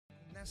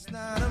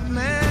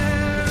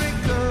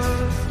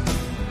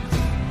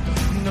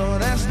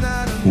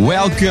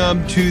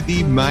Welcome to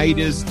the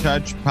Midas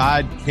Touch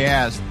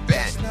podcast.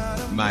 Ben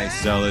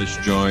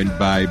Mycelis, joined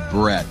by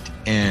Brett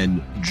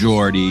and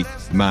Jordy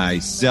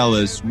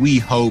Mycelis. We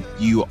hope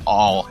you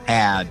all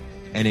had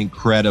an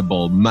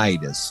incredible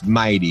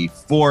mighty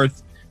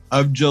 4th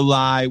of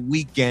July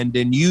weekend,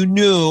 and you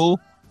knew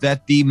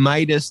that the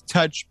Midas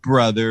Touch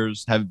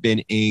brothers have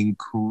been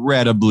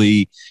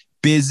incredibly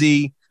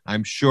busy.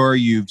 I'm sure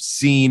you've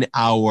seen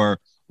our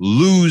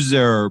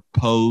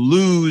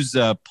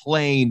Loser-Palooza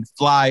plane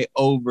fly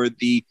over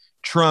the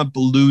Trump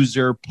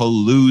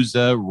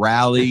Loser-Palooza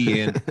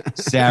rally in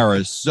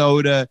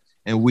Sarasota.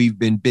 And we've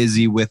been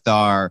busy with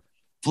our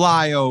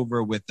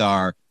flyover, with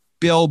our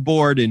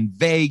billboard in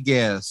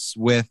Vegas,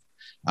 with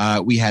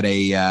we had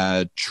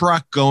a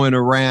truck going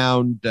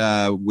around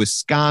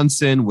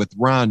Wisconsin with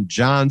Ron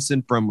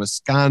Johnson from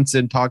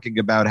Wisconsin talking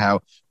about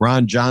how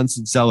Ron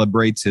Johnson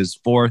celebrates his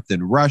 4th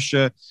in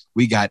Russia.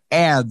 We got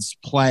ads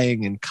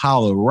playing in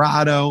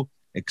Colorado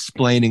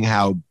explaining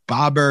how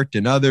Boebert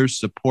and others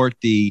support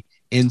the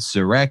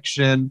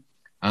insurrection.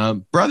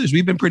 Brothers,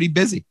 we've been pretty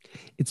busy.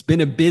 It's been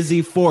a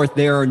busy 4th.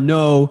 There are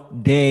no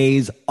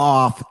days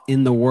off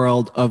in the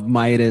world of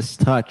Midas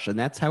Touch, and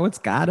that's how it's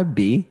got to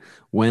be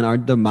when our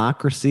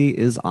democracy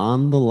is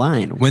on the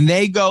line. When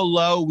they go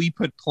low, we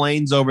put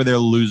planes over their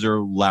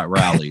loser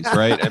rallies,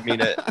 right? I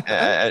mean,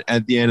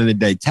 at the end of the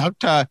day, talk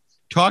to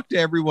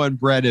everyone,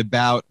 Brett,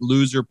 about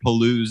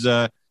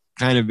Loser-Palooza,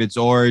 kind of its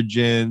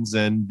origins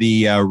and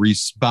the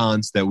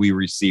response that we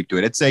received to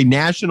it. It's a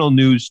national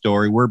news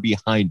story. We're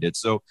behind it.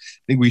 So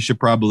I think we should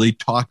probably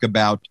talk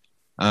about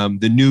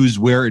the news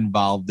we're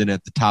involved in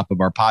at the top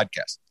of our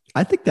podcast.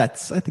 I think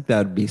that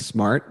would be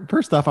smart.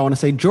 First off, I want to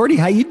say, Jordy,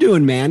 how you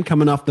doing, man?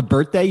 Coming off the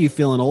birthday, you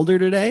feeling older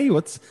today?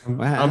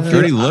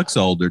 Jordy looks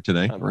older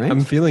today. Right?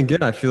 I'm feeling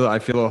good. I feel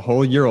a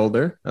whole year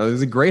older. It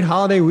was a great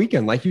holiday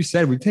weekend. Like you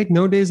said, we take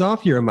no days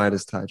off here at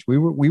Midas Touch. We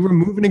were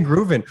moving and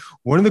grooving.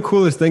 One of the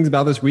coolest things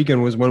about this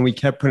weekend was when we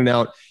kept putting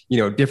out,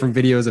 different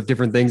videos of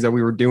different things that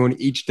we were doing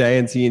each day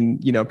and seeing,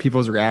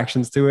 people's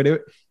reactions to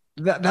it.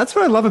 That's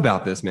what I love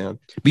about this, man.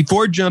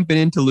 Before jumping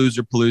into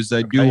Loser-Palooza,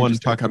 I do want to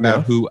talk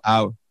about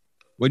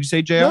what'd you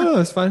say, JR? No,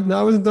 it's fine. No,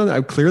 I wasn't done. I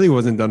clearly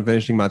wasn't done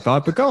finishing my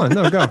thought, but go on.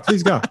 No, go.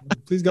 Please go.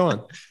 Please go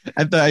on.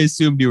 I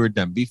assumed you were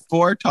done.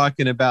 Before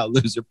talking about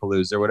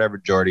Loser-Palooza or whatever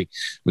Jordy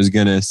was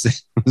gonna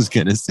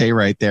say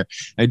right there,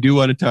 I do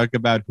want to talk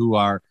about who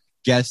our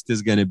guest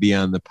is going to be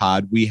on the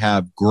pod. We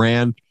have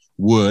Grant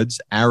Woods,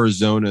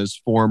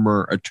 Arizona's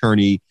former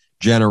attorney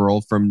general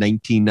from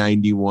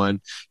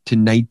 1991 to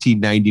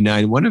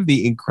 1999. One of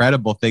the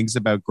incredible things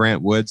about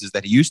Grant Woods is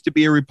that he used to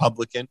be a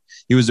Republican.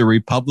 He was a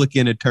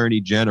Republican attorney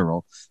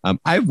general.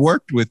 I've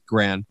worked with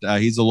Grant.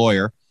 He's a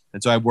lawyer.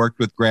 And so I've worked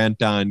with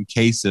Grant on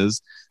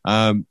cases.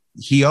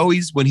 He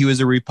always, when he was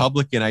a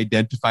Republican,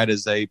 identified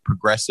as a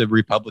progressive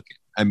Republican.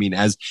 I mean,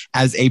 as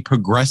a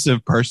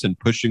progressive person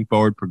pushing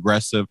forward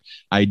progressive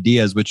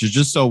ideas, which is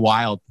just so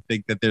wild to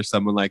think that there's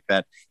someone like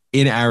that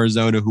in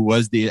Arizona who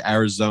was the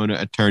Arizona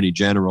Attorney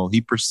General.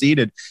 He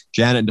preceded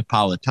Janet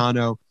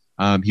Napolitano.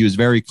 He was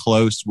very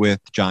close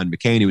with John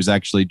McCain. He was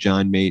actually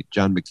John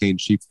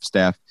McCain's chief of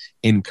staff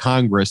in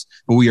Congress.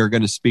 But we are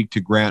going to speak to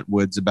Grant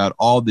Woods about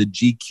all the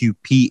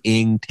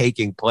GQP-ing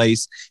taking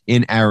place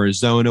in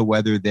Arizona,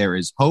 whether there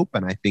is hope.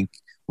 And I think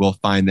we'll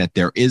find that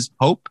there is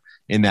hope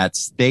in that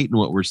state, and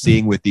what we're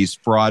seeing with these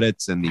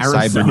fraudits and these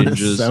cyber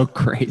ninjas. So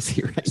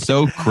crazy, right?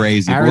 So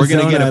crazy. Arizona, we're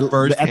going to get a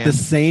first at the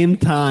same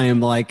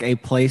time, like a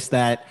place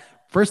that,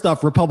 first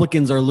off,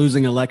 Republicans are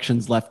losing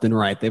elections left and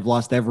right. They've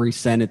lost every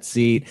Senate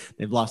seat.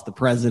 They've lost the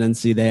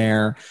presidency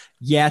there.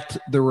 Yet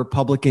the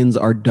Republicans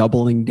are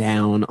doubling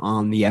down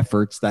on the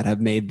efforts that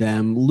have made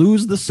them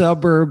lose the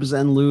suburbs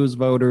and lose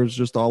voters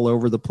just all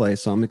over the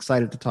place. So I'm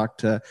excited to talk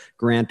to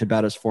Grant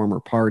about his former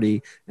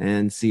party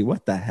and see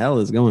what the hell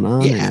is going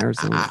on in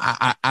Arizona.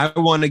 I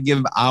want to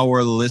give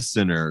our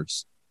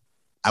listeners,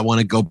 I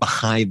want to go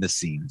behind the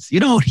scenes.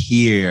 You don't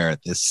hear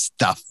this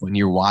stuff when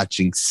you're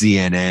watching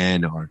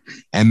CNN or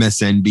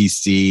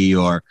MSNBC,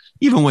 or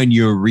even when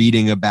you're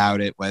reading about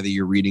it, whether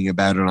you're reading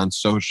about it on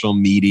social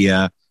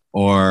media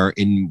or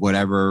in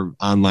whatever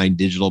online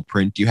digital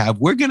print you have.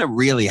 We're going to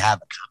really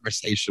have a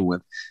conversation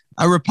with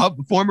a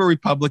former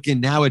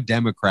Republican, now a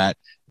Democrat.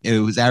 It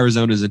was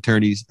Arizona's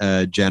attorney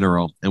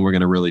general, and we're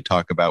going to really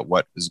talk about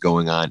what is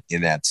going on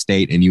in that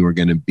state, and you are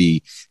going to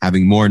be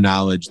having more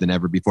knowledge than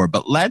ever before.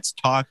 But let's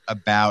talk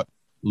about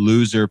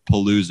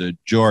Loser-Palooza.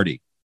 Jordy.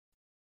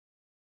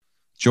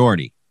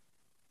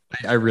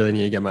 I really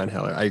need to get my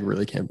inhaler. I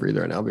really can't breathe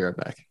right now. I'll be right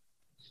back.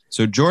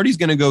 So Jordy's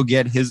going to go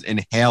get his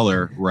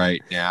inhaler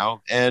right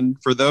now. And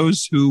for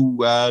those who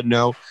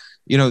know,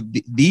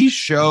 these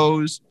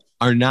shows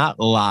are not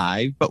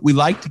live, but we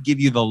like to give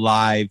you the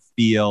live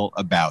feel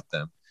about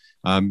them.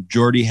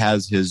 Jordy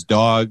has his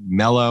dog,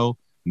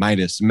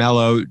 Midas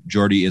Mellow.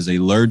 Jordy is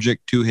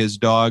allergic to his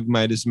dog,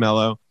 Midas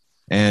Mellow.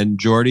 And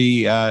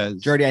Jordy, I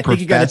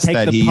think you got to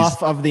take the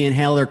puff of the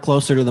inhaler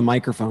closer to the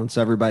microphone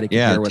so everybody can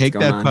hear what's going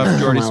on. Yeah, take that puff,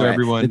 Jordy, so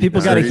everyone. The people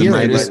got to hear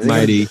it.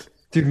 Mighty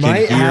Dude,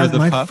 can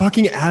my puff.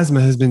 fucking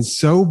asthma has been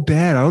so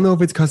bad. I don't know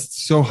if it's because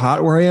it's so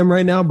hot where I am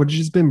right now, but it's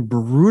just been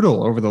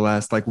brutal over the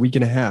last like week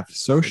and a half.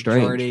 So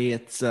strange. Jordy,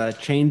 it's a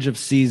change of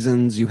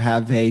seasons. You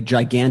have a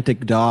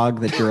gigantic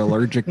dog that you're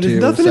allergic It has to.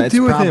 nothing to it's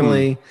do with him.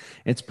 probably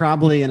it's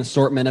probably an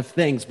assortment of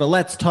things. But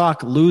let's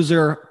talk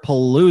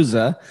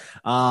Loser-Palooza.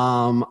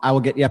 I will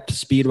get you up to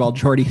speed while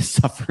Jordy is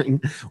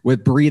suffering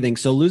with breathing.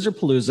 So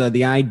Loser-Palooza,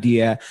 the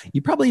idea,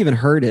 you probably even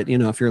heard it,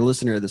 if you're a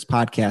listener to this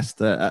podcast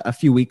a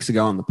few weeks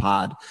ago on the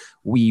pod.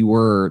 We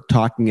were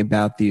talking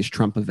about these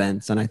Trump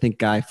events, and I think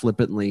Guy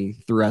flippantly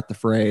threw out the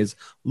phrase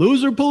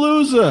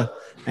Loser-Palooza,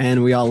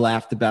 and we all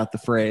laughed about the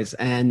phrase.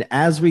 And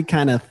as we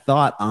kind of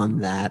thought on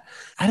that,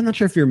 I'm not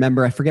sure if you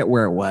remember, I forget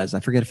where it was. I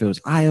forget if it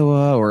was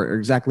Iowa or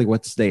exactly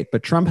what state,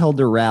 but Trump held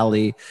a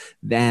rally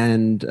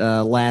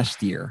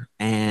last year,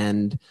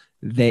 and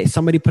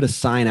somebody put a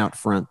sign out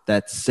front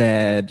that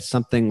said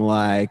something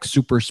like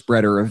super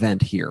spreader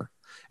event here,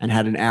 and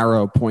had an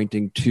arrow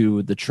pointing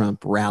to the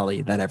Trump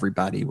rally that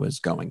everybody was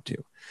going to.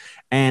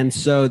 And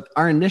so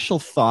our initial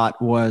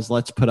thought was,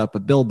 let's put up a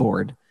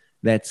billboard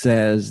that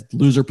says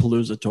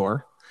Loser-Palooza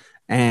Tour.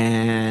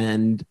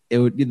 And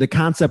the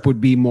concept would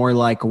be more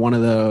like one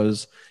of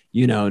those,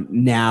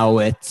 now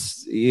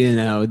it's,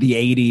 the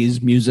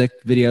 80s music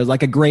videos,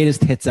 like a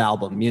greatest hits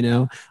album,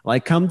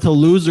 like come to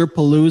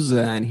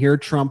Loser-Palooza and hear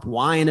Trump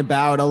whine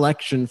about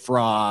election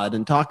fraud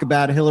and talk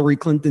about Hillary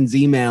Clinton's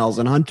emails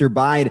and Hunter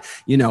Biden,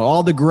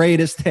 all the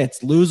greatest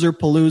hits,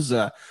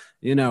 Loser-Palooza,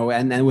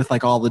 and then with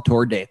like all the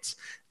tour dates.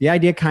 The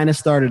idea kind of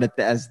started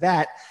as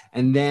that.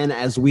 And then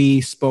as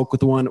we spoke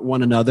with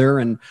one another,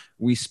 and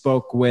we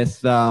spoke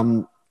with,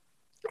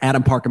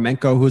 Adam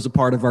Parkamenko, who's a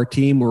part of our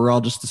team. We were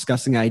all just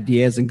discussing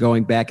ideas and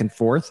going back and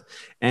forth.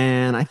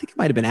 And I think it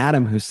might have been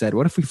Adam who said,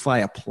 what if we fly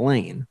a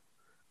plane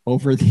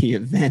over the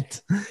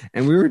event?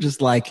 And we were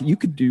just like, we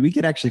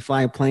could actually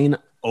fly a plane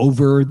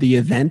over the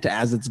event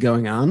as it's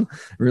going on.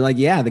 We were like,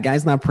 yeah, the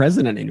guy's not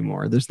president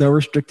anymore. There's no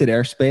restricted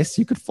airspace.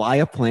 You could fly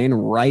a plane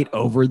right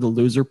over the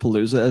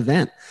Loser-Palooza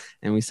event.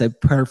 And we said,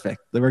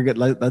 perfect. We're good.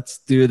 Let's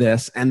do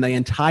this. And the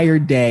entire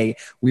day,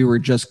 we were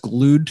just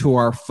glued to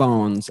our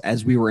phones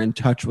as we were in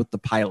touch with the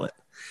pilot,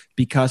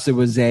 because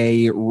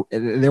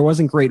there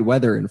wasn't great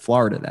weather in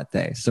Florida that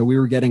day. So we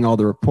were getting all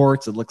the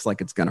reports. It looks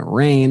like it's going to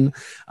rain.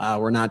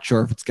 We're not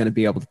sure if it's going to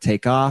be able to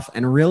take off.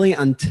 And really,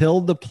 until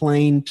the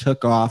plane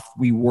took off,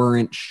 we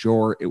weren't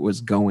sure it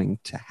was going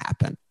to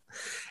happen.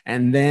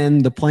 And then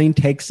the plane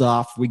takes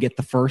off. We get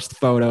the first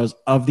photos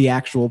of the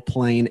actual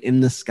plane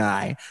in the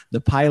sky. The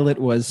pilot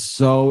was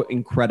so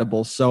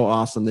incredible, so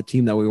awesome, the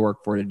team that we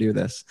work for to do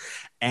this.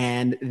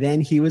 And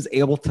then he was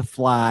able to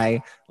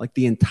fly like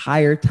the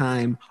entire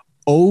time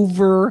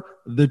over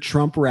the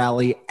Trump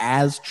rally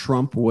as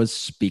Trump was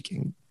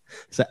speaking.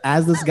 So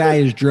as this guy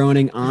is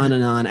droning on,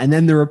 and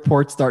then the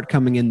reports start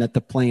coming in that the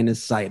plane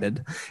is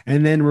sighted,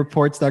 and then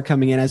reports start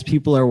coming in as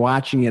people are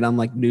watching it on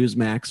like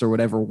Newsmax or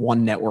whatever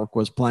one network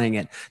was playing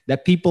it,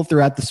 that people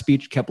throughout the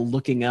speech kept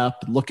looking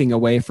up, looking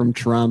away from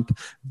Trump,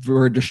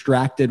 were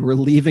distracted, were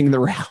leaving the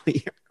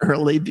rally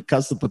early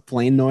because of the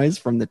plane noise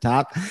from the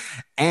top.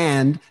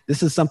 And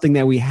this is something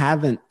that we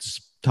haven't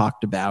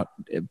talked about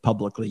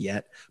publicly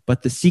yet,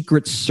 but the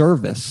Secret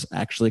Service,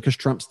 actually, because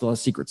Trump still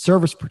has Secret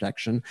Service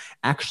protection,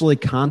 actually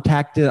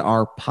contacted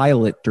our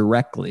pilot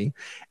directly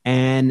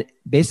and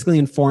basically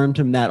informed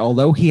him that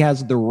although he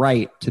has the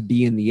right to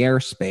be in the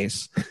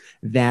airspace,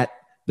 that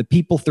the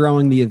people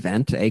throwing the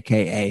event,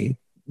 aka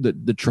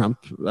the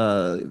Trump,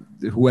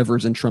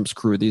 whoever's in Trump's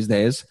crew these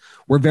days,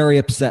 were very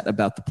upset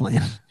about the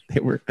plan. They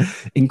were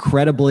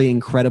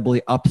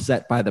incredibly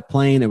upset by the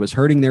plane. It was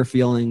hurting their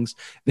feelings.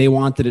 They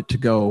wanted it to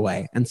go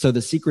away. And so the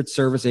Secret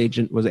Service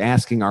agent was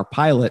asking our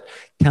pilot,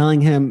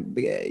 telling him,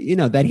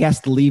 that he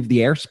has to leave the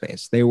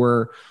airspace. They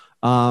were,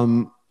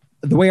 the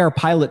way our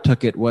pilot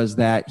took it was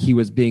that he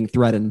was being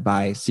threatened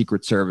by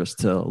Secret Service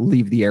to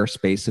leave the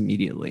airspace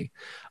immediately.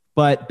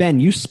 But Ben,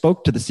 you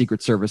spoke to the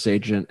Secret Service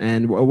agent,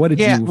 and what did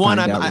you find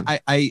out?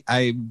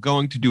 I'm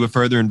going to do a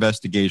further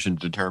investigation to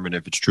determine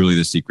if it's truly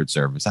the Secret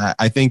Service.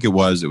 I think it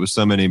was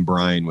someone named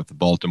Brian with the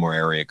Baltimore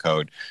area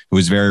code who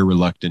was very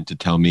reluctant to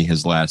tell me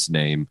his last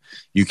name.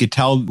 You could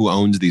tell who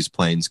owns these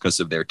planes because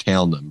of their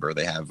tail number.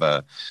 They have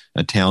a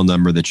tail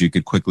number that you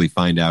could quickly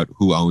find out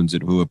who owns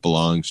it, who it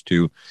belongs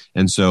to.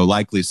 And so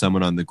likely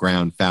someone on the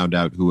ground found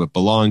out who it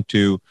belonged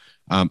to.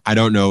 I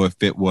don't know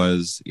if it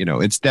was,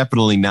 it's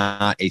definitely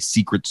not a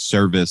Secret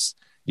Service,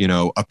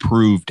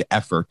 approved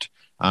effort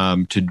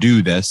to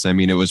do this. I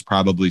mean, it was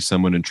probably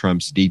someone in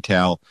Trump's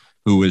detail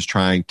who was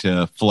trying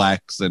to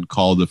flex and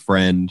called a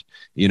friend,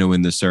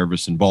 in the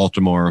service in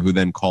Baltimore, who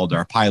then called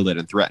our pilot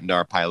and threatened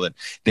our pilot.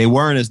 They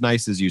weren't as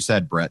nice as you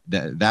said, Brett.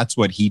 That's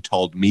what he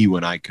told me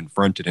when I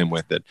confronted him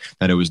with it,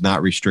 that it was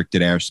not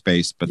restricted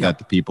airspace, but that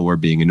the people were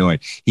being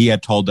annoyed. He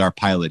had told our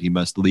pilot he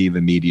must leave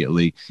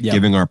immediately,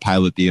 giving our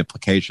pilot the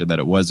implication that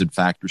it was in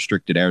fact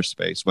restricted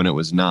airspace when it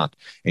was not.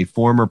 A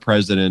former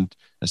president,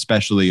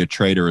 especially a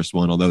traitorous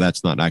one, although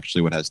that's not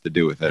actually what has to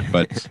do with it,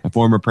 but a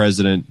former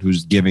president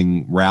who's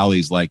giving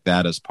rallies like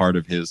that as part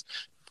of his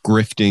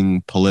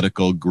grifting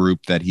political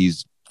group that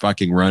he's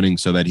fucking running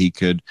so that he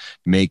could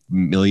make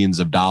millions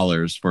of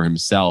dollars for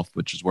himself,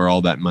 which is where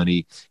all that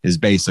money is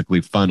basically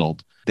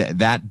funneled.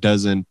 That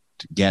doesn't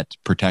get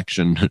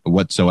protection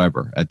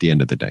whatsoever at the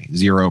end of the day.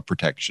 Zero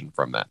protection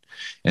from that.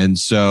 And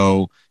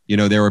so,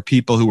 there were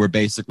people who were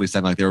basically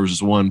saying, like, there was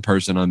just one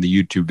person on the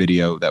YouTube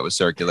video that was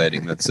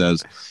circulating that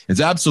says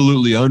it's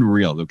absolutely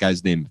unreal. The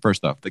guy's name,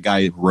 first off, the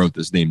guy who wrote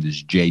this name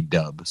is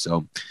J-Dub.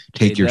 So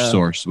take your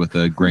source with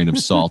a grain of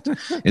salt.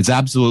 It's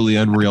absolutely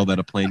unreal that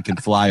a plane can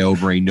fly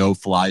over a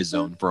no-fly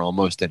zone for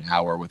almost an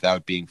hour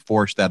without being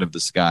forced out of the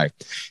sky.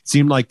 It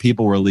seemed like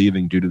people were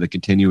leaving due to the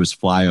continuous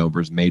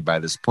flyovers made by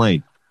this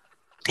plane.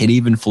 It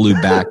even flew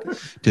back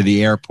to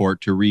the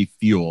airport to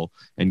refuel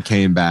and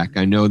came back.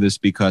 I know this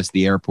because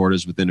the airport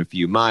is within a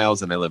few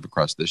miles and I live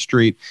across the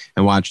street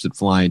and watched it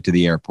fly into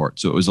the airport.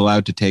 So it was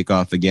allowed to take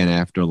off again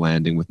after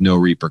landing with no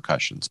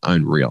repercussions.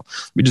 Unreal.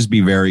 Let me just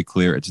be very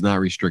clear. It's not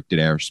restricted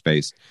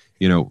airspace.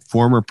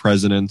 Former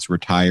presidents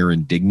retire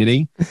in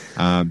dignity.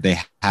 They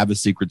have a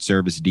Secret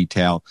Service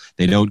detail.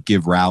 They don't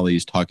give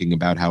rallies talking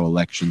about how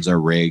elections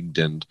are rigged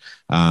and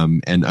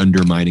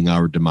undermining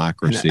our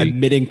democracy. And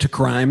admitting to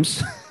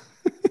crimes.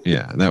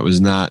 Yeah, that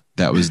was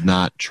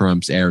not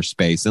Trump's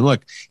airspace. And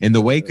look, in the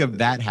wake of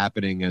that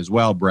happening as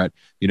well, Brett,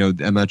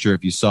 I'm not sure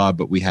if you saw,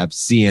 but we have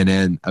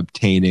CNN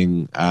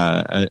obtaining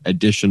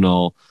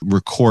additional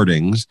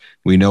recordings.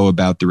 We know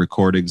about the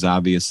recordings,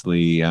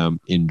 obviously,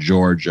 in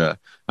Georgia,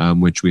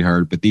 which we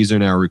heard, but these are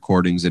now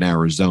recordings in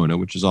Arizona,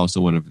 which is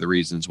also one of the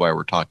reasons why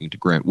we're talking to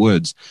Grant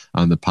Woods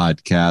on the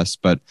podcast.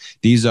 But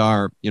these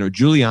are,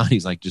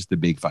 Giuliani's like just a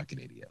big fucking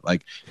idiot.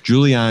 Like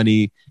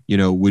Giuliani,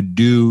 would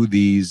do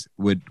these,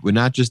 would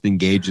not just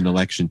engage in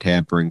election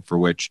tampering, for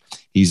which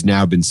he's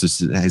now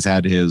has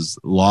had his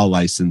law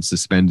license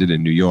suspended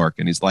in New York,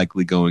 and he's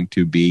likely going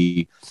to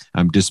be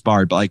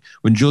disbarred. But like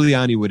when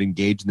Giuliani would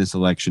engage in this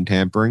election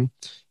tampering,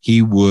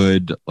 he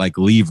would like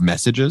leave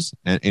messages,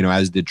 and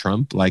as did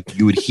Trump. Like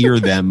you would hear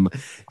them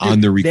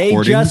on the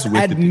recordings. They just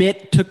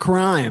admit to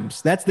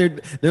crimes. That's they're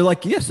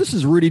like, yes, this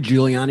is Rudy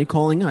Giuliani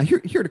calling.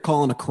 Here to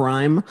call in a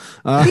crime.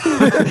 No,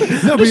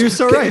 but you're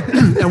so right.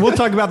 And we'll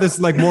talk about this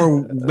like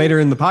more later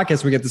in the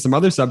podcast. We get to some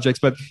other subjects,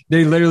 but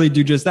they literally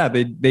do just that.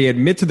 They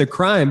admit to the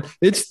crime.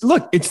 It's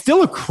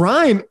still a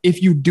crime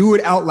if you do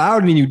it out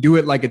loud and you do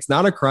it like it's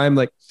not a crime.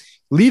 Like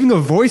leaving a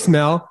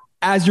voicemail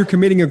as you're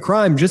committing a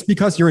crime, just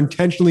because you're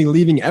intentionally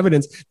leaving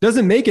evidence,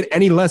 doesn't make it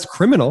any less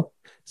criminal.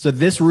 So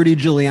this Rudy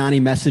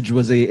Giuliani message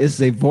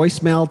is a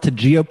voicemail to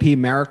GOP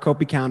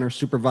Maricopa County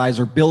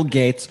Supervisor Bill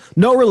Gates.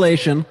 No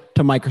relation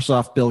to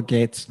Microsoft Bill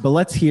Gates. But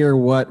let's hear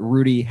what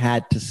Rudy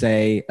had to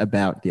say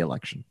about the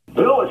election.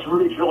 Bill, it's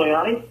Rudy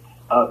Giuliani,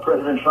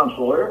 President Trump's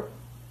lawyer.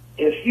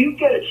 If you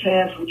get a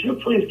chance, would you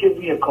please give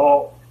me a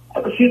call? I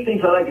have a few things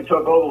I'd like to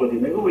talk over with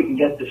you. Maybe we can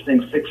get this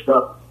thing fixed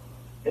up.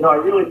 I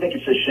really think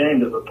it's a shame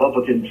that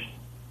Republicans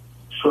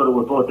sort of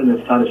were both in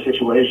this kind of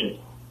situation.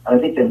 I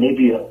think there may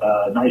be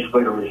a nice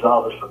way to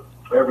resolve this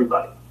for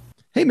everybody.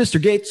 Hey,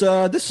 Mr. Gates,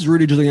 this is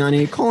Rudy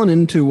Giuliani calling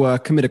in to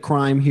commit a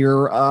crime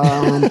here.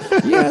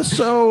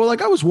 So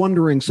I was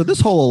wondering, so this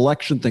whole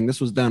election thing,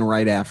 this was done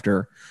right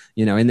after,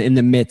 in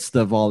the midst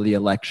of all the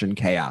election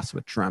chaos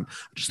with Trump.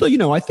 Just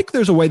so I think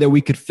there's a way that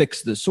we could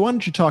fix this. So why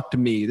don't you talk to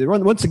me?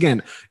 Once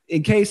again,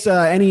 in case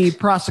any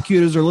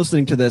prosecutors are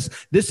listening to this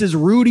is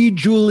Rudy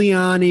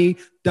Giuliani,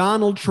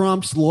 Donald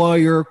Trump's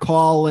lawyer,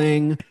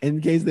 calling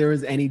in case there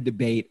was any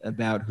debate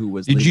about who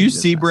was. Did you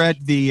see, Brett,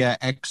 the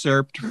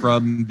excerpt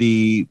from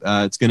the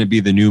it's going to be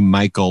the new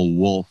Michael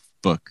Wolff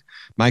book?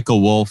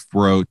 Michael Wolff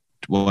wrote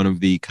one of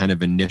the kind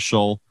of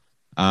initial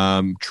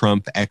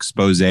Trump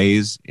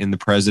exposés in the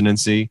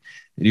presidency.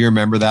 Do you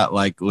remember that?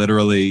 Like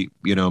literally,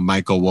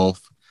 Michael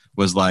Wolff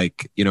was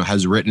like,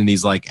 has written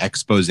these like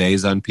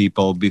exposés on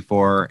people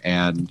before.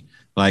 And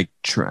like,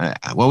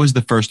 what was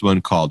the first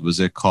one called?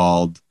 Was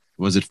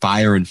it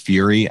Fire and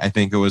Fury? I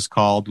think it was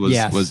called,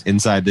 was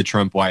inside the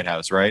Trump White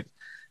House, right?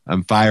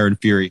 Fire and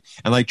Fury.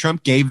 And like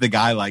Trump gave the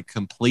guy like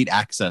complete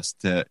access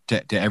to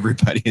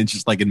everybody and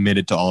just like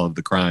admitted to all of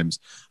the crimes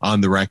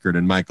on the record.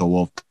 And Michael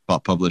Wolff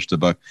published a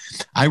book.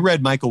 I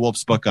read Michael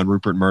Wolff's book on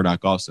Rupert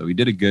Murdoch also.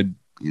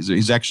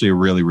 He's actually a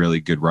really, really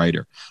good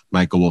writer,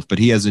 Michael Wolff, but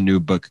he has a new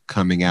book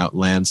coming out,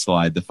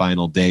 Landslide, The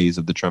Final Days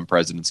of the Trump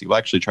Presidency. We'll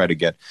actually try to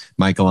get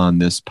Michael on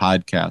this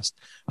podcast.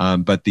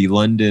 But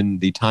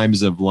the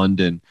Times of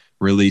London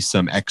released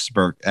some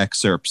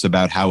excerpts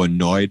about how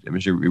annoyed, I'm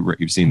sure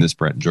you've seen this,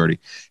 Brett and Jordy,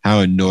 how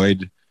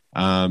annoyed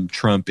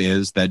Trump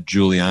is that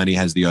Giuliani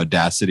has the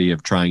audacity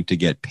of trying to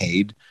get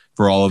paid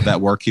for all of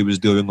that work he was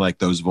doing, like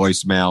those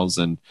voicemails.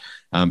 And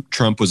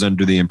Trump was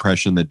under the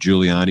impression that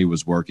Giuliani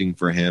was working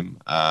for him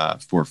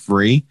for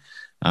free,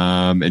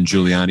 and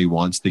Giuliani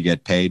wants to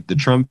get paid. The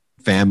Trump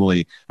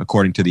family,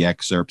 according to the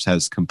excerpts,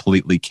 has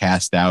completely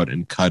cast out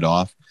and cut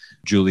off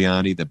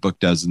Giuliani. The book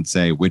doesn't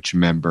say which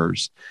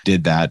members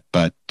did that,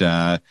 but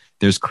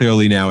there's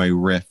clearly now a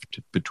rift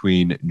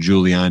between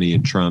Giuliani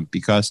and Trump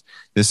because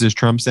this is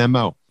Trump's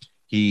MO.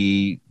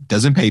 He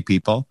doesn't pay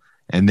people,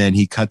 and then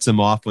he cuts them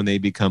off when they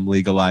become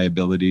legal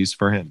liabilities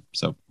for him.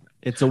 So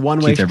It's a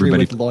one-way Keep street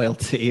everybody- with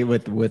loyalty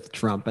with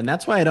Trump. And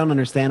that's why I don't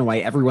understand why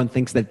everyone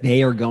thinks that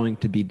they are going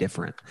to be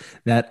different.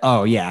 That,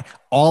 oh yeah,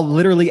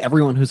 literally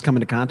everyone who's come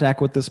into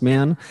contact with this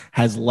man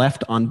has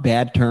left on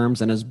bad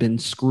terms and has been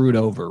screwed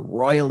over,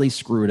 royally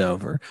screwed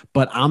over.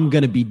 But I'm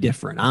going to be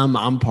different.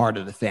 I'm part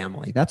of the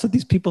family. That's what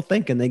these people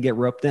think, and they get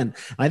roped in. And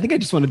I think I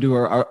just want to do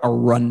a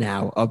run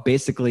now of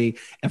basically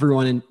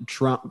everyone in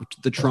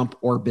the Trump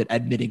orbit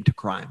admitting to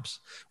crimes.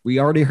 We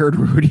already heard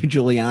Rudy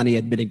Giuliani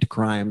admitting to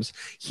crimes.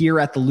 Here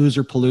at the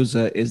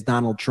Loser-Palooza is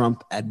Donald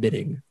Trump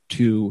admitting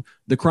to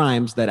the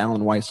crimes that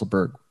Alan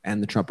Weisselberg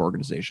and the Trump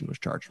organization was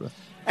charged with.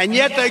 And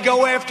yet they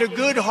go after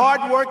good,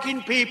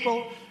 hardworking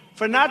people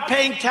for not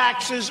paying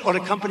taxes on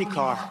a company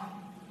car.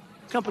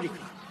 Company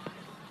car.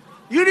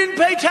 You didn't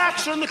pay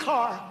tax on the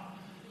car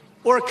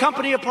or a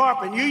company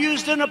apartment. You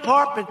used an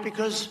apartment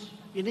because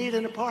you need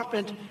an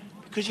apartment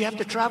because you have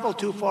to travel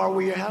too far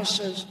where your house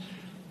is.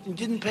 You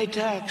didn't pay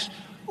tax.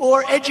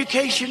 Or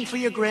education for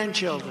your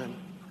grandchildren.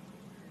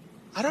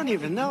 I don't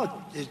even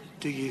know.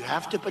 Do you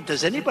have to? But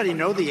does anybody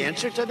know the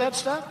answer to that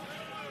stuff?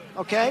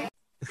 Okay.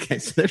 Okay,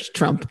 so there's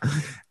Trump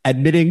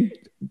admitting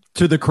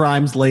to the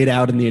crimes laid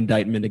out in the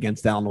indictment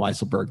against Alan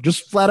Weisselberg,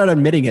 just flat out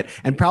admitting it,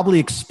 and probably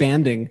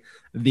expanding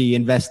the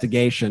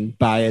investigation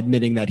by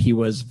admitting that he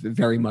was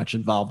very much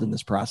involved in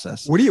this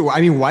process.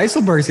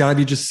 Weisselberg's got to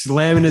be just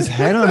slamming his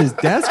head on his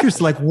desk. Or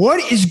like,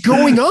 what is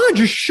going on?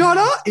 Just shut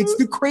up. It's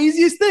the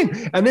craziest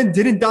thing. And then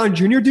didn't Don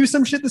Jr. do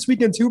some shit this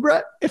weekend too,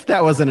 Brett? If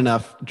that wasn't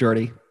enough,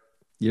 Jordy,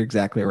 you're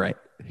exactly right.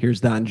 Here's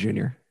Don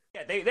Jr.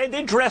 Yeah,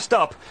 they dressed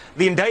up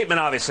the indictment,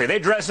 obviously. They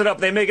dress it up.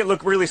 They make it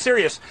look really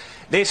serious.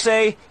 They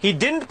say he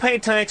didn't pay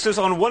taxes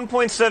on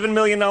 $1.7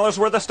 million worth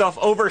of stuff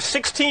over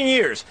 16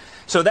 years.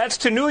 So that's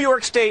to New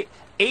York State,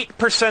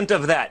 8%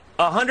 of that,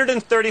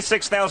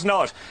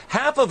 $136,000.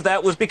 Half of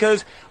that was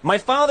because my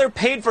father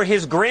paid for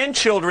his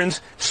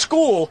grandchildren's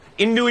school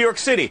in New York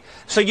City.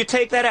 So you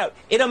take that out.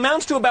 It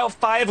amounts to about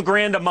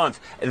 $5,000 a month.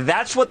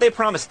 That's what they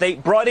promised. They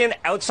brought in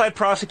outside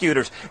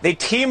prosecutors. They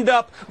teamed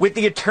up with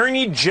the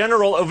Attorney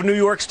General of New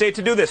York State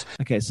to do this.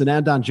 Okay, so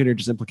now Don Jr.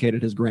 just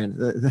implicated his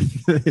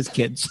his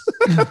kids.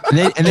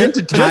 and then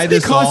to tie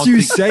this all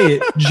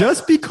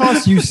just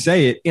because you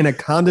say it in a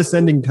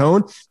condescending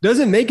tone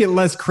doesn't make it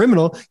less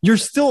criminal. You're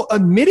still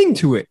admitting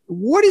to it.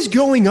 What is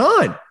going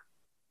on?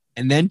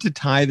 And then to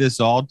tie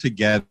this all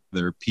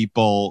together,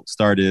 people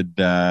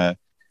started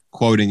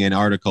quoting an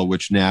article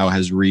which now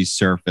has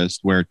resurfaced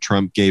where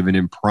Trump gave an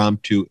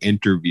impromptu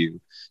interview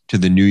to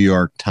the New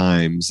York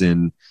Times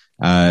in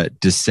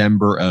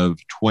December of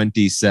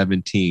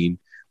 2017,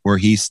 where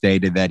he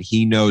stated that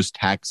he knows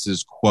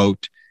taxes,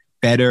 quote,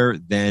 better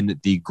than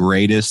the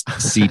greatest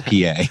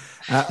CPA.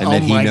 And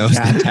that he knows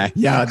the tax.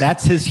 Yeah,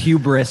 that's his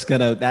hubris.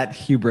 That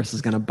hubris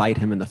is going to bite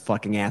him in the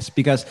fucking ass,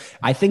 because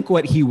I think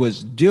what he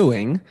was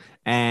doing,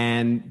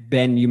 and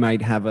Ben, you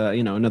might have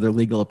another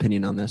legal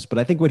opinion on this, but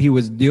I think what he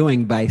was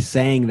doing by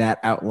saying that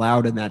out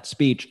loud in that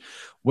speech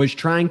was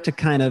trying to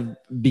kind of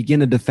begin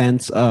a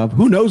defense of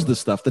who knows this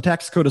stuff. The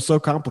tax code is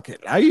so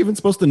complicated. How are you even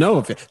supposed to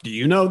know do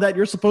you know that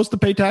you're supposed to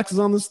pay taxes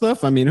on this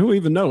stuff? I mean, who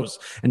even knows?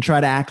 And try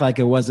to act like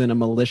it wasn't a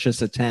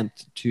malicious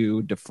attempt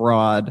to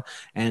defraud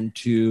and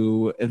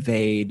to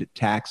evade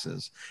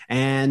taxes.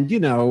 And,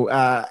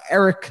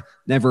 Eric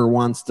never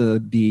wants to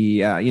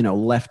be,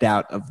 left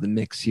out of the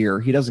mix here.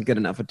 He doesn't get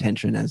enough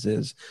attention as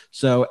is.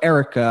 So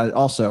Eric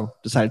also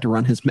decided to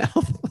run his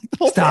mouth.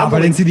 Stop. I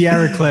didn't see the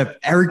Eric clip.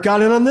 Eric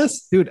got in on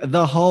this? Dude,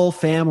 the whole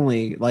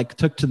family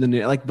took to the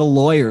news. The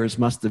lawyers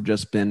must have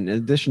just been, in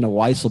addition to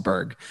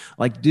Weisselberg,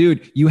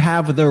 dude, you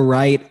have the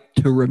right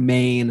to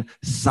remain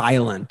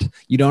silent.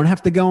 You don't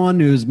have to go on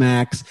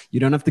Newsmax. You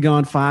don't have to go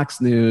on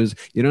Fox News.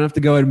 You don't have to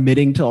go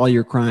admitting to all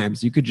your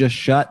crimes. You could just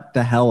shut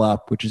the hell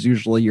up, which is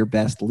usually your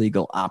best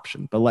legal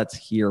option. But let's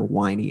hear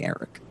whiny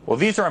Eric. Well,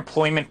 these are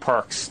employment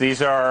perks.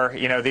 These are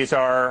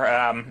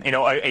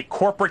a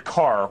corporate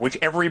car, which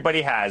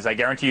everybody has. I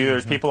guarantee you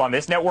there's people on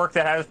this network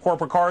that have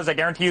corporate cars. I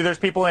guarantee you there's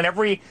people in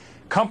every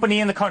company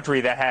in the country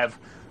that have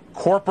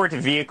corporate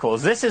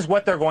vehicles. This is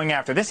what they're going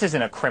after. This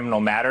isn't a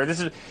criminal matter. This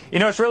is,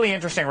 it's really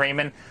interesting,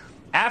 Raymond.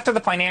 After the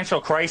financial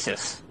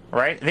crisis,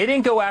 right, they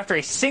didn't go after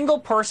a single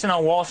person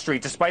on Wall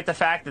Street, despite the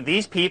fact that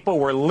these people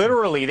were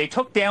they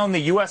took down the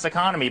U.S.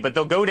 economy, but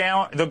they'll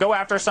go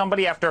after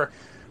somebody after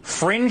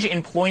fringe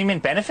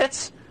employment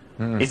benefits.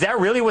 Is that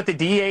really what the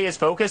DA is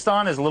focused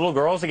on, is little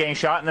girls are getting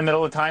shot in the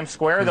middle of Times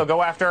Square? They'll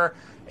go after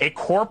a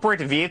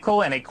corporate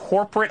vehicle and a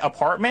corporate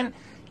apartment?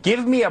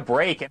 Give me a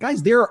break.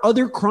 Guys, there are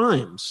other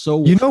crimes.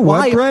 So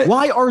Brett?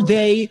 Why are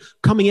they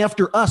coming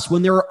after us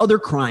when there are other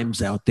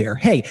crimes out there?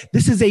 Hey,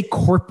 this is a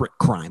corporate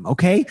crime,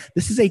 okay?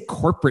 This is a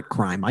corporate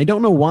crime. I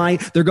don't know why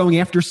they're going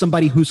after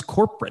somebody who's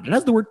corporate. It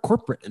has the word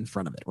corporate in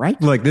front of it,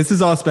 right? Look, this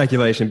is all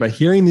speculation, but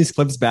hearing these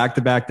clips back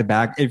to back to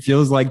back, it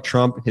feels like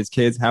Trump, his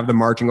kids have the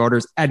marching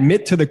orders.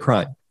 Admit to the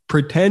crime.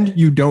 Pretend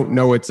you don't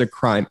know it's a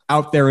crime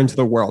out there into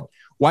the world.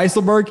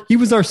 Weisselberg, he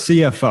was our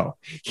CFO.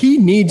 He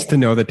needs to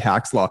know the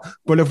tax law.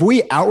 But if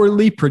we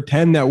outwardly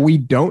pretend that we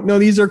don't know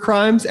these are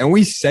crimes and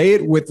we say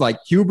it with like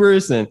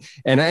hubris and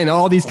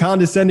all these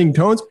condescending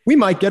tones, we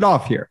might get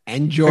off here.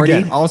 And Jordy,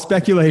 again, all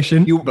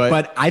speculation.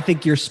 But I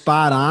think you're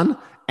spot on.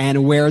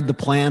 And where the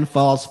plan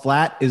falls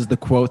flat is the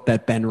quote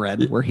that Ben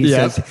read, where he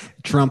says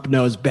Trump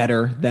knows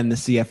better than the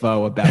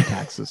CFO about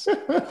taxes.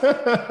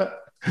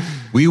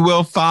 We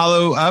will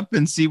follow up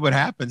and see what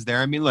happens there.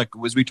 I mean, look,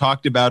 as we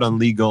talked about on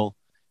Legal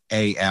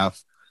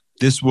AF,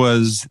 this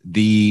was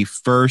the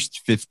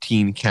first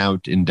 15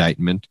 count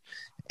indictment.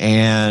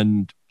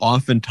 And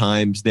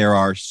oftentimes there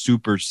are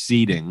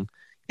superseding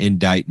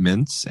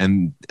indictments,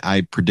 and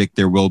I predict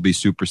there will be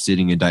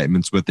superseding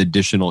indictments with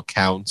additional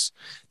counts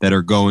that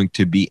are going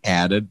to be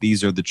added.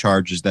 These are the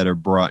charges that are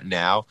brought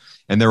now,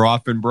 and they're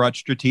often brought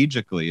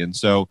strategically. And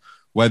so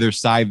whether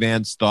Cy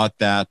Vance thought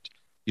that,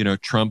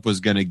 Trump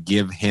was going to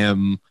give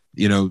him,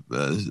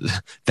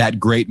 that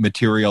great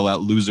material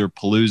at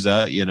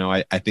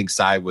Loser-Palooza, I think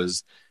Cy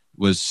was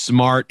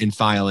smart in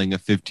filing a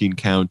 15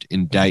 count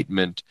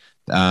indictment.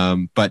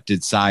 But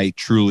did Cy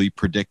truly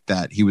predict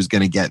that he was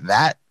going to get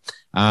that?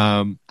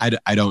 I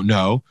don't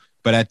know,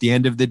 but at the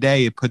end of the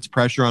day, it puts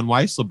pressure on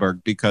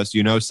Weisselberg because,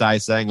 Cy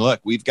saying,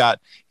 look, we've got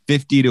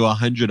 50 to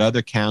 100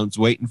 other counts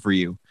waiting for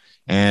you.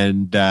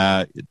 And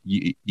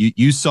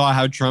you saw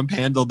how Trump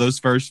handled those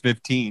first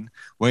 15.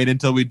 Wait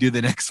until we do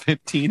the next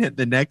 15 and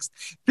the next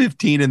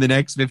 15 and the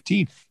next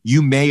 15.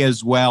 You may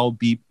as well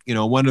be,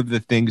 one of the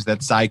things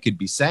that Cy could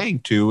be saying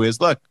too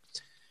is, look,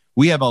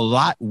 we have a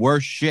lot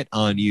worse shit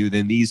on you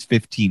than these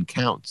 15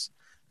 counts,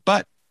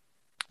 but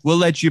we'll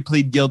let you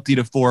plead guilty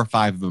to 4 or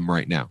 5 of them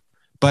right now,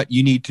 but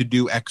you need to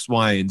do X,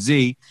 Y, and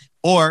Z,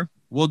 or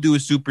we'll do a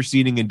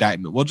superseding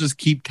indictment. We'll just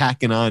keep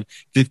tacking on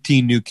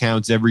 15 new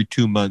counts every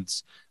 2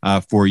 months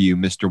for you,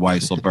 Mr.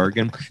 Weisselberg.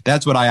 And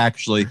that's what I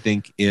actually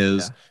think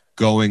is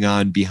going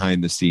on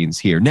behind the scenes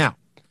here. Now,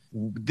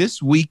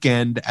 this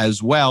weekend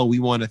as well, we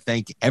want to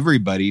thank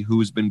everybody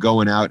who's been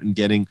going out and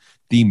getting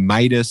the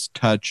Midas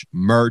Touch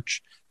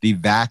merch, the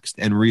Vaxxed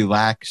and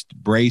Relaxed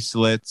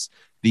bracelets,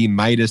 the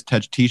Midas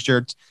Touch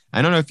t-shirts.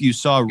 I don't know if you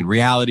saw,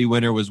 Reality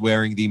Winner was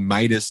wearing the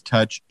Midas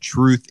Touch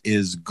Truth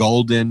is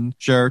Golden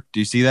shirt. Do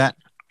you see that?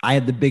 I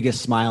had the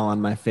biggest smile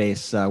on my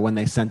face when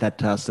they sent that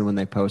to us and when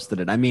they posted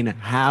it. I mean,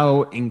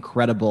 how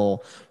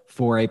incredible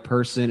for a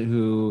person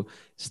who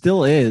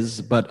still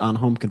is, but on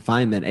home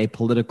confinement, a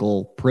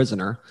political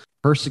prisoner,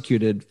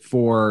 persecuted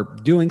for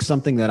doing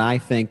something that I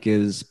think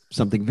is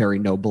something very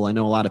noble. I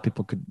know a lot of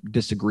people could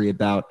disagree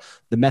about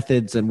the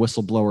methods and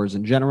whistleblowers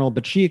in general,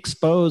 but she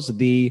exposed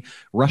the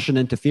Russian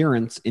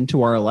interference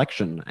into our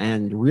election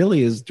and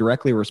really is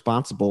directly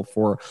responsible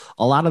for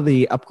a lot of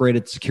the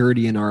upgraded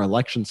security in our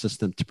election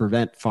system to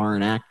prevent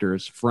foreign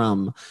actors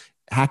from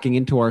hacking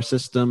into our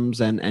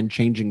systems and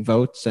changing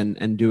votes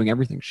and doing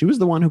everything. She was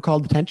the one who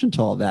called attention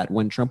to all that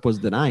when Trump was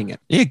denying it.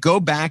 Yeah, go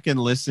back and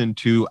listen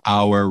to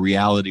our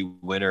Reality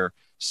Winner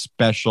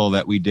special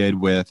that we did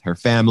with her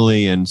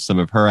family and some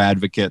of her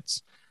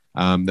advocates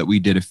that we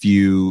did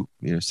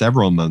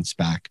several months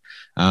back.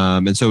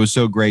 And so it was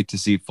so great to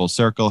see full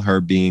circle,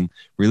 her being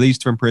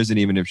released from prison,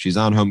 even if she's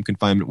on home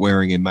confinement,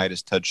 wearing a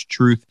Midas Touch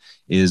Truth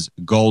is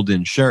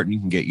Golden shirt. And you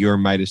can get your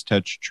Midas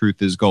Touch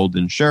Truth is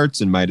Golden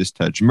shirts and Midas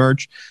Touch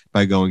merch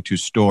by going to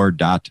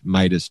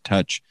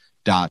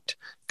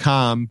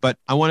store.midastouch.com. But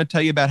I want to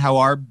tell you about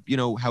how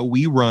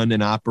we run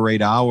and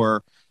operate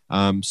our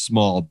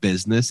small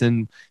business.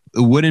 And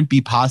it wouldn't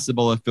be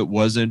possible if it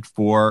wasn't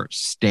for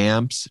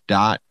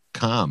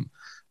stamps.com.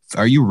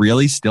 Are you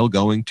really still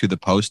going to the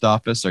post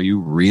office? Are you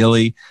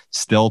really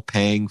still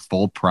paying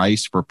full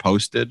price for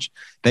postage?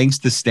 Thanks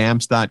to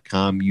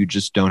stamps.com, you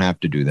just don't have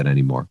to do that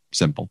anymore.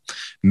 Simple.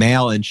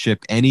 Mail and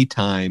ship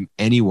anytime,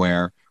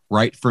 anywhere,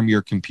 right from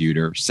your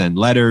computer. Send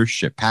letters,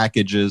 ship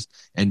packages,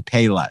 and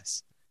pay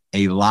less.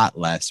 A lot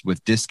less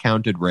with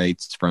discounted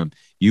rates from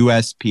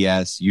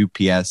USPS,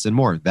 UPS, and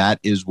more. That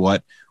is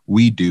what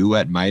we do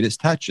at Midas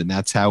Touch, and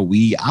that's how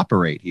we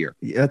operate here.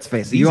 Let's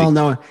face it. You all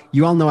know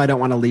I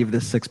don't want to leave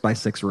this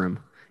 6x6 room.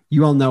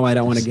 You all know I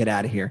don't want to get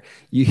out of here.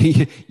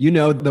 You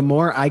know, the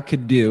more I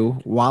could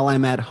do while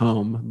I'm at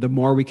home, the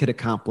more we could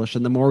accomplish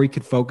and the more we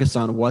could focus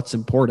on what's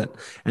important.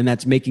 And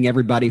that's making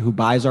everybody who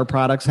buys our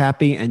products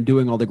happy and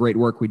doing all the great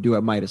work we do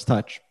at Midas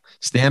Touch.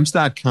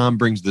 Stamps.com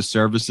brings the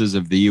services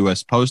of the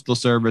U.S. Postal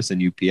Service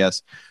and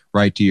UPS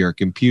right to your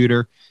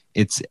computer.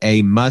 It's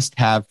a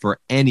must-have for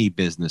any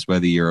business,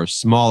 whether you're a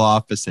small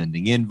office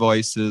sending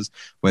invoices,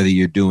 whether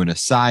you're doing a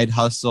side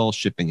hustle,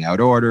 shipping out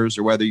orders,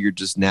 or whether you're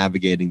just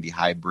navigating the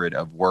hybrid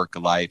of work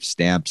life.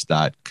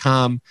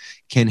 Stamps.com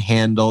can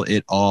handle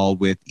it all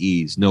with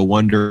ease. No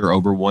wonder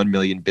over 1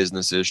 million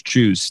businesses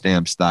choose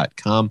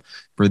Stamps.com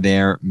for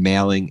their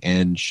mailing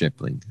and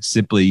shipping.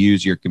 Simply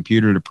use your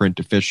computer to print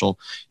official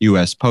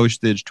U.S.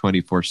 postage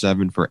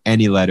 24/7 for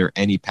any letter,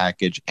 any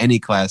package, any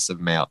class of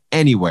mail,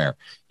 anywhere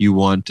you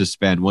want to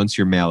spend. Once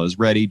your mail is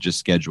ready, just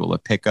schedule a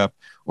pickup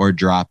or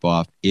drop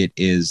off. It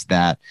is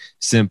that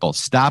simple.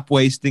 Stop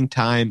wasting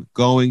time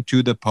going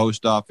to the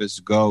post office.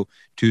 Go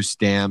to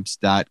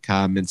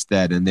stamps.com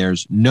instead, and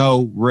there's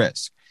no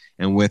risk.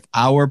 And with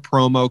our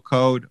promo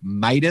code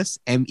MIDAS,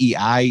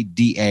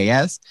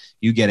 MEIDAS,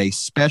 you get a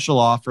special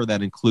offer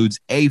that includes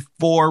a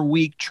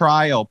 4-week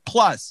trial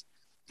plus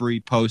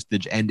free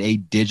postage and a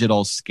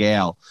digital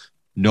scale.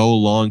 No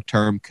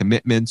long-term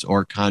commitments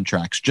or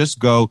contracts. Just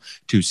go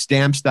to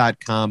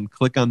stamps.com,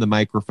 click on the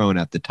microphone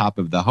at the top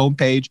of the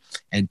homepage,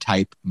 and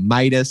type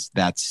MIDAS.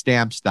 That's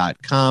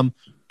stamps.com,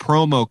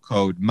 promo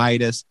code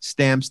MIDAS,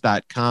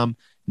 stamps.com.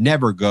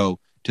 Never go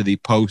to the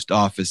post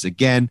office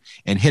again,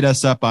 and hit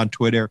us up on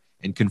Twitter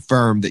and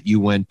confirm that you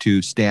went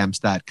to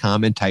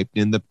stamps.com and typed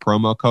in the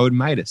promo code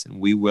MIDAS, and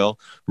we will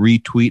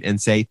retweet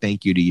and say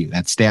thank you to you.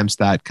 That's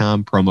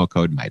stamps.com, promo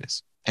code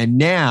MIDAS. And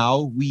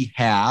now we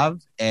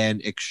have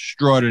an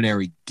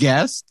extraordinary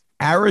guest.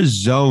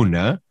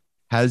 Arizona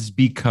has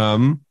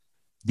become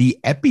the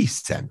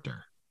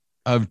epicenter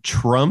of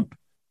Trump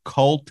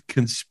cult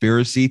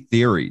conspiracy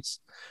theories,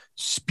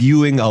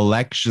 spewing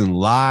election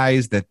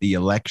lies that the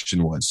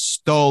election was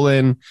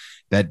stolen,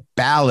 that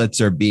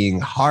ballots are being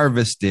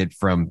harvested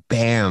from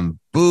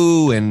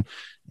bamboo, and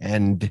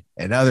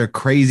other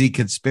crazy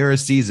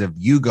conspiracies of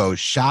Hugo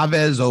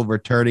Chavez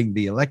overturning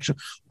the election.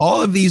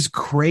 All of these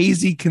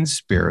crazy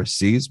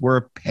conspiracies were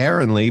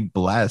apparently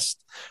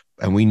blessed,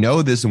 and we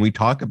know this and we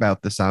talk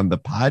about this on the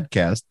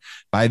podcast,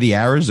 by the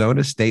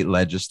Arizona state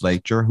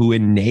legislature, who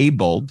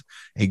enabled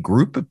a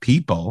group of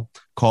people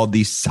called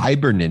the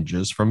Cyber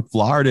Ninjas from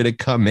Florida to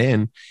come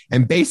in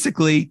and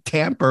basically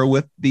tamper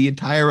with the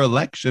entire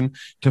election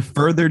to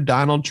further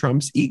Donald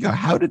Trump's ego.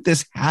 How did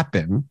this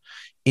happen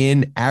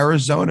in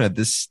Arizona,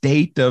 the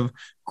state of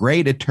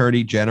great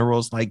attorney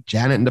generals like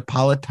Janet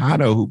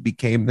Napolitano, who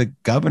became the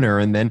governor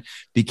and then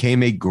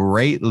became a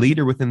great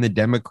leader within the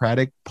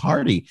Democratic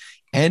Party,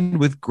 and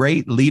with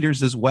great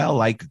leaders as well,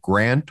 like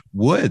Grant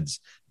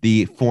Woods,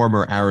 the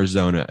former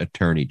Arizona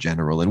attorney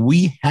general? And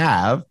we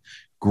have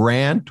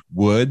Grant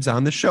Woods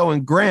on the show.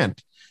 And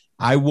Grant,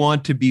 I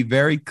want to be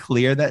very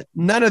clear that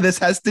none of this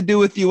has to do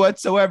with you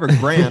whatsoever.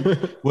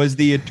 Grant was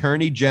the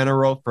attorney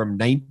general from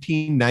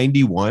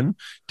 1991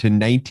 to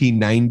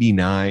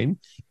 1999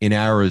 in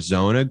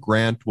Arizona.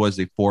 Grant was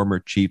a former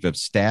chief of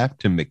staff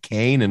to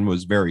McCain and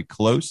was very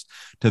close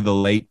to the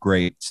late,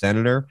 great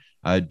Senator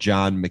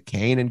John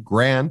McCain. And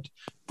Grant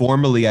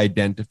formally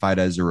identified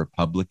as a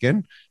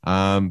Republican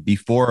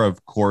before,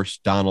 of course,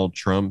 Donald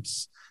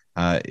Trump's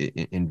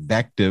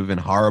invective and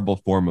horrible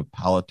form of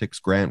politics.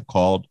 Grant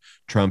called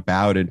Trump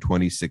out in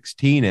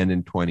 2016 and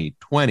in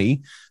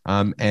 2020.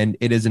 And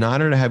it is an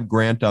honor to have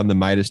Grant on the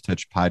Midas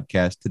Touch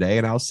podcast today.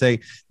 And I'll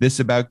say this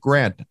about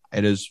Grant.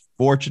 It is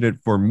fortunate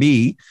for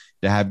me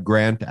to have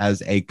Grant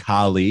as a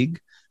colleague,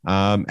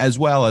 as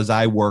well as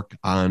I work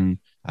on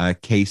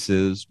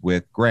cases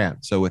with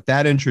Grant. So with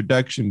that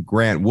introduction,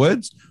 Grant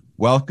Woods,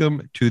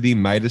 welcome to the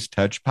Midas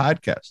Touch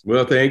podcast.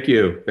 Well, thank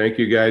you. Thank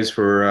you guys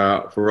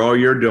for all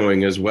you're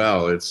doing as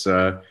well. It's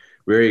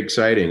very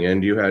exciting.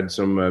 And you had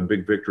some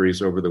big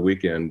victories over the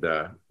weekend,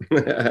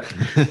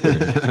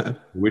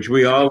 which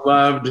we all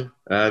loved.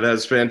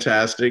 That's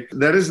fantastic.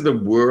 That is the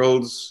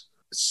world's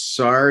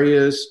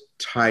sorriest,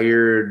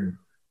 tired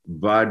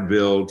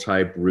vaudeville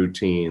type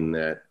routine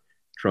that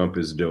Trump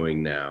is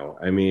doing now.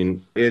 I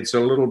mean, it's a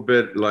little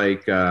bit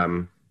like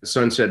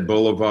Sunset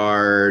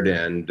Boulevard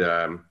and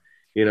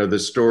the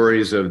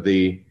stories of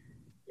the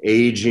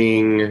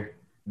aging,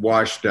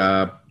 washed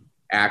up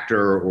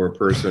actor or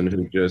person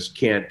who just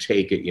can't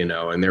take it,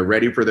 and they're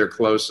ready for their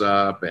close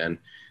up and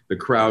the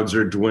crowds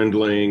are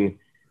dwindling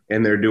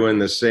and they're doing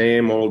the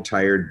same old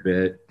tired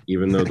bit,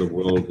 even though the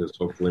world has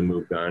hopefully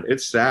moved on.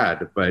 It's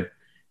sad, but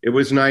it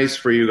was nice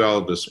for you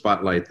all to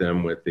spotlight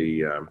them with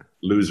the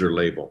loser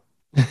label.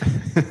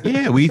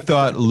 Yeah, we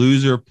thought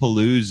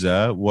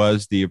Loser-Palooza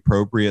was the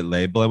appropriate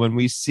label. And when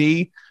we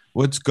see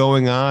what's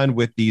going on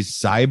with these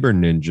cyber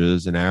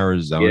ninjas in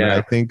Arizona, I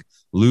think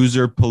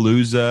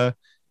Loser-Palooza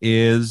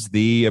is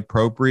the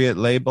appropriate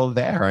label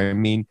there. I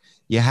mean,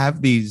 you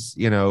have these,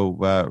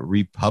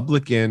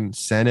 Republican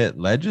Senate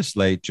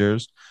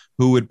legislatures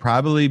who would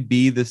probably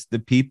be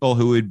the people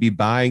who would be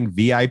buying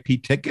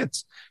VIP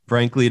tickets,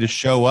 frankly, to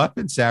show up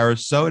in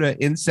Sarasota,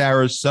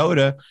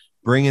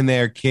 bringing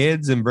their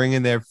kids and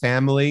bringing their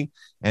family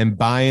and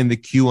buying the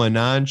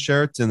QAnon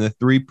shirts and the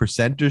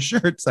 3%er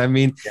shirts. I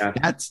mean,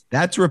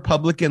 that's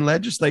Republican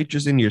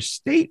legislatures in your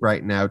state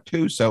right now,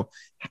 too. So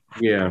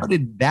how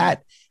did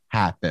that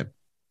happen?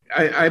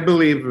 I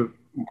believe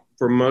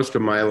for most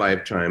of my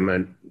lifetime,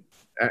 and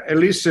at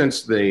least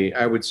since the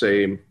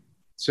 90s,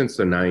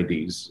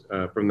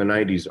 from the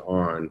 90s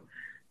on,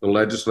 the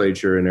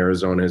legislature in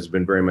Arizona has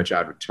been very much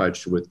out of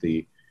touch with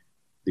the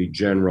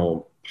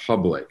general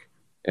public.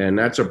 And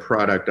that's a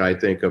product, I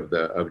think, of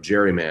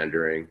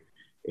gerrymandering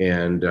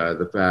and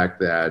the fact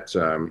that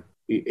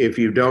if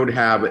you don't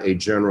have a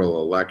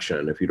general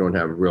election, if you don't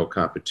have real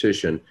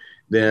competition,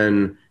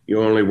 then you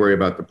only worry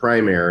about the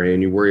primary,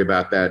 and you worry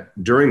about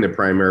that during the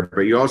primary,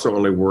 but you also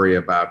only worry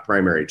about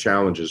primary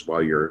challenges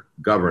while you're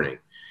governing.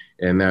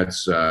 And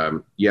that's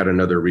yet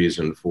another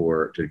reason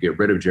to get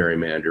rid of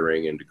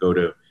gerrymandering and to go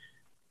to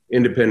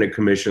independent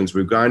commissions.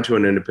 We've gone to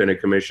an independent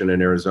commission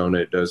in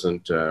Arizona.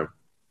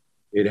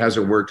 It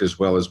hasn't worked as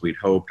well as we'd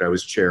hoped. I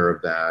was chair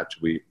of that.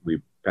 We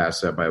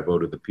passed that by a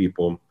vote of the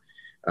people.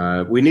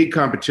 We need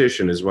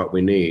competition is what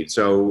we need.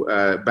 So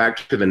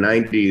back to the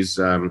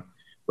 90s,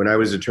 when I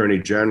was Attorney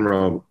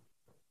General,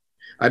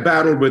 I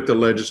battled with the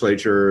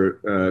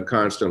legislature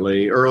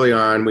constantly. Early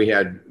on, we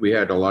had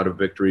a lot of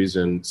victories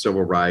in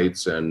civil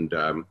rights and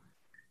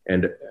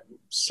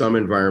some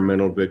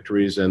environmental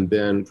victories. And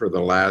then for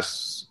the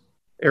last,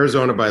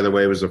 Arizona, by the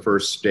way, was the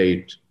first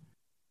state.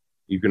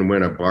 You can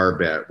win a bar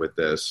bet with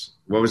this.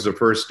 What was the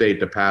first state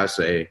to pass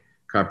a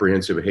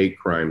comprehensive hate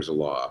crimes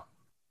law?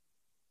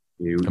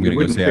 You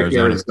wouldn't pick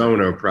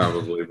Arizona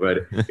probably, but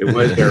it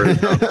was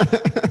Arizona.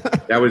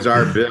 That was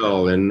our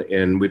bill,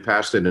 and we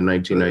passed it in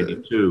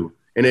 1992.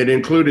 And it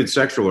included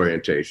sexual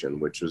orientation,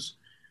 which was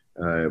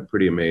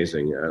pretty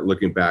amazing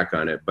looking back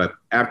on it. But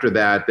after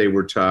that, they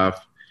were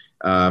tough.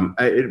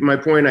 My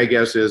point, I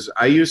guess, is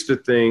I used to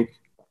think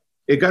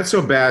it got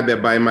so bad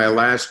that by my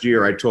last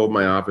year, I told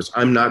my office,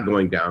 I'm not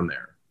going down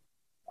there.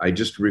 I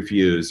just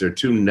refuse. They're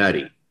too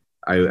nutty.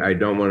 I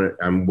don't want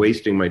to, I'm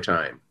wasting my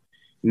time.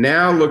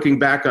 Now, looking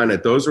back on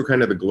it, those were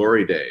kind of the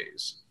glory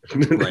days.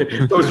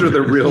 Right. Those were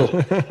the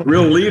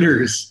real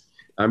leaders.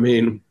 I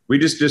mean, we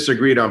just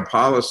disagreed on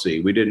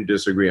policy. We didn't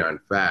disagree on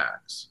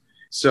facts.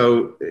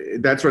 So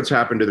that's what's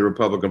happened to the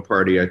Republican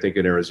Party, I think,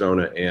 in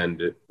Arizona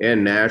and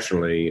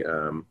nationally.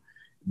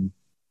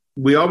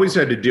 We always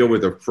had to deal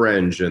with a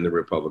fringe in the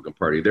Republican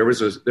Party. There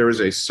was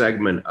a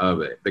segment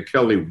of it. The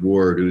Kelly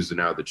Ward, who's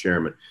now the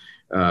chairman,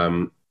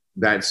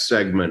 that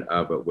segment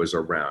of it was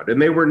around,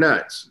 and they were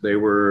nuts. They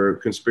were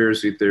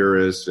conspiracy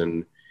theorists,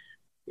 and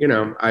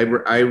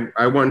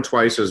I won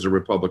twice as a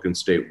Republican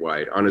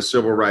statewide on a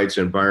civil rights,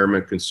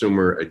 environment,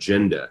 consumer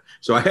agenda.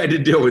 So I had to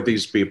deal with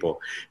these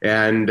people,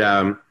 and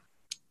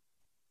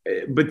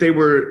but they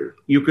were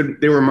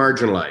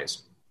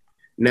marginalized.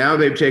 Now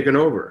they've taken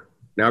over.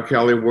 Now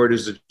Kelly Ward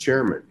is the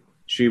chairman.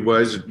 She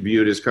was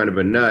viewed as kind of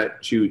a nut.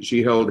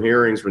 She held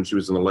hearings when she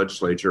was in the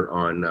legislature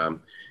on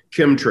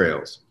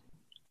chemtrails.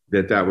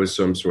 That was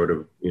some sort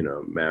of,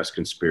 mass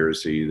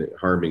conspiracy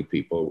harming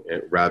people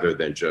rather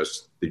than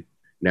just the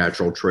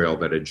natural trail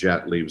that a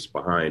jet leaves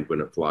behind when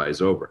it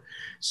flies over.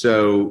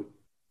 So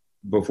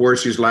before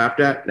she's laughed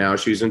at, now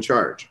she's in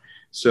charge.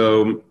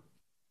 So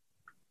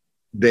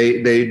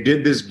they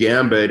did this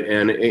gambit,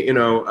 and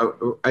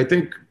I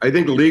think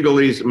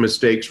legally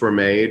mistakes were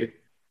made.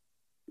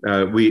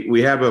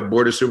 We have a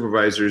board of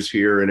supervisors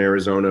here in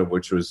Arizona,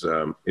 which is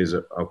a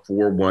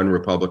 4-1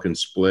 Republican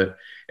split.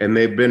 And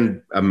they've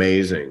been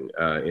amazing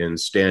in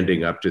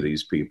standing up to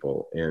these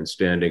people and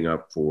standing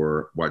up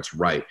for what's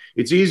right.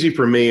 It's easy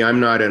for me. I'm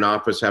not in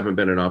office, haven't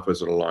been in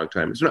office in a long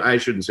time. I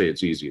shouldn't say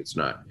it's easy. It's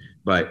not.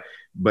 But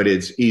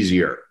it's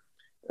easier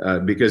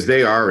because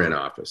they are in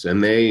office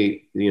and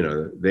they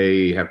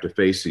have to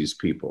face these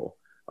people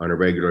on a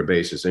regular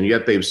basis. And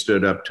yet they've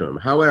stood up to them.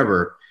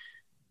 However,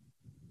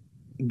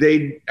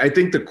 I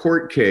think the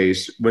court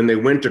case, when they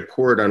went to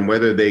court on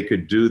whether they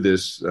could do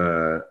this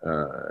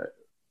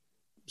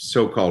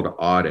so-called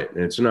audit,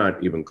 and it's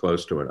not even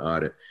close to an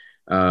audit,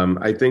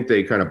 I think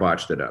they kind of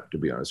botched it up, to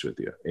be honest with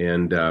you.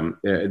 And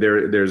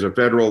there's a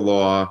federal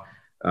law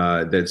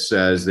that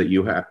says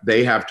that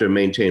they have to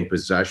maintain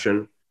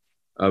possession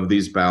of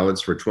these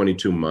ballots for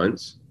 22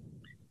 months.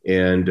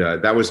 And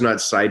that was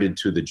not cited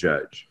to the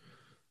judge.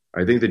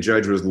 I think the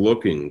judge was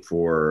looking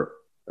for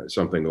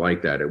something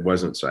like that. It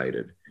wasn't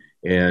cited.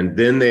 And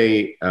then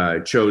they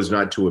chose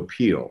not to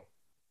appeal.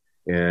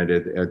 And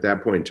at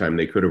that point in time,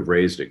 they could have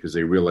raised it because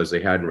they realized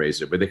they hadn't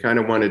raised it. But they kind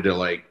of wanted to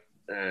let's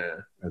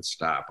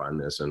stop on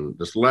this and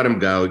just let them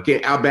go.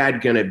 How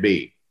bad can it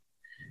be?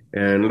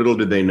 And little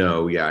did they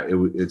know,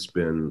 it's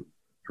been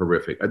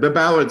horrific. The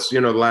ballots,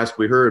 the last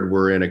we heard,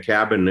 were in a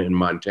cabin in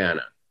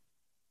Montana.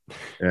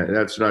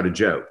 That's not a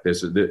joke.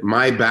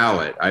 My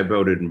ballot, I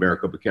voted in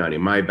Maricopa County.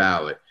 My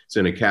ballot is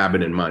in a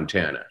cabin in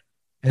Montana.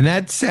 And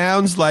that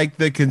sounds like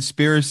the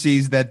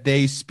conspiracies that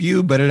they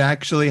spew, but it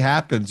actually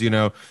happens.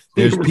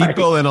 There's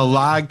people in a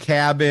log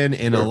cabin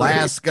in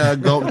Alaska.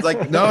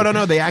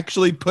 No. They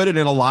actually put it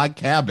in a log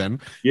cabin.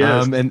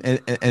 Yes.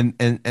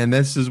 And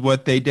this is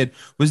what they did.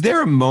 Was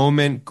there a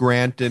moment,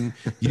 Grant, and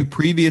you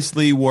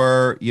previously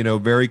were,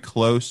 very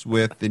close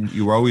with, and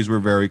you always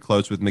were very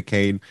close with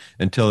McCain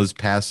until his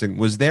passing.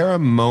 Was there a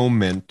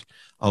moment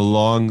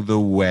along the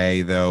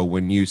way, though,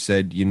 when you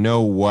said, you know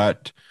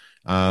what?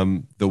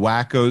 The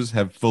wackos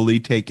have fully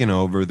taken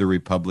over the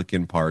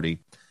Republican Party.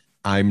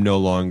 I'm no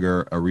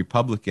longer a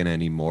Republican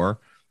anymore.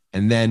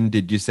 And then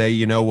did you say,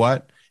 you know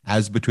what?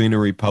 As between a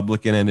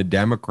Republican and a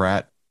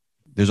Democrat,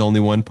 there's only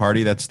one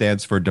party that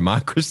stands for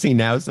democracy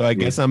now. So I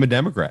guess I'm a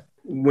Democrat.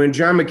 When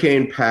John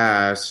McCain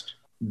passed,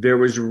 there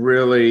was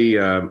really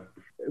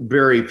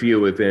very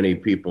few, if any,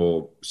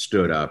 people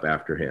stood up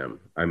after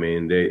him. I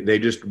mean, they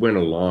just went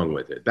along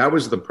with it. That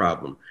was the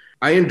problem.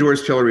 I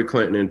endorsed Hillary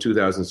Clinton in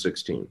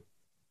 2016.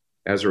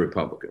 As a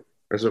Republican.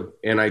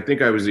 And I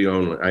think I was the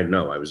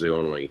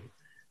only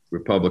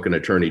Republican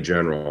attorney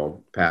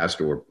general,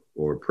 past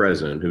or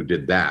present, who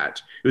did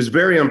that. It was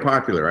very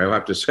unpopular, I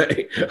have to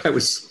say. I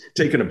was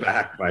taken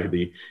aback by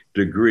the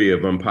degree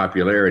of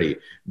unpopularity.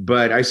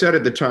 But I said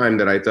at the time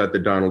that I thought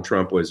that Donald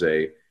Trump was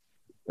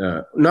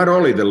not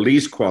only the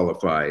least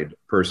qualified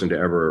person to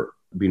ever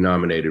be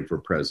nominated for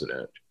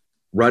president,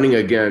 running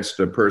against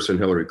a person,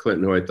 Hillary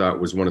Clinton, who I thought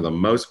was one of the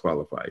most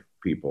qualified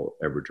people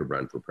ever to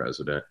run for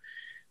president.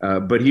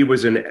 But he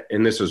was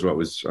and this is what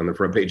was on the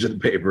front page of the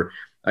paper,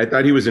 I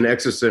thought he was an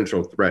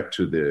existential threat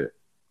to the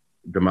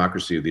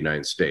democracy of the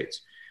United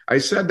States. I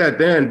said that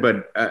then,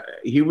 but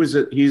he was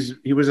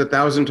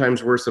 1,000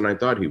 times worse than I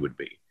thought he would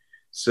be.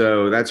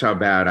 So that's how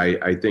bad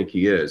I think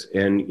he is.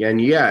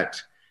 And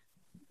yet,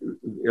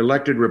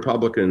 elected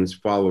Republicans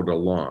followed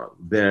along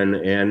then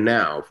and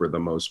now for the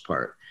most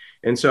part.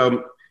 And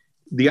so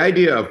the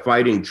idea of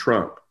fighting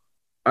Trump,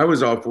 I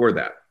was all for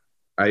that.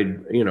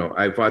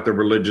 I fought the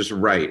religious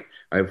right.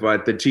 I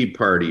fought the Tea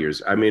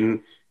Partiers. I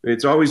mean,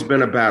 it's always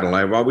been a battle.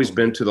 I've always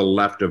been to the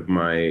left of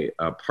my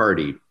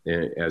party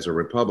as a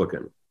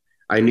Republican.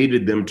 I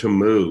needed them to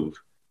move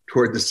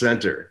toward the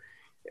center.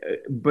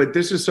 But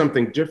this is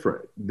something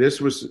different. This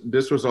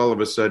was all of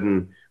a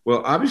sudden,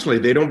 well, obviously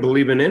they don't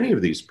believe in any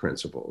of these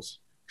principles.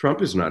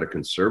 Trump is not a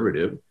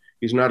conservative.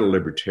 He's not a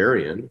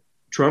libertarian.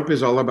 Trump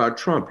is all about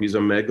Trump. He's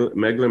a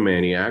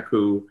megalomaniac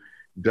who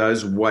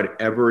does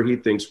whatever he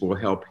thinks will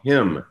help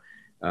him.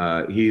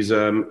 He is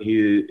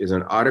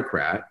an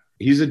autocrat.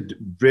 He's a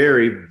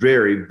very,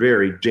 very,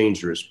 very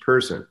dangerous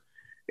person.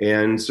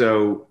 And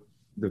so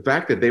the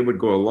fact that they would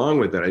go along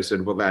with it, I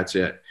said, well, that's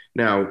it.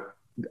 Now,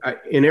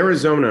 in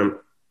Arizona,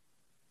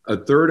 a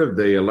third of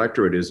the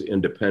electorate is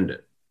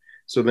independent.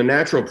 So the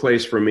natural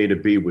place for me to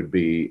be would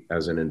be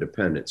as an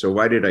independent. So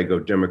why did I go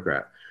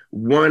Democrat?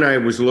 One, I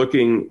was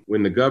looking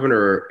when the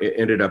governor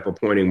ended up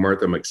appointing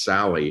Martha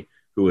McSally,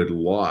 who had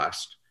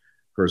lost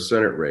her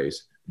Senate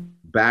race,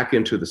 back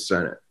into the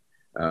Senate.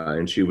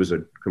 And she was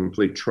a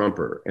complete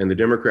trumper. And the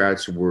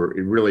Democrats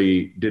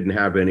really didn't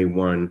have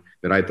anyone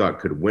that I thought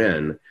could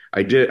win.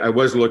 I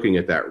was looking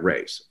at that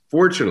race.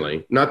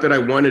 Fortunately, not that I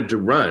wanted to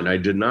run. I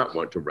did not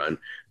want to run,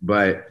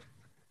 but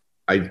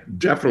I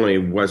definitely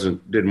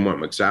didn't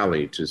want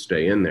McSally to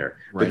stay in there.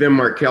 Right. But then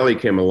Mark Kelly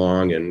came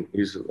along, and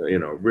he's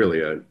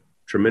really a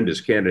tremendous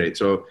candidate.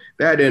 So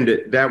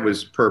that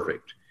was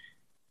perfect.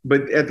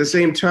 But at the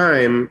same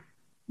time,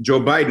 Joe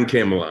Biden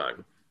came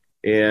along,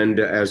 and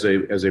as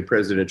a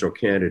presidential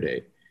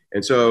candidate.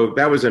 And so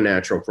that was a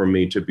natural for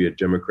me to be a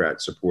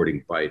Democrat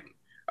supporting Biden.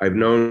 I've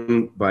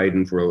known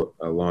Biden for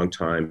a long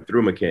time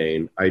through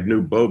McCain. I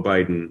knew Beau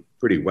Biden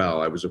pretty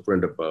well. I was a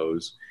friend of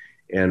Beau's.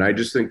 And I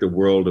just think the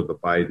world of the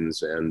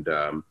Bidens. And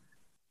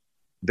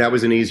that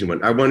was an easy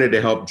one. I wanted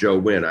to help Joe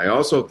win. I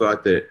also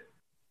thought that,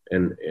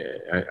 and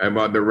I'm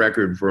on the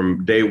record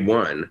from day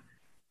one,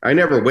 I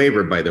never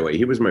wavered, by the way.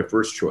 He was my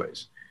first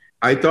choice.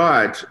 I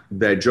thought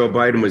that Joe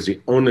Biden was the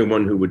only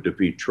one who would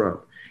defeat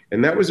Trump.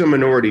 And that was a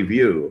minority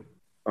view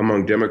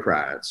among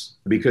Democrats,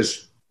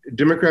 because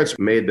Democrats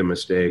made the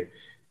mistake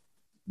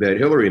that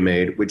Hillary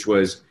made, which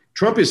was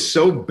Trump is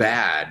so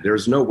bad,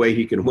 there's no way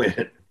he can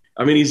win.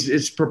 I mean,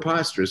 it's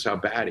preposterous how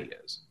bad he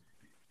is.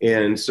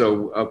 And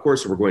so, of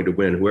course, we're going to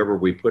win whoever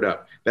we put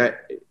up.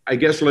 That, I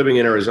guess, living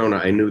in Arizona,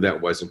 I knew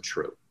that wasn't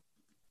true.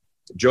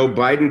 Joe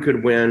Biden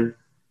could win.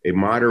 A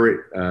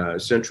moderate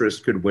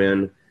centrist could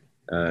win.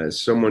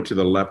 Someone to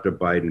the left of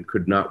Biden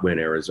could not win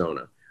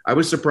Arizona. I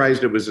was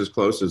surprised it was as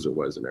close as it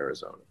was in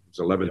Arizona. It was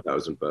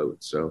 11,000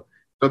 votes. So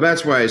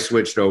that's why I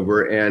switched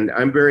over. And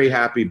I'm very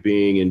happy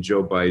being in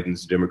Joe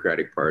Biden's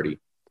Democratic Party.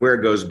 Where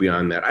it goes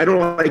beyond that, I don't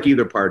like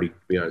either party, to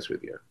be honest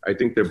with you. I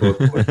think they're both.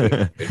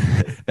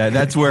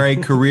 That's where a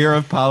career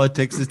of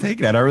politics is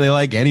taken. I don't really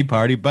like any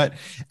party, but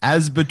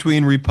as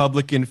between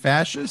Republican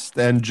fascists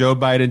and Joe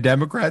Biden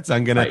Democrats,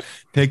 I'm going to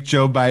pick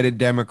Joe Biden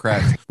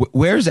Democrats.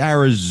 Where's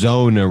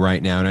Arizona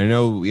right now? And I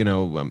know,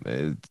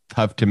 it's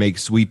tough to make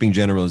sweeping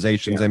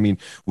generalizations. Yeah. I mean,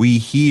 we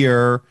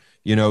hear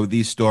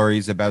these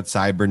stories about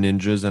cyber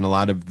ninjas, and a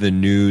lot of the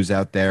news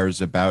out there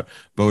is about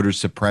voter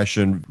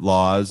suppression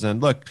laws.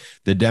 And look,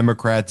 the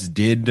Democrats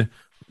did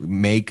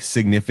make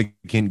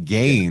significant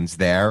gains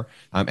there,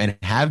 and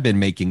have been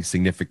making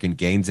significant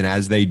gains. And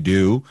as they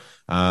do,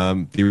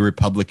 the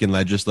Republican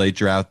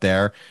legislature out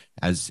there,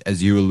 as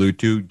you allude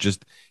to,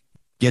 just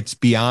gets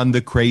beyond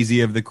the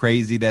crazy of the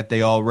crazy that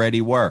they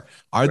already were.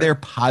 Are there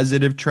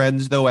positive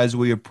trends, though, as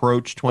we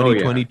approach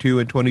 2022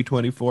 and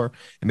 2024?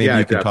 And maybe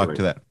you can definitely talk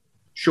to that.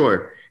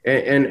 Sure.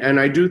 And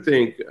I do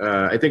think,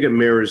 I think it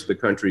mirrors the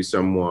country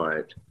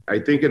somewhat. I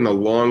think in the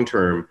long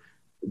term,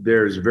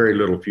 there's very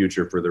little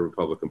future for the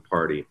Republican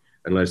Party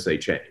unless they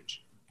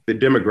change. The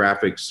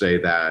demographics say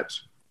that,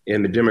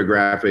 and the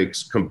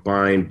demographics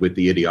combined with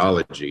the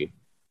ideology,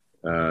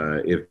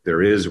 if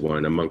there is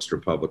one amongst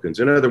Republicans.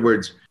 In other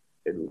words,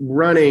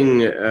 running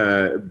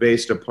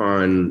based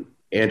upon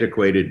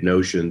antiquated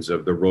notions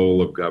of the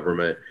role of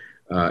government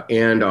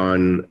and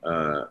on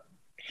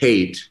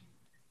hate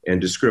and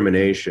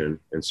discrimination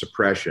and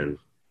suppression,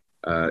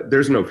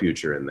 there's no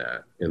future in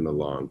that in the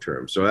long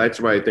term. So that's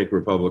why I think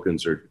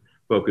Republicans are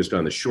focused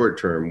on the short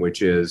term,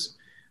 which is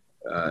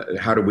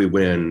how do we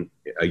win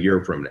a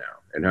year from now?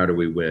 And how do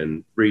we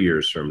win 3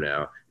 years from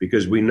now?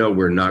 Because we know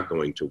we're not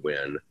going to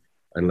win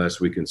unless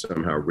we can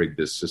somehow rig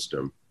this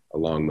system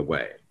along the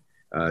way.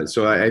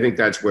 So I think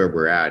that's where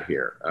we're at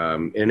here.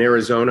 In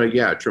Arizona,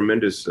 yeah,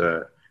 tremendous.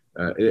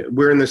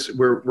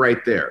 We're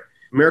right there.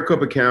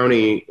 Maricopa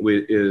County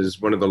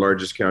is one of the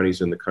largest counties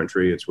in the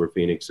country. It's where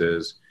Phoenix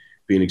is.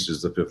 Phoenix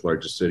is the 5th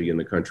largest city in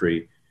the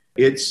country.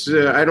 It's,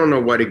 I don't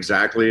know what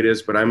exactly it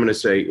is, but I'm going to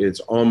say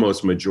it's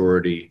almost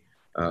majority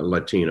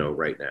Latino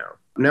right now.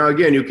 Now,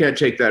 again, you can't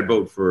take that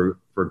vote for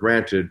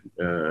granted.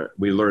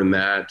 We learned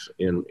that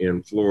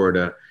in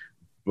Florida,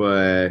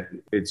 but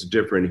it's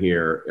different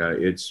here.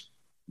 It's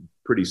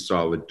pretty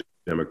solid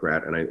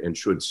Democrat, and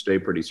should stay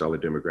pretty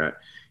solid Democrat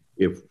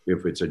if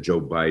it's a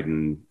Joe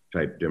Biden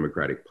type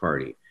Democratic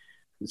Party.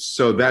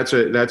 So that's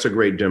a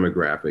great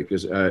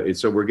demographic.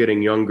 So we're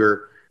getting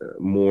younger,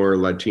 more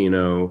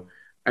Latino.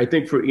 I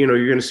think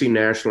you're going to see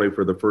nationally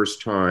for the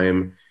first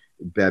time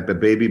that the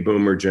baby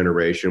boomer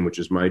generation, which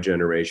is my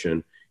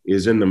generation,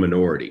 is in the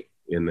minority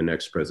in the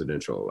next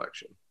presidential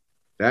election.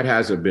 That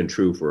hasn't been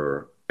true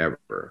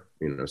forever,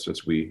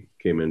 since we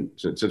came in,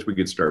 since we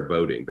could start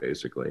voting,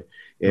 basically.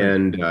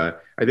 And I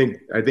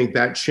think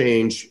that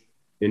change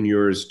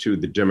inures to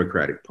the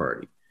Democratic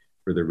Party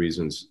for the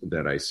reasons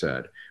that I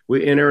said.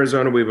 In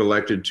Arizona, we've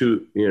elected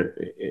two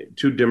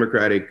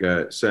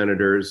Democratic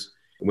senators.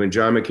 When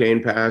John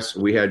McCain passed,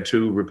 we had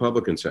 2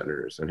 Republican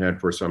senators and had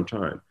for some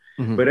time.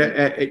 Mm-hmm.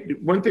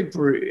 But one thing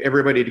for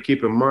everybody to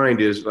keep in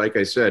mind is, like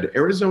I said,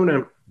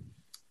 Arizona,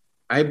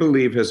 I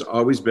believe, has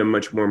always been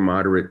much more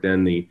moderate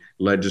than the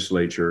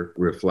legislature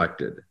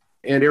reflected.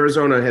 And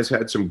Arizona has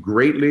had some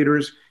great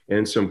leaders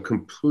and some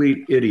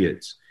complete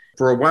idiots.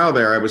 For a while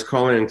there, I was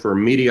calling for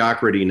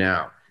mediocrity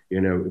now.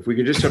 If we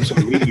could just have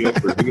some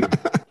mediocre leaders,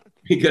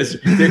 because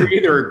they're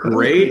either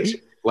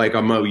great, like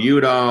a Mo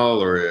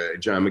Udall or a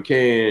John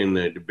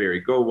McCain,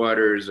 Barry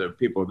Goldwaters,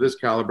 people of this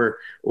caliber,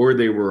 or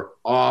they were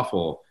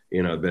awful,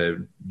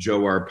 the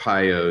Joe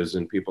Arpaio's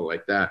and people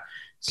like that.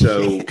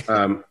 So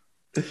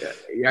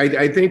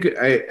I think,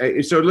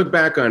 so look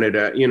back on it,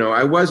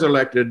 I was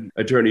elected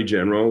Attorney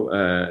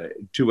General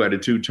 2 out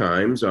of 2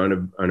 times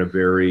on a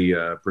very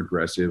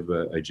progressive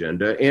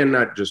agenda, and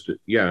not just,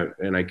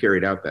 and I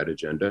carried out that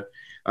agenda.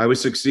 I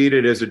was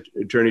succeeded as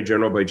Attorney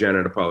General by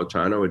Janet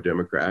Napolitano, a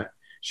Democrat.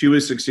 She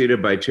was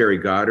succeeded by Terry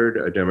Goddard,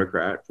 a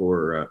Democrat,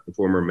 for the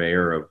former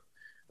mayor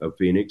of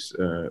Phoenix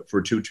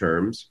for 2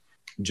 terms.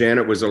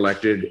 Janet was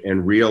elected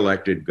and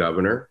reelected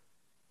governor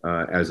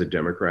as a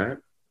Democrat.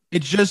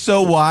 It's just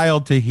so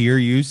wild to hear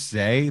you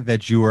say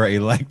that you were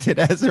elected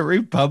as a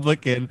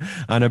Republican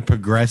on a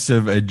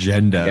progressive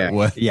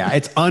agenda. Yeah,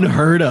 it's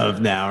unheard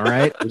of now,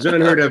 right? It was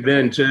unheard of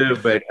then too,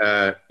 but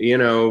I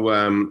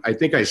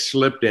think I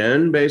slipped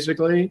in,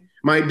 basically.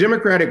 My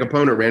Democratic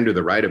opponent ran to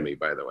the right of me,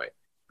 by the way,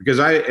 because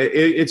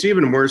it's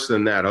even worse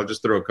than that. I'll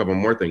just throw a couple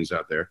more things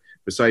out there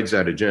besides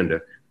that agenda.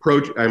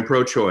 I'm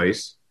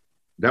pro-choice.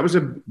 That was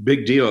a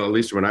big deal, at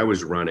least when I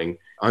was running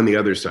on the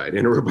other side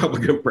in a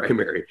Republican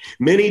primary.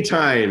 Many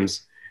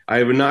times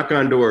I would knock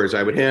on doors.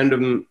 I would hand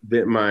them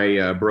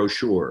my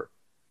brochure,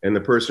 and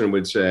the person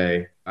would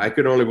say, I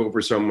could only vote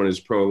for someone who's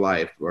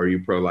pro-life. Are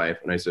you pro-life?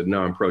 And I said,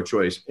 no, I'm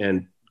pro-choice.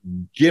 And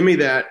give me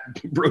that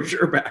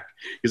brochure back,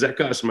 because that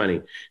costs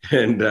money.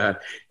 And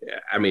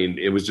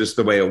it was just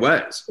the way it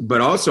was.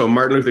 But also,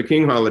 Martin Luther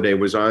King holiday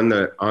was on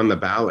the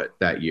ballot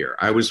that year.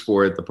 I was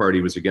for it. The party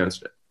was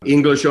against it.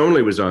 English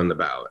only was on the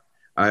ballot.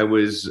 I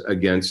was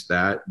against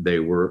that. They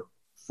were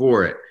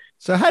for it.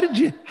 So how'd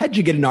you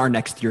get an R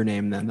next to your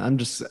name then? I'm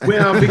just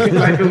because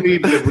I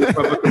believe the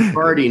Republican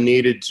Party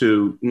needed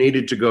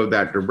to go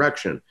that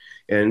direction.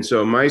 And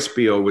so my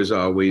spiel was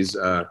always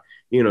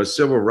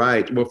civil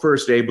rights. Well,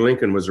 first, Abe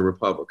Lincoln was a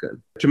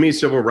Republican. To me,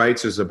 civil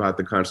rights is about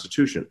the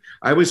Constitution.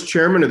 I was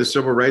chairman of the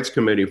Civil Rights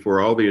Committee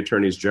for all the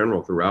attorneys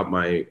general throughout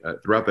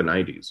the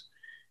 90s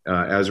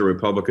as a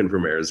Republican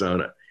from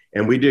Arizona.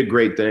 And we did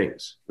great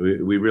things.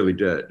 We really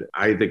did.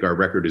 I think our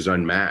record is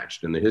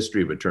unmatched in the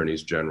history of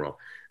attorneys general.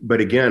 But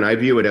again, I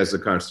view it as the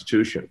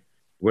Constitution.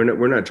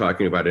 We're not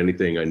talking about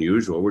anything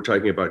unusual. We're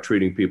talking about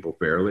treating people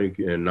fairly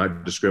and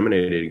not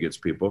discriminating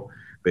against people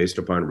based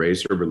upon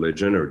race or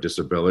religion or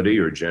disability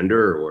or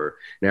gender or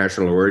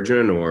national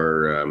origin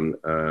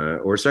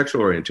or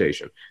sexual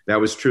orientation.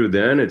 That was true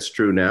then. It's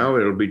true now.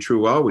 It'll be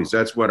true always.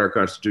 That's what our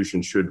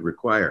Constitution should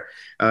require.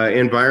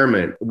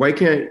 Environment. Why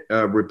can't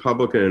a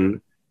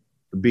Republican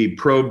be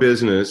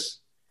pro-business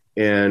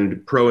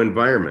and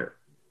pro-environment?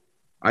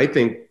 I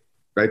think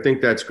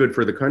that's good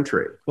for the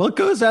country. Well, it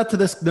goes out to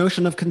this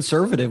notion of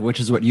conservative, which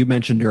is what you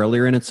mentioned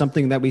earlier, and it's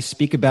something that we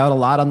speak about a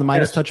lot on the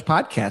Midas Touch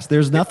podcast.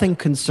 There's nothing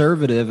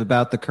conservative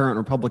about the current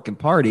Republican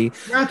Party.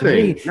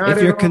 Nothing. If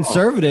you're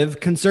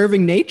conservative,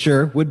 conserving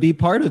nature would be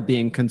part of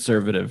being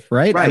conservative,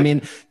 right? I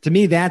mean, to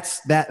me,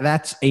 that's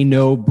a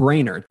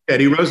no-brainer.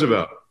 Teddy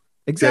Roosevelt.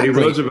 Exactly.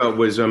 Teddy Roosevelt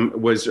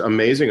was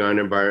amazing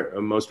on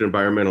most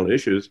environmental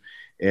issues,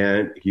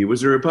 and he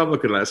was a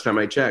Republican last time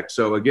I checked.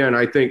 So again,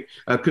 I think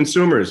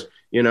consumers,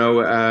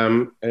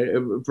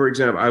 For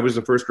example, I was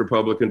the first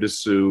Republican to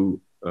sue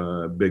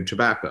Big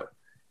Tobacco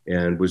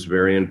and was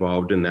very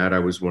involved in that. I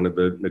was one of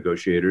the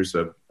negotiators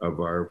of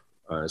our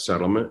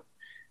settlement,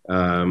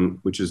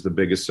 which is the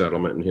biggest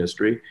settlement in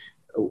history.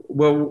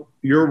 Well,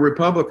 you're a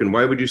Republican.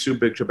 Why would you sue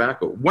Big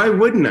Tobacco? Why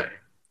wouldn't I?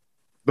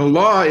 The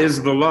law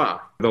is the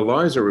law. The law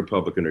is a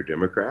Republican or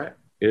Democrat.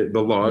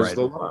 The law is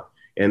the law.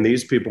 And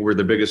these people were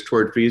the biggest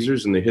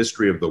tortfeasors in the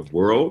history of the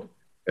world,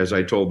 as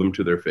I told them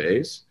to their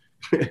face.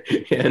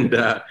 and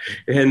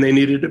they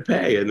needed to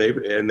pay,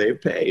 and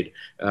they've paid.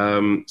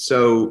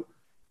 So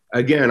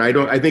again,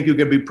 I think you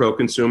can be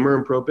pro-consumer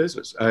and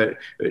pro-business.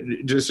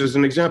 Just as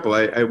an example,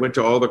 I went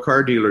to all the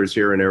car dealers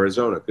here in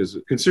Arizona because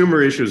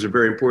consumer issues are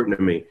very important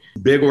to me,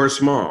 big or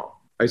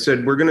small. I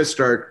said, we're going to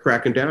start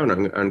cracking down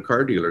on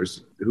car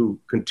dealers who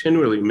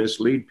continually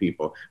mislead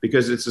people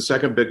because it's the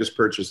second biggest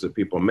purchase that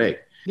people make.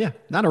 Yeah,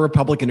 not a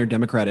Republican or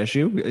Democrat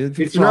issue.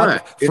 It's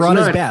not. Fraud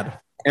is bad.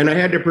 And I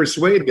had to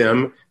persuade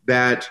them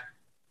that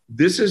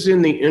this is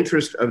in the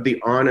interest of the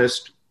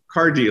honest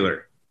car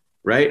dealer,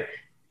 right?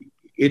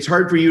 It's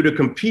hard for you to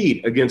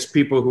compete against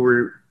people who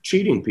are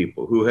cheating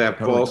people, who have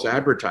false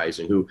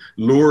advertising, who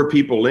lure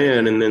people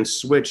in and then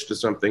switch to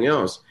something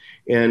else.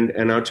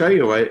 And I'll tell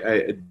you,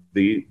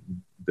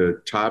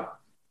 the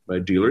top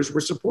dealers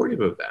were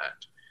supportive of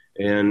that.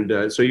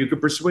 And so you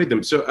could persuade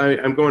them. So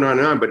I'm going on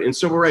and on, but in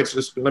civil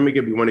rights, let me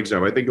give you one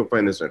example. I think you'll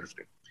find this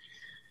interesting.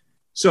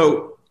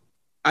 So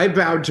I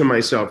vowed to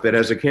myself that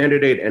as a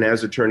candidate and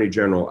as Attorney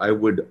General, I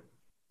would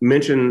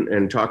mention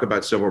and talk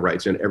about civil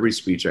rights in every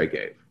speech I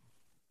gave.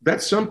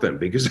 That's something,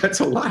 because that's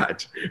a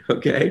lot,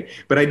 okay?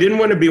 But I didn't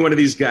want to be one of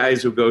these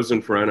guys who goes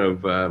in front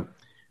of,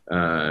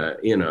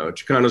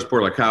 Chicanos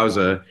por la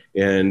Causa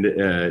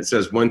and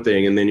says one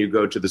thing, and then you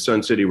go to the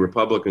Sun City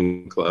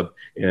Republican Club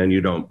and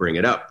you don't bring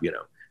it up,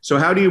 So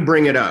how do you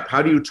bring it up?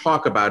 How do you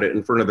talk about it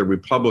in front of the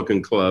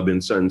Republican Club in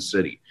Sun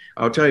City?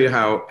 I'll tell you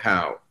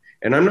how.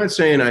 And I'm not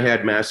saying I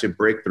had massive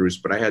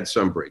breakthroughs, but I had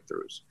some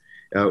breakthroughs.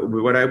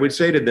 What I would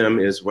say to them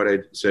is what I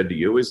said to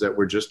you, is that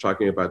we're just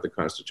talking about the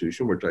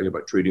Constitution. We're talking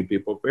about treating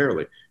people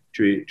fairly,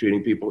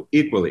 treating people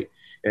equally.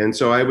 And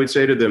so I would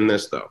say to them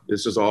this, though.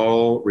 This is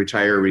all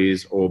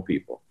retirees, old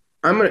people.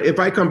 If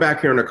I come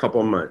back here in a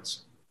couple of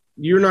months,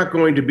 you're not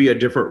going to be a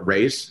different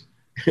race.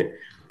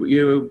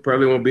 You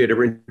probably won't be a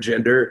different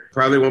gender,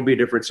 probably won't be a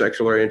different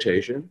sexual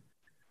orientation.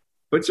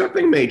 But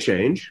something may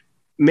change.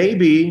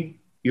 Maybe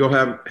you'll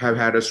have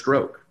had a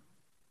stroke.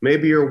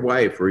 Maybe your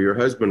wife or your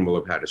husband will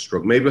have had a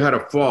stroke. Maybe you had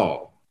a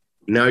fall.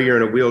 Now you're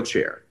in a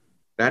wheelchair.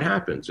 That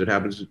happens. It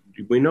happens.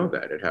 We know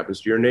that. It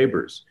happens to your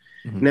neighbors.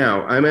 Mm-hmm.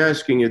 Now, I'm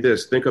asking you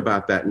this. Think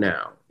about that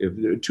now.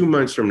 If 2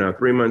 months from now,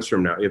 3 months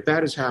from now, if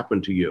that has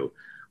happened to you,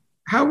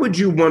 how would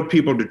you want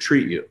people to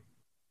treat you?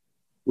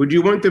 Would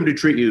you want them to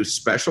treat you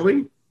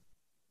specially?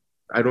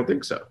 I don't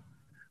think so.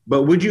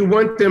 But would you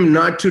want them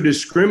not to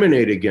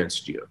discriminate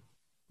against you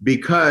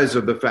because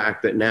of the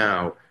fact that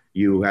now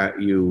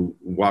you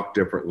walk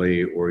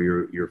differently or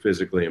you're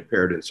physically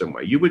impaired in some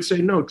way? You would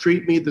say, no,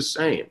 treat me the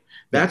same.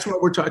 That's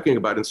what we're talking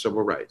about in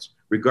civil rights,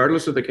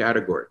 regardless of the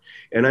category.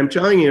 And I'm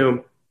telling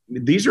you,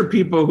 these are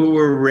people who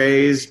were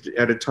raised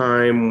at a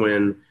time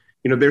when,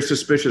 they're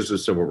suspicious of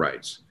civil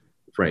rights,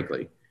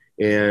 frankly.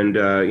 And,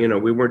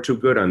 we weren't too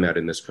good on that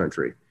in this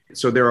country.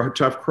 So they're a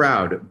tough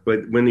crowd.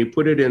 But when you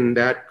put it in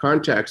that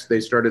context,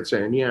 they started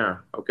saying, yeah,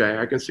 okay,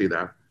 I can see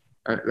that.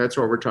 That's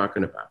what we're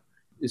talking about.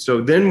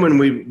 So then when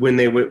we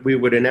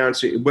would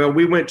announce it, well,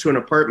 we went to an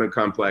apartment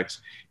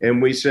complex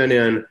and we sent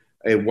in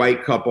a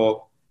white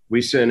couple,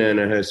 we sent in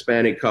a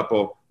Hispanic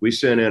couple, we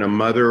sent in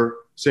a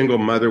single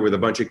mother with a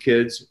bunch of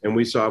kids, and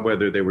we saw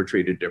whether they were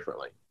treated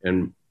differently.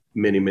 And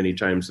many, many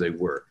times they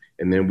were.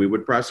 And then we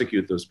would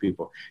prosecute those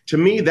people. To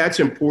me, that's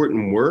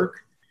important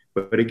work.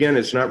 But again,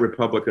 it's not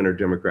Republican or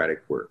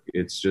Democratic work.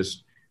 It's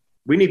just,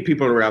 we need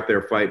people who are out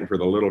there fighting for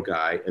the little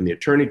guy. And the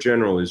Attorney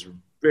General is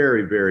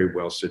very, very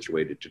well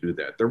situated to do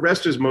that. The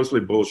rest is mostly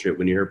bullshit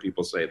when you hear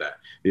people say that.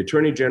 The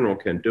Attorney General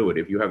can do it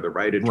if you have the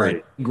right attorney.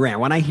 Right. Grant,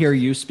 when I hear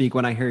you speak,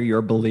 when I hear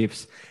your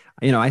beliefs,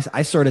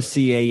 I sort of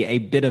see a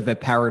bit of a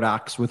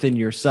paradox within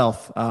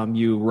yourself,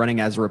 you running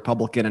as a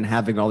Republican and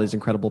having all these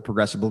incredible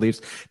progressive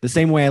beliefs. The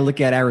same way I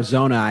look at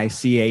Arizona, I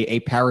see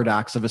a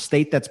paradox of a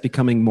state that's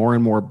becoming more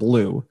and more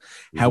blue.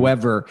 Mm-hmm.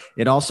 However,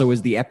 it also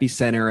is the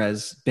epicenter,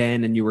 as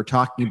Ben and you were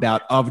talking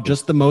about, of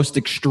just the most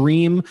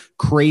extreme,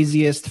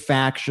 craziest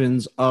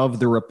factions of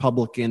the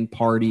Republican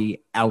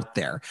Party out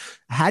there.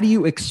 How do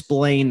you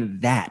explain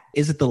that?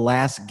 Is it the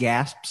last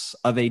gasps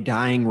of a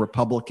dying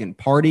Republican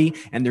Party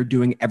and they're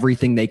doing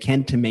everything they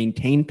can to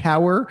maintain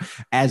power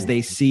as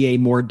they see a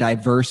more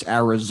diverse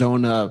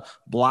Arizona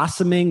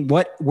blossoming?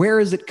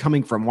 Where is it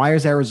coming from? Why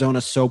is Arizona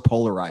so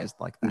polarized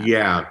like that?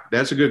 Yeah,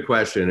 that's a good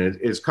question.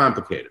 It's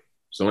complicated.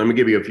 So let me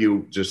give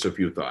you just a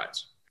few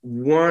thoughts.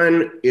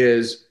 One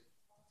is,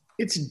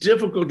 it's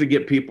difficult to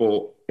get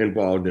people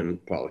involved in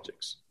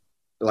politics,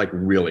 like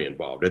really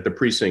involved at the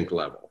precinct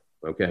level.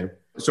 Okay.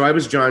 So I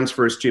was John's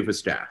first chief of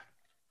staff.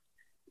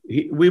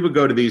 We would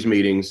go to these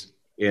meetings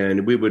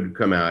and we would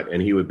come out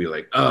and he would be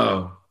like,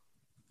 oh,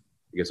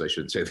 I guess I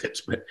shouldn't say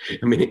this, but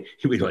I mean,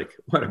 he'd be like,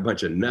 what a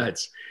bunch of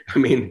nuts. I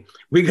mean,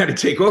 we got to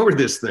take over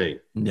this thing.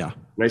 Yeah.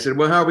 And I said,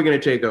 well, how are we going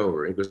to take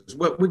over? He goes,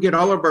 well, we get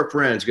all of our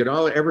friends, get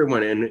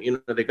everyone,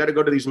 and they got to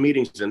go to these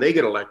meetings and they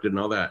get elected and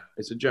all that.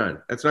 I said,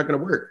 John, that's not going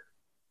to work.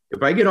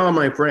 If I get all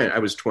my friends, I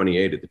was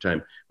 28 at the time.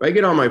 If I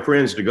get all my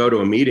friends to go to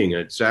a meeting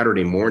at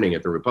Saturday morning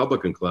at the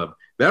Republican Club,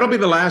 that'll be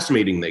the last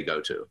meeting they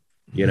go to.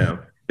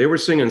 They were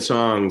singing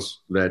songs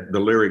that the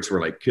lyrics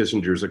were like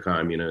Kissinger's a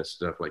communist,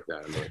 stuff like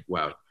that. I'm like,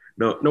 wow,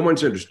 no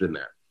one's interested in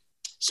that.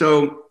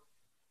 So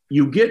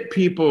you get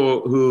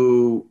people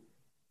who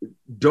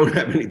don't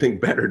have anything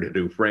better to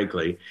do,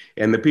 frankly.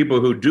 And the people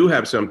who do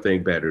have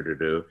something better to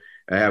do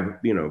have,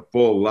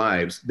 full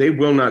lives, they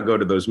will not go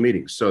to those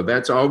meetings. So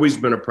that's always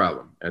been a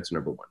problem. That's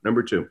number one.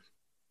 Number two,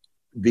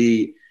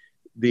 the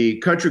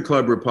country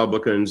club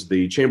Republicans,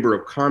 the Chamber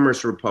of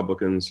Commerce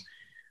Republicans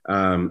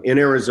in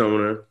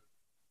Arizona,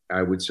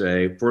 I would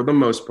say, for the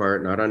most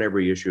part, not on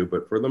every issue,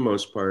 but for the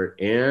most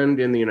part, and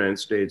in the United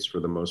States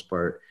for the most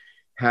part,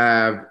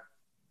 have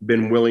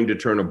been willing to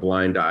turn a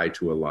blind eye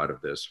to a lot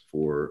of this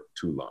for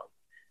too long.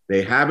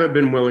 They haven't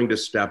been willing to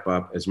step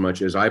up as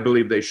much as I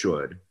believe they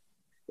should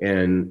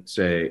and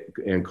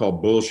call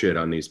bullshit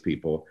on these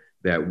people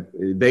that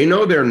they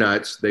know they're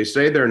nuts. They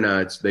say they're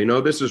nuts. They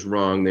know this is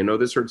wrong. They know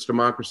this hurts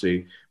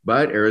democracy,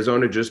 but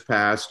Arizona just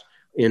passed,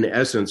 in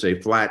essence, a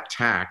flat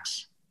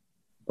tax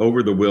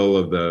over the will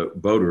of the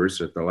voters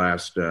at the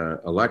last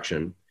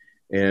election.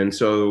 And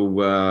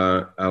so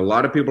a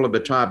lot of people at the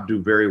top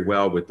do very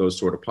well with those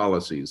sort of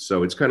policies.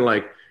 So it's kind of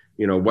like,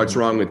 what's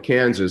wrong with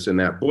Kansas in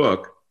that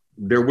book.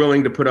 They're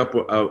willing to put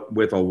up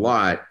with a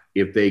lot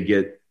if they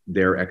get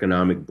their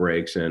economic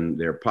breaks and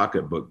their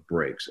pocketbook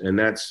breaks. And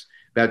that's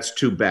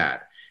too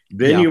bad.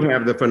 Then you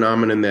have the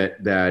phenomenon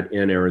that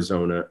in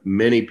Arizona,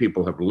 many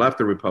people have left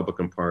the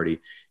Republican Party,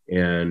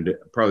 and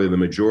probably the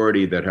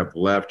majority that have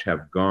left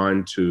have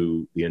gone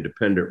to the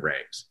independent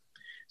ranks.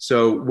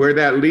 So where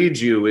that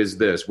leads you is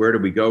this: where do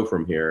we go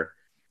from here?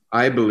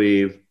 I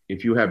believe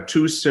if you have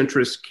two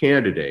centrist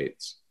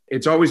candidates,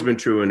 it's always been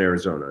true in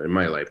Arizona in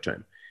my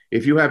lifetime.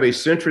 If you have a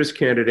centrist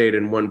candidate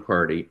in one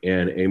party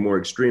and a more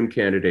extreme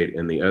candidate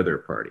in the other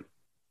party,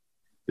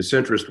 the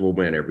centrist will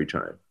win every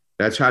time.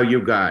 That's how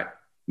you got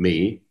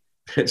me.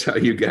 That's how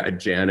you got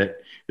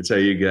Janet. That's how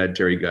you got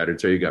Terry Goddard.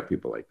 That's how you got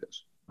people like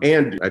this.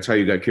 And that's how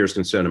you got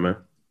Kirsten Sinema.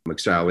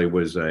 McSally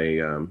was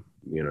a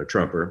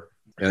Trumper.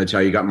 And that's how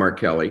you got Mark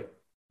Kelly.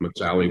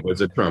 McSally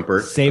was a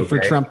Trumper. Save for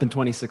Trump in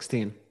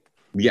 2016.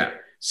 Yeah.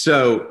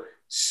 So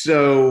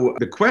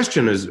the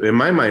question is, in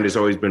my mind, has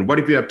always been, what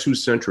if you have two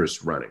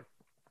centrists running?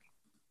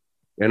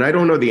 And I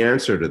don't know the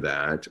answer to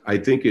that. I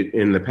think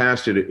in the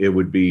past, it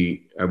would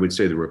be, I would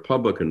say the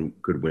Republican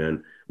would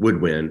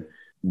win,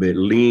 but it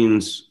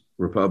leans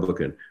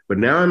Republican. But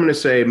now I'm going to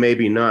say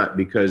maybe not,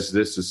 because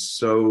this is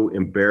so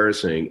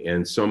embarrassing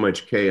and so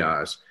much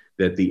chaos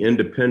that the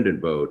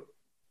independent vote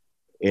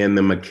and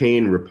the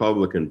McCain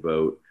Republican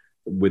vote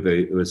with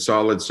a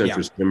solid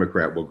centrist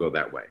Democrat will go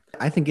that way.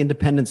 I think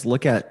independents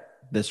look at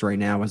this right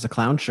now as a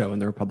clown show in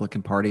the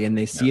Republican Party, and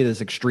they see it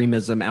as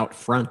extremism out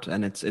front,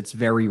 and it's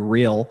very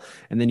real.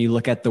 And then you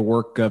look at the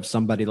work of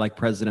somebody like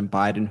President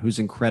Biden, who's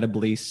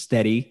incredibly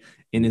steady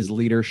in his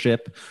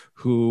leadership,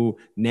 who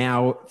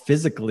now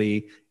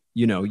physically,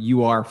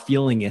 you are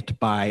feeling it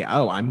by,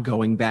 I'm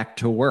going back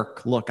to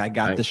work. Look, I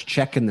got this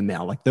check in the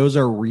mail. Like, those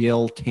are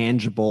real,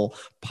 tangible,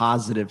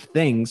 positive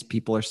things.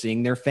 People are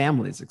seeing their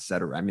families, et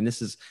cetera. I mean,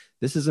 this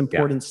is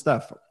important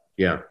stuff.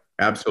 Yeah,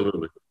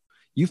 absolutely.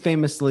 You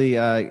famously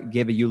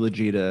gave a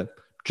eulogy to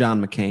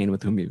John McCain,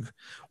 with whom you've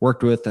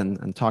worked with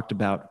and talked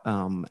about.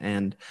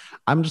 And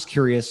I'm just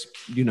curious,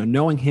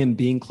 knowing him,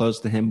 being close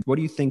to him, what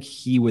do you think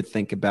he would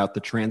think about the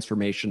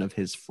transformation of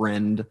his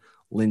friend,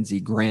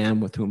 Lindsey Graham,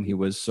 with whom he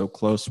was so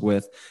close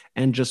with,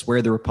 and just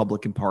where the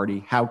Republican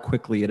Party, how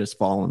quickly it has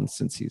fallen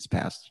since he's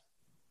passed?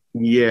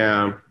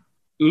 Yeah.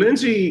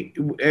 Lindsey,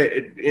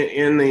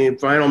 in the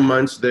final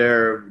months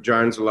there of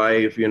John's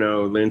life,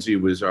 Lindsey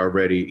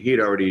he'd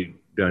already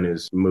done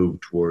his move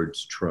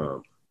towards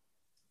Trump.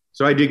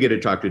 So I did get to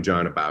talk to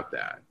John about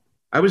that.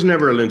 I was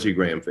never a Lindsey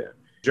Graham fan.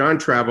 John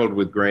traveled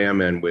with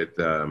Graham and with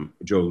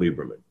Joe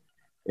Lieberman.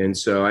 And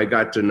so I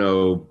got to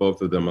know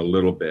both of them a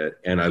little bit,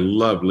 and I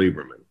love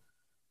Lieberman.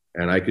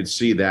 And I could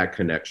see that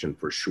connection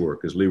for sure,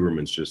 because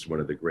Lieberman's just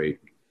one of the great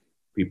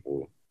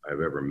people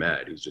I've ever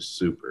met. He's just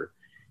super.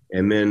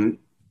 And then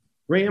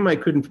Graham,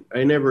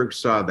 I never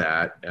saw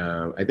that.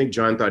 I think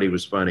John thought he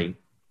was funny,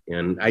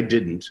 and I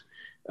didn't.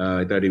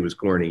 I thought he was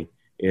corny.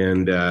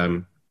 And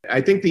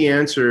I think the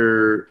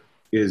answer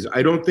is,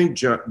 I don't think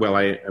John,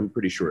 I'm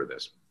pretty sure of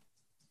this.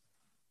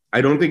 I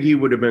don't think he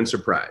would have been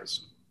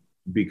surprised,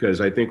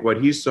 because I think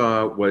what he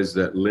saw was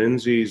that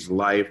Lindsey's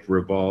life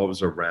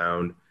revolves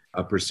around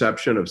a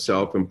perception of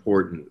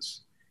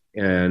self-importance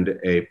and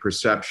a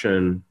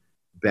perception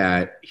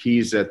that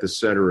he's at the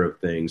center of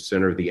things,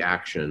 center of the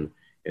action,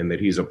 and that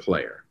he's a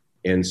player.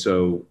 And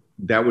so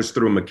that was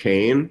through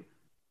McCain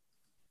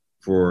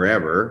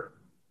forever.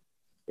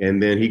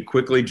 And then he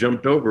quickly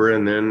jumped over,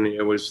 and then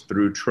it was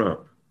through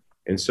Trump.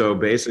 And so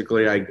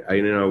basically, I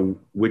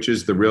which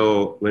is the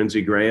real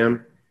Lindsey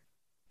Graham?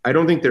 I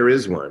don't think there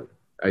is one.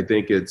 I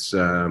think it's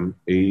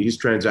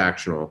he's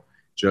transactional,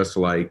 just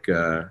like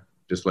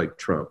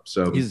Trump.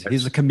 So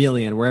he's a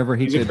chameleon. Wherever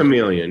he's a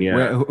chameleon.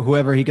 Yeah,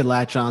 whoever he could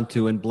latch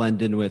onto and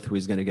blend in with, who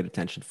he's going to get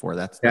attention for.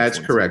 That's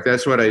correct.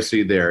 That's what I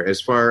see there.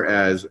 As far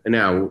as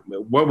now,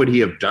 what would he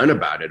have done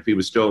about it if he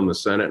was still in the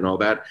Senate and all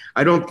that?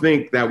 I don't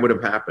think that would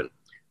have happened.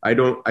 I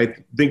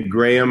think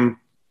Graham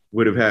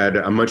would have had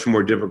a much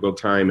more difficult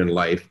time in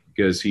life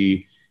because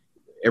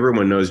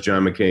everyone knows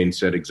John McCain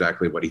said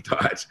exactly what he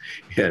thought,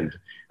 and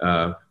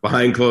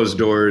behind closed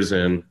doors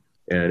and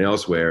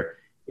elsewhere.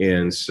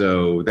 And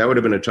so that would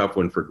have been a tough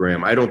one for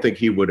Graham. I don't think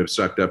he would have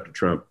sucked up to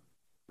Trump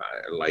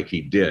like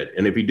he did.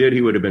 And if he did,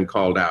 he would have been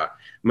called out.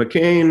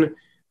 McCain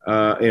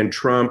and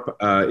Trump,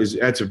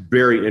 that's a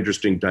very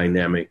interesting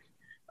dynamic.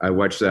 I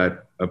watched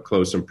that up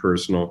close and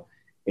personal.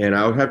 And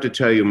I'll have to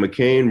tell you,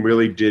 McCain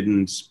really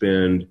didn't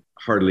spend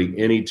hardly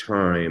any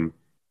time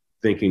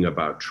thinking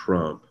about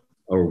Trump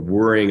or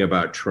worrying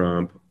about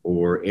Trump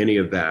or any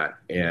of that.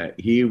 And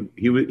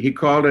he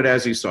called it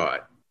as he saw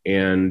it.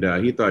 And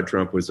he thought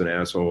Trump was an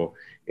asshole,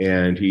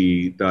 and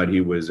he thought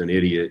he was an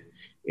idiot.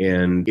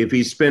 And if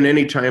he spent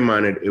any time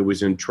on it, it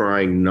was in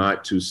trying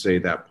not to say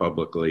that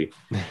publicly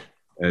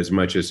as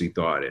much as he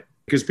thought it.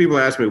 Because people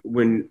ask me,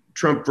 when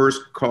Trump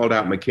first called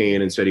out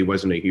McCain and said he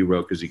wasn't a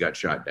hero because he got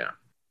shot down.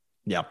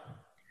 Yeah.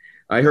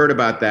 I heard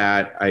about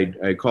that.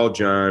 I called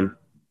John.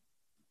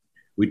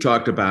 We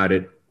talked about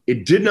it.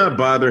 It did not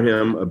bother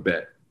him a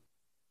bit.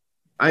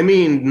 I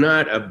mean,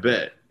 not a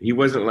bit. He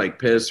wasn't like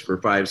pissed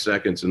for 5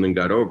 seconds and then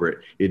got over it.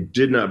 It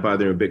did not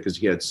bother him a bit because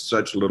he had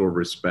such little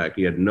respect.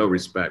 He had no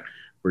respect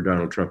for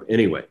Donald Trump.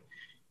 Anyway,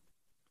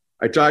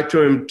 I talked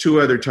to him 2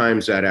 other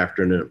times that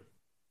afternoon.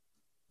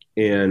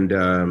 And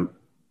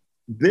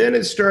then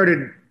it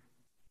started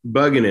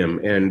bugging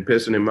him and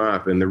pissing him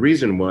off. And the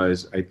reason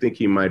was, I think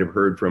he might have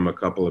heard from a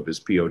couple of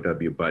his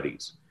POW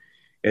buddies.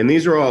 And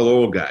these are all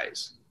old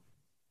guys.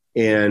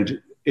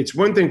 And it's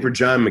one thing for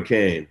John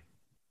McCain,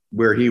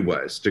 where he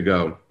was, to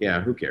go,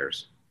 yeah, who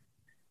cares?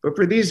 But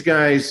for these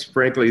guys,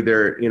 frankly,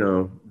 their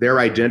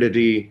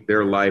identity,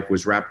 their life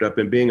was wrapped up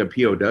in being a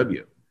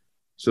POW.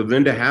 So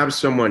then to have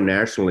someone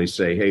nationally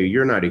say, hey,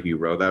 you're not a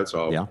hero, that's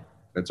all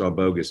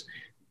bogus.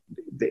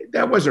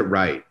 That wasn't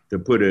right to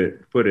put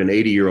an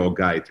 80-year-old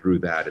guy through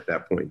that at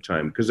that point in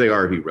time, because they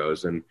are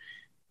heroes. And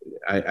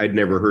I'd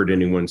never heard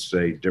anyone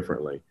say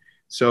differently.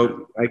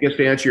 So I guess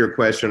to answer your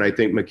question, I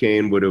think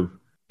McCain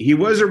he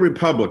was a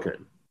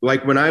Republican.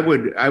 Like when I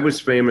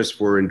was famous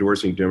for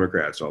endorsing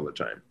Democrats all the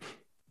time.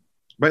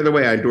 By the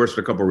way, I endorsed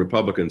a couple of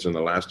Republicans in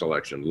the last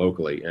election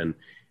locally, and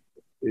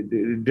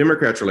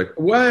Democrats are like,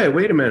 what?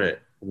 Wait a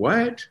minute.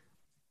 What?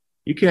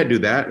 You can't do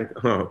that.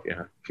 Oh,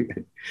 yeah.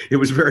 It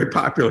was very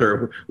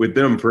popular with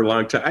them for a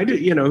long time.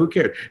 Who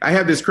cares? I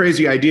have this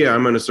crazy idea.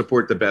 I'm going to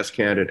support the bbest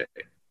candidate,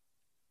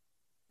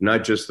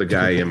 not just the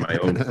guy in my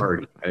own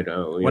party. I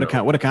know. What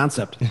a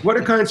concept. What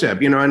a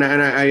concept, and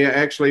I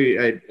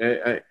actually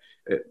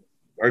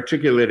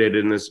articulated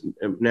in this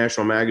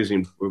national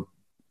magazine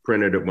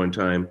printed at one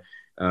time.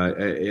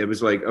 It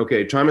was like,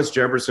 okay, Thomas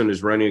Jefferson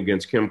is running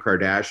against Kim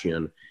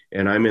Kardashian,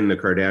 and I'm in the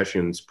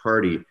Kardashians'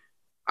 party.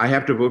 I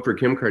have to vote for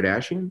Kim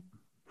Kardashian?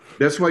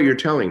 That's what you're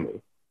telling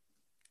me.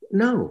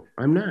 No,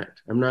 I'm not.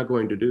 I'm not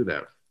going to do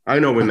that. I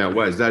know when that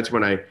was. That's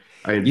when I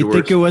endorsed. You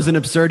think it was an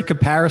absurd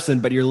comparison,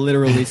 but you're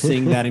literally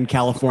seeing that in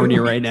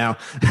California right now.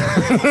 You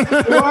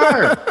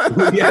are.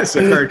 Yes,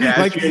 a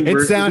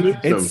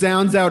Kardashian. It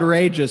sounds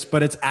outrageous,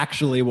 but it's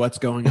actually what's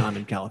going on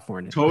in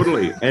California.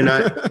 Totally. And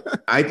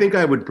I think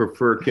I would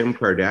prefer Kim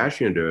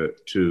Kardashian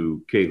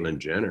to Caitlyn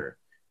Jenner,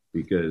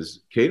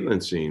 because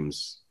Caitlyn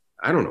seems,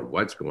 I don't know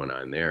what's going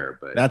on there,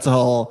 but that's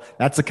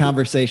a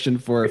conversation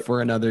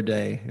for another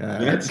day.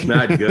 That's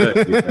not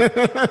good.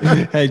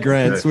 Hey,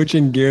 Grant,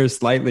 switching gears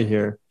slightly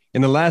here.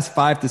 In the last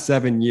 5 to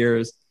 7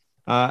 years,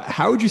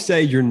 how would you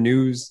say your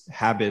news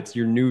habits,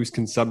 your news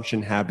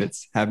consumption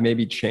habits have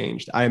maybe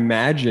changed? I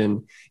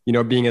imagine,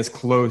 being as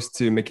close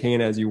to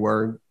McCain as you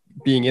were,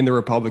 being in the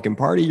Republican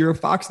Party, you're a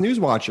Fox News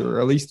watcher,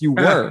 or at least you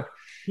were.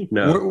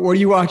 No. What are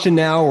you watching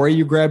now? Where are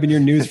you grabbing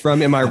your news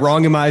from? Am I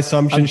wrong in my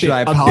assumption? Should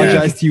I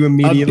apologize to you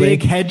immediately? A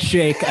big head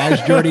shake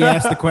as Jordy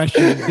asked the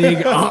question. A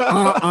big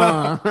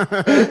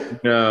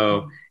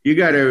No, you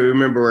got to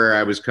remember where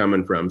I was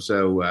coming from.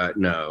 So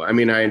no, I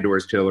mean, I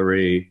endorsed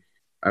Hillary.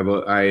 I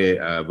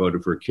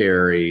voted for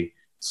Kerry.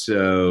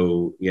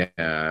 So yeah,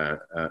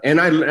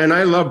 and I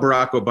love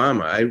Barack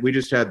Obama. We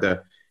just had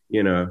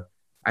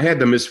I had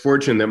the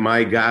misfortune that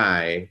my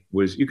guy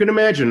was, you can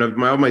imagine,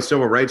 of all my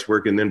civil rights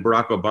work, and then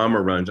Barack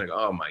Obama runs, like,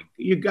 oh my,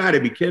 you got to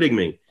be kidding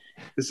me.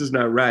 This is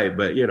not right.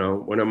 But,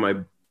 one of my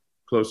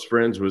close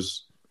friends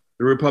was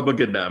the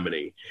Republican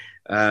nominee.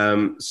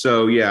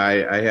 So,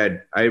 yeah,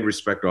 I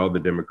respect all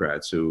the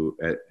Democrats who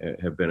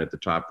have been at the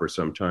top for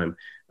some time.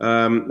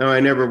 No,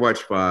 I never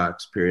watched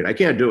Fox, period. I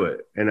can't do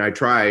it. And I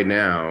try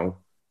now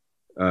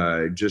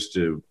just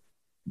to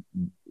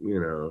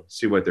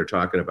see what they're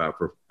talking about.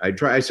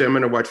 I say I'm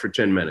going to watch for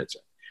 10 minutes.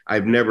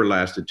 I've never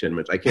lasted 10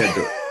 minutes. I can't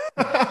do it.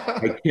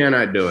 I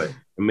cannot do it.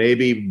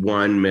 Maybe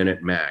 1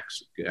 minute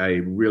max.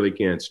 I really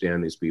can't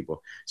stand these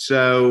people.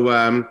 So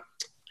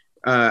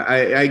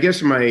I guess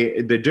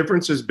the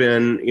difference has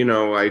been,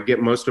 I get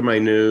most of my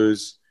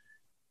news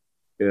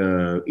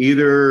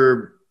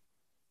either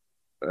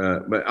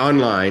but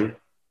online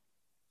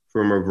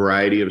from a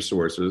variety of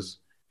sources.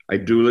 I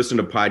do listen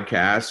to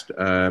podcasts.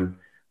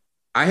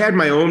 I had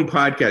my own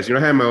podcast. I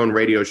had my own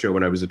radio show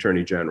when I was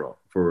Attorney General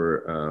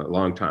for a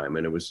long time,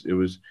 and it was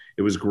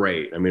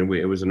great. I mean,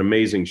 it was an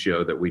amazing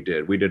show that we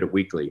did. We did it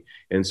weekly,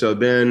 and so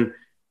then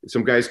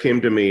some guys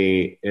came to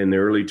me in the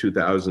early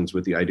 2000s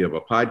with the idea of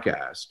a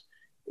podcast,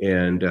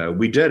 and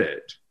we did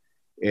it,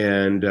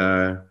 and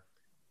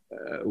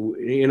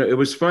it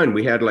was fun.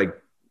 We had like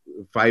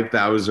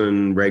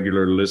 5,000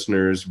 regular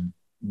listeners,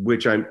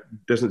 which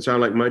doesn't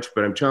sound like much,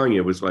 but I'm telling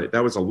you,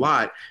 that was a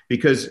lot,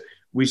 because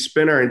we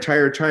spent our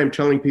entire time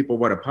telling people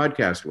what a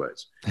podcast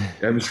was.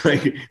 I was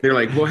like, they're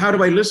like, well, how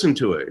do I listen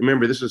to it?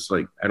 Remember, this is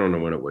like, I don't know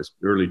when it was,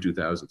 early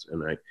 2000s.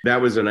 And that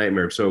was a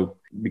nightmare. So,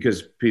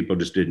 because people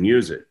just didn't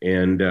use it.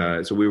 And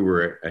so we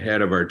were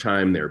ahead of our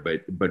time there.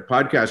 But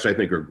podcasts, I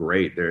think, are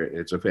great.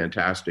 It's a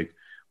fantastic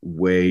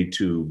way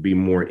to be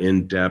more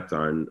in depth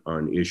on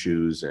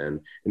issues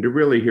and to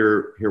really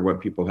hear what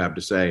people have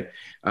to say.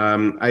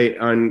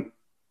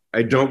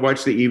 I don't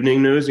watch the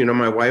evening news.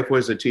 My wife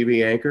was a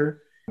TV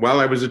anchor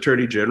while I was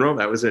Attorney General.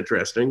 That was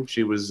interesting.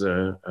 She was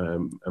a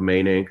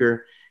main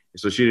anchor,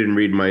 so she didn't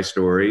read my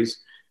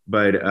stories.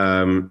 But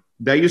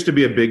that used to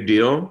be a big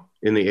deal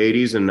in the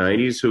 80s and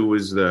 90s, who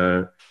was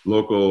the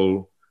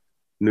local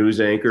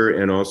news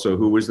anchor and also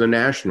who was the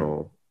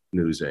national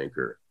news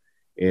anchor.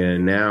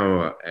 And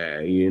now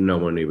no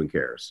one even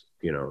cares.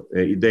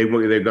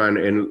 They've gone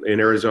in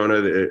Arizona,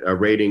 a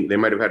rating, they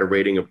might have had a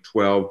rating of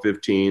 12,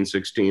 15,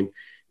 16.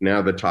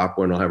 Now the top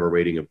one will have a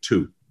rating of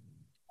 2.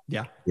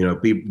 Yeah.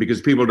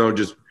 Because people don't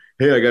just,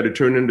 hey, I got to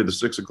turn into the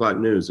 6 o'clock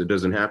news. It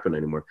doesn't happen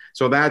anymore.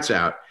 So that's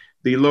out.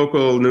 The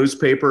local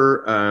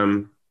newspaper,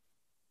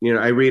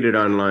 I read it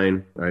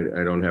online.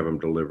 I don't have them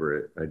deliver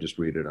it. I just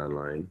read it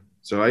online.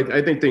 So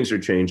I think things are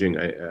changing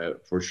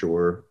for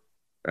sure.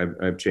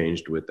 I've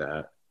changed with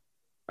that.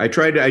 I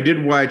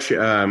did watch,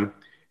 I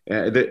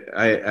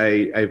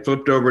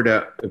flipped over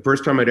to the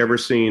first time I'd ever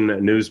seen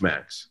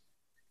Newsmax.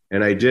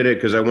 And I did it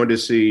because I wanted to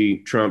see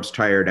Trump's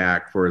tired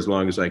act for as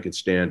long as I could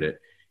stand it.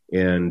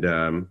 And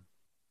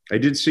I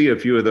did see a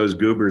few of those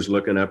goobers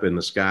looking up in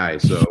the sky.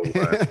 So we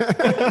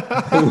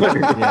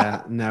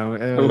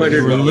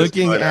were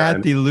looking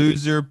at the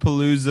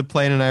Loser-Palooza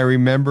plane, and I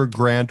remember,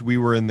 Grant, we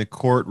were in the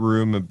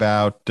courtroom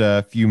about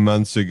a few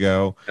months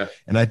ago,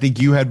 and I think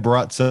you had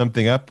brought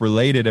something up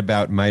related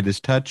about Midas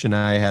Touch, and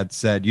I had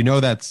said,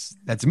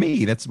 that's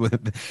me. That's what.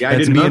 Yeah, I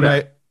didn't know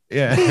that.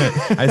 Yeah,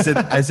 I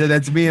said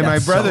that's me and my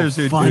brothers.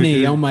 So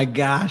funny. Oh my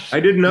gosh, I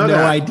didn't know that.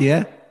 No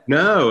idea.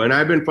 No, and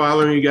I've been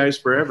following you guys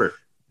forever.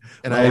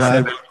 And I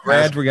said,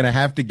 Grant, we're going to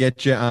have to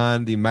get you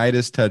on the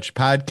Midas Touch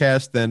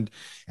podcast. And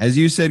as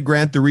you said,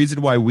 Grant, the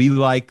reason why we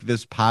like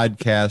this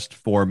podcast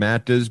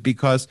format is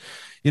because,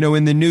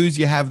 in the news,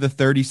 you have the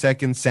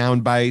 30-second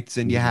sound bites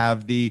and you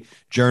have the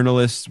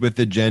journalists with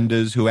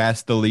agendas who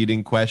ask the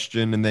leading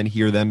question and then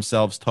hear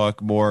themselves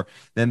talk more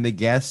than the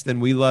guest.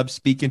 And we love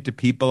speaking to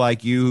people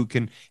like you who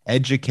can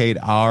educate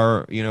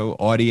our,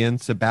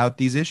 audience about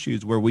these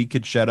issues, where we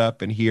could shut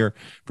up and hear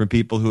from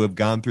people who have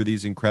gone through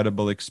these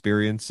incredible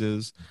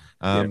experiences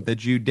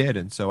that you did.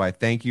 And so I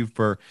thank you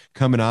for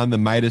coming on the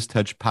Midas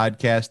Touch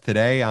podcast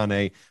today on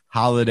a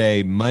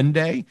holiday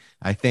Monday.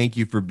 I thank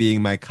you for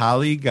being my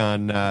colleague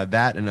on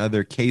that and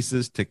other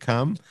cases to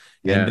come.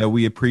 Yeah. And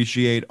we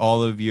appreciate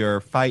all of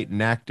your fight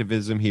and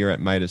activism here at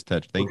Midas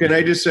Touch. Thank you. Can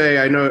I just say,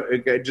 I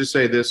just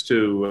say this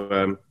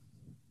to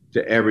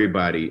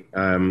everybody.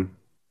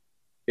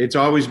 It's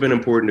always been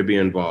important to be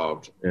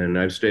involved, and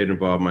I've stayed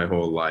involved my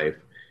whole life.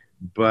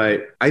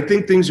 But I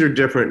think things are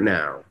different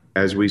now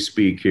as we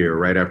speak here,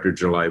 right after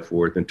July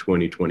 4th in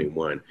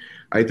 2021.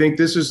 I think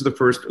this is the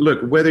first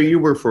look, whether you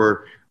were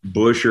for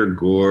Bush or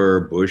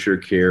Gore, Bush or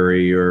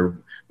Kerry or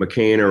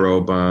McCain or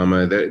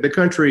Obama, the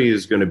country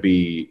is going to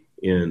be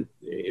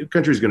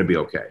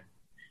okay.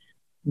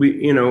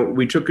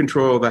 We took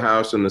control of the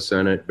House and the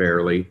Senate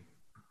barely.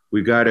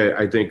 We've got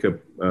I think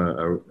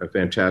a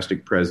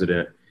fantastic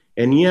president.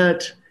 And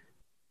yet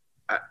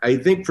I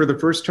think for the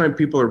first time,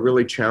 people are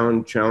really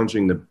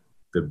challenging the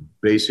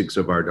basics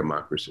of our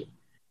democracy.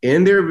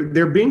 And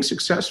they're being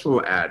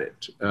successful at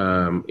it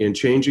in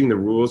changing the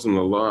rules and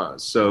the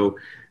laws. So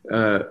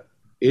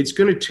it's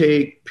going to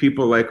take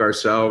people like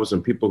ourselves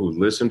and people who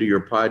listen to your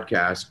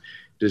podcast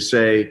to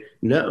say,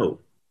 no,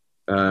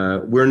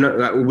 we're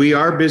not. We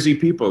are busy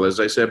people, as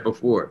I said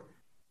before,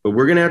 but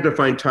we're going to have to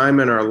find time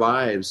in our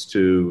lives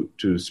to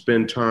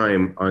spend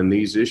time on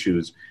these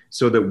issues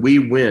so that we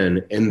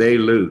win and they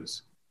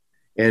lose.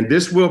 And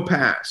this will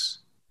pass.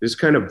 This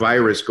kind of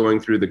virus going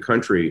through the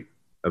country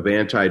of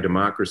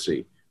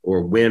anti-democracy,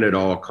 or win at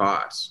all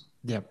costs.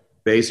 Yep.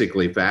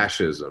 Basically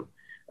fascism.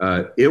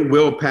 It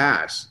will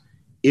pass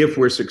if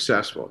we're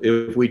successful,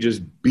 if we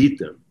just beat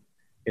them.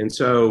 And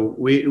so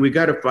we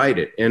got to fight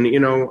it. And,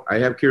 I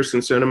have Kirsten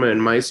Sinema in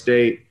my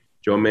state,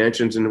 Joe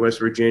Manchin's in West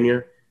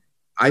Virginia.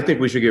 I think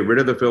we should get rid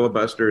of the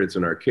filibuster. It's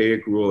an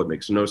archaic rule. It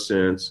makes no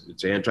sense.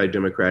 It's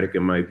anti-democratic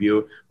in my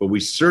view, but we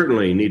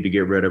certainly need to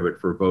get rid of it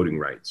for voting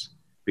rights,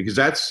 because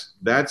that's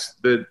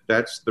the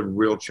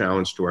real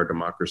challenge to our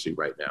democracy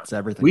right now. It's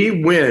everything.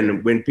 We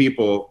win when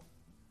people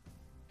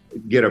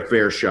get a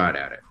fair shot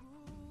at it.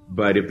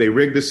 But if they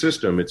rig the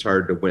system, it's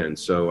hard to win.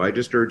 So I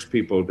just urge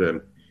people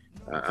to,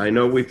 I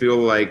know we feel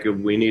like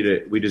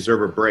we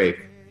deserve a break,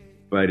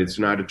 but it's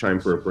not a time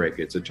for a break.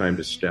 It's a time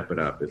to step it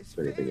up, if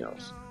anything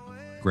else.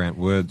 Grant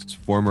Woods,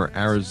 former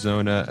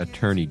Arizona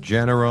Attorney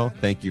General.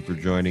 Thank you for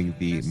joining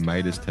the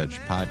Midas Touch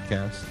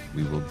podcast.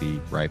 We will be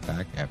right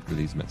back after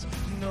these messages.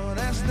 No,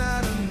 that's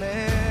not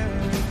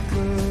America.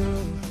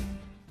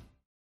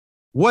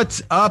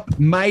 What's up,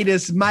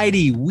 Midas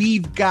Mighty?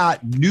 We've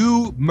got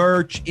new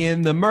merch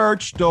in the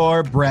merch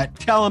store. Brett,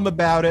 tell them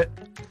about it.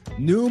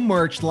 New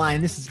merch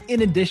line. This is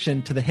in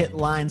addition to the hit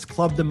lines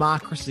Club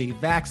Democracy,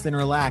 Vaxxed and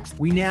Relaxed.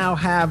 We now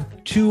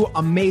have two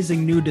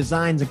amazing new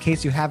designs in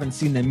case you haven't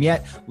seen them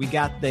yet. We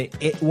got the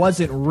It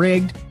Wasn't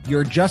Rigged,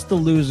 You're Just a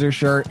Loser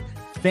shirt.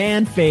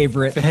 Fan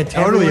favorite.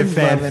 Totally Everyone's a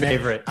fan loving it.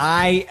 favorite.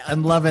 I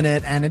am loving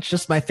it, and it's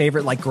just my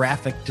favorite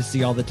graphic to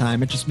see all the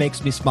time. It just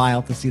makes me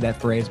smile to see that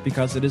phrase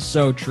because it is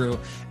so true.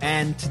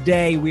 And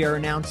today we are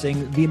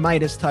announcing the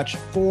Midas Touch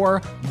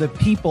For the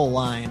People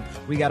line.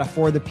 We got a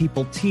For the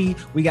People tee.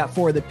 We got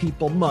For the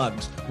People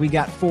mugs. We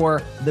got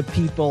For the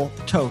People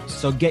totes.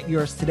 So get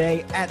yours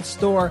today at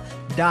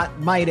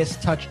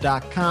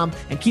store.midastouch.com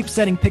and keep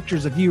sending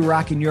pictures of you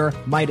rocking your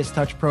Midas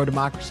Touch Pro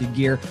Democracy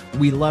gear.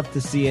 We love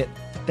to see it.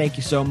 Thank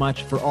you so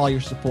much for all your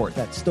support.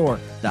 That's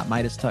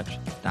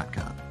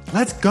store.midastouch.com.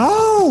 Let's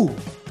go.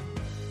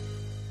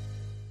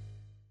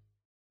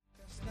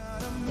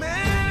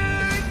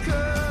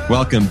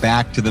 Welcome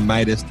back to the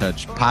Midas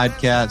Touch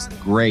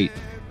podcast. Great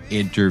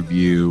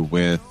interview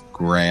with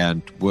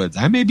Grant Woods.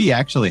 I may be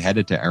actually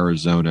headed to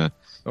Arizona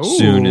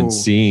soon and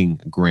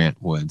seeing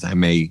Grant Woods. I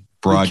may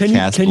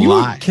broadcast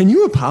live. Can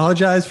you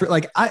apologize for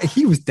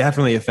he was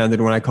definitely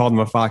offended when I called him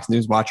a Fox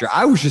News watcher.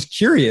 I was just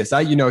curious.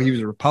 He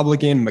was a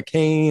Republican,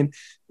 McCain.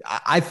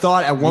 I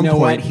thought at one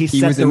point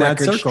he was in that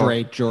circle.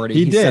 Straight, Jordy.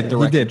 He did.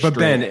 But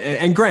Ben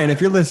and Grant,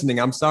 if you're listening,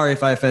 I'm sorry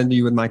if I offended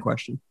you with my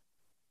question.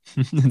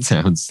 It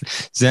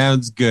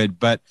sounds good.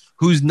 But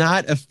who's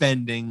not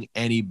offending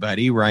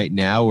anybody right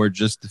now or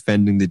just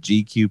defending the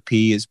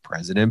GQP is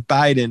President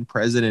Biden.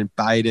 President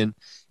Biden.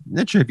 I'm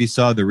not sure if you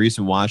saw the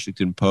recent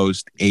Washington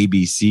Post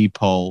ABC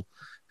poll.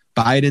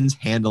 Biden's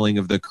handling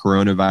of the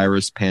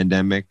coronavirus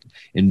pandemic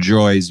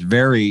enjoys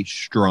very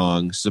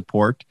strong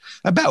support,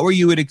 about where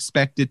you would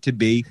expect it to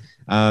be.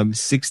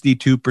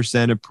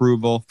 62%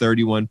 approval,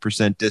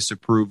 31%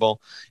 disapproval.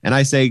 And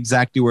I say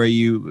exactly where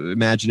you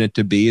imagine it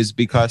to be is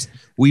because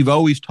we've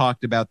always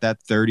talked about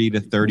that 30 to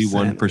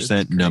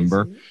 31%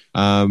 number.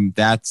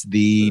 That's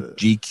the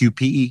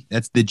GQP.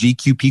 That's the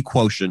GQP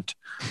quotient,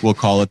 we'll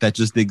call it, that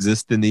just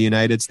exists in the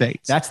United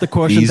States. That's the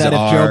quotient that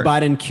if Joe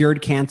Biden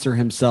cured cancer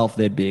himself,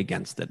 they'd be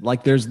against it.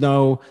 There's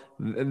no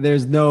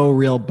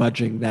real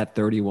budging that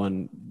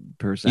 31%.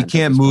 You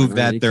can't move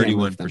that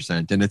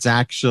 31%. And it's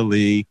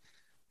actually,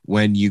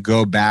 when you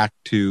go back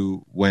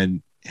to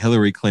when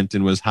Hillary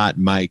Clinton was hot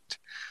mic'd,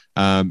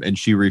 and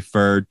she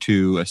referred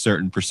to a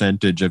certain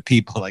percentage of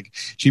people,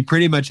 she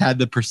pretty much had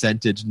the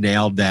percentage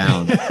nailed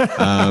down.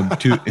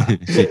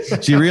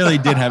 She really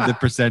did have the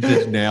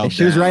percentage nailed down.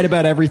 She was right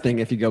about everything.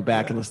 If you go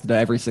back and listen to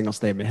every single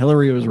statement,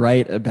 Hillary was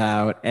right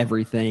about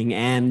everything,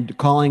 and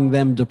calling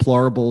them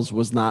deplorables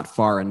was not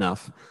far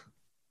enough.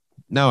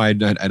 No, I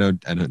don't.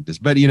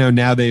 But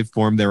now they've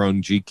formed their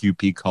own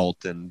GQP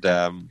cult, and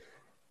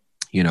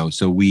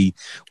so we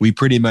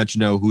pretty much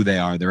know who they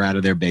are. They're out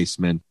of their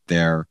basement.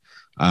 They're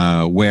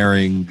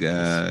wearing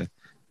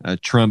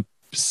Trump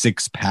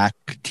 6-pack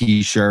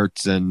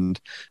T-shirts and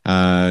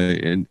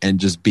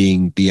just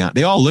being beyond.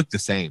 They all look the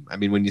same. I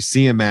mean, when you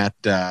see them at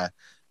the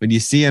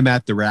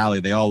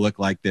rally, they all look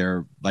like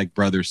they're like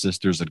brothers,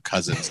 sisters, and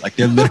cousins.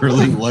 They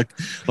literally look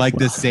like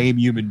the same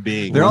human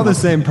being. They're all the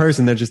same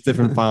person. They're just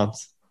different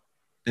fonts.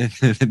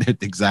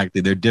 Exactly.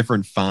 They're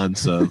different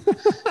fonts of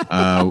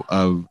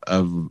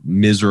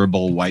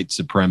miserable white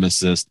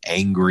supremacist,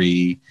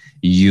 angry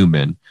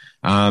human.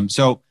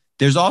 So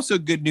there's also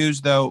good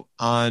news, though,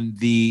 on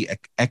the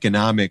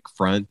economic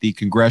front. The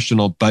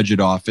Congressional Budget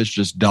Office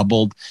just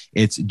doubled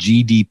its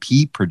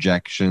GDP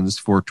projections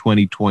for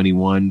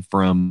 2021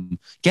 from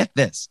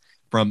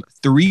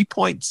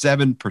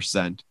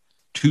 3.7%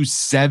 to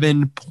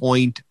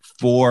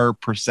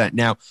 7.4%.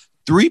 Now,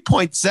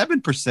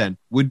 3.7%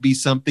 would be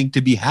something to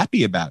be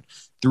happy about.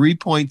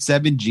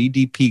 3.7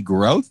 GDP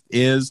growth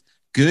is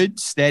good,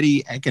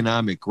 steady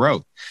economic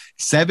growth.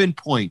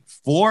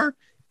 7.4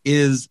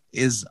 is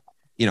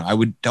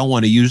don't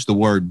want to use the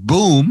word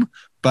boom,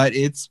 but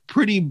it's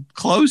pretty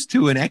close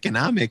to an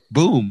economic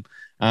boom,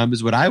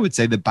 is what I would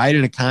say. The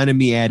Biden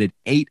economy added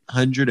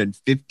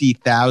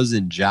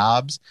 850,000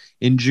 jobs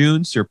in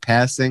June,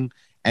 surpassing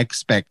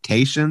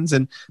expectations.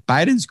 And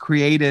Biden's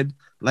created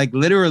like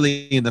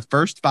literally in the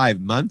first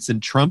 5 months,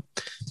 and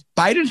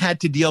Biden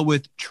had to deal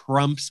with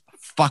Trump's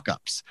fuck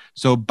ups.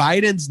 So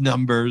Biden's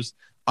numbers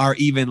are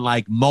even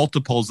like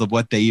multiples of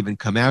what they even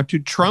come out to.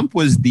 Trump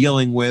was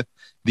dealing with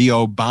the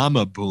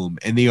Obama boom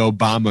and the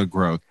Obama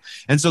growth.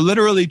 And so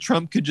literally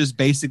Trump could just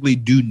basically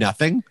do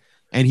nothing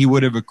and he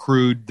would have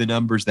accrued the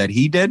numbers that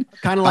he did.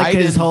 Kind of like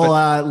his whole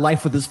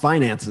life with his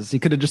finances. He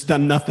could have just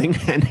done nothing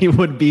and he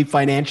would be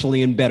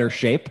financially in better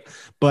shape.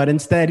 But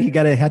instead, he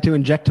had to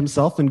inject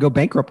himself and go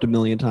bankrupt a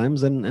million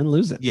times and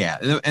lose it.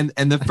 Yeah, and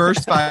the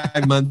first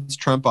 5 months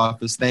Trump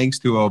office, thanks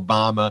to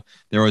Obama,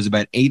 there was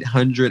about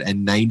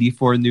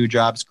 894 new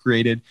jobs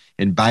created.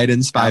 In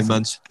Biden's 5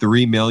 months,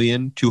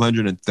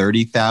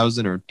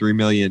 3,230,000 or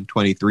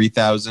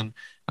 3,023,000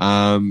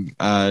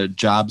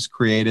 jobs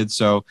created.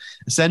 So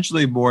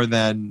essentially more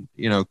than,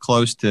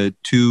 close to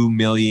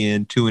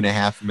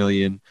 2.5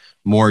 million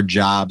more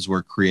jobs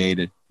were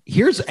created.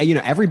 Here's,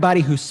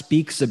 everybody who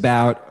speaks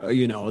about,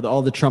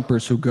 all the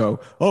Trumpers who go,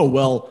 oh,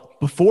 well,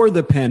 before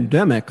the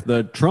pandemic,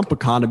 the Trump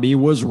economy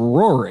was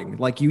roaring.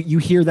 Like you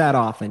hear that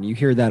often. You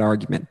hear that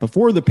argument.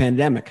 Before the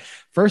pandemic,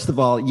 first of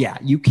all, yeah,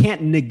 you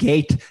can't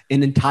negate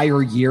an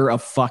entire year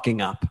of fucking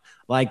up.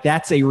 Like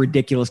that's a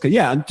ridiculous.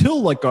 Yeah,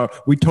 until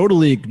we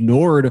totally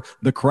ignored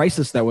the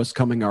crisis that was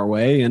coming our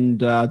way and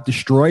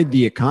destroyed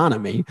the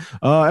economy.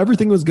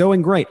 Everything was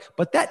going great,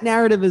 but that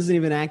narrative isn't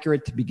even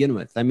accurate to begin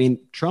with. I mean,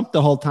 Trump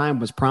the whole time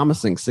was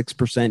promising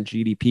 6%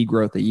 GDP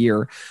growth a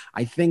year.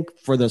 I think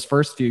for those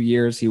first few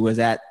years, he was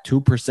at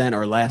 2%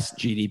 or less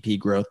GDP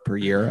growth per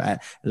year.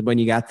 When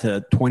you got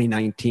to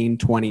 2019,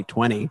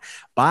 2020,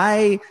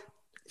 by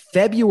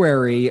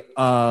February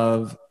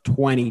of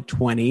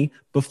 2020,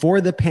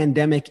 before the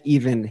pandemic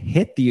even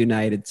hit the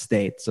United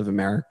States of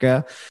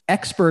America,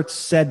 experts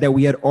said that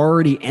we had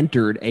already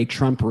entered a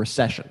Trump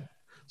recession.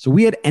 So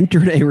we had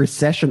entered a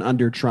recession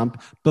under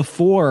Trump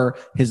before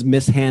his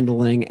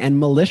mishandling and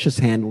malicious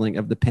handling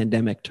of the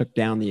pandemic took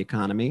down the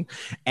economy.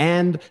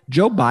 And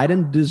Joe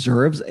Biden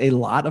deserves a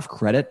lot of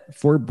credit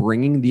for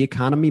bringing the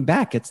economy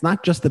back. It's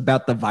not just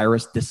about the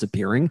virus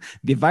disappearing.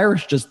 The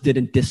virus just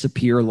didn't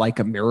disappear like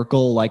a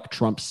miracle, like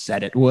Trump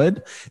said it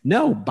would.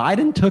 No,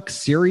 Biden took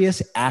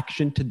serious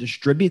action to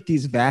distribute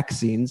these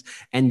vaccines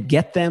and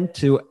get them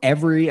to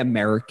every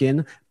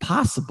American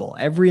possible,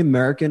 every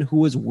American who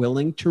was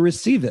willing to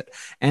receive it.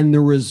 And the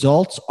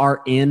results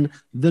are in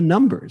the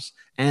numbers.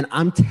 And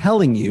I'm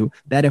telling you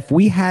that if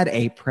we had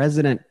a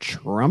President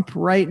Trump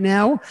right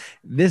now,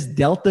 this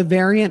Delta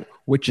variant,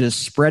 which is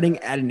spreading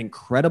at an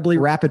incredibly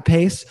rapid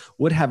pace,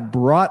 would have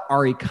brought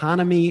our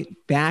economy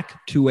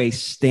back to a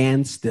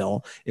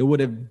standstill. It would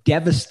have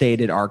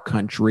devastated our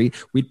country.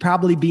 We'd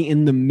probably be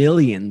in the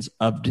millions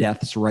of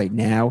deaths right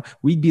now.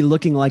 We'd be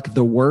looking like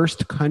the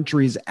worst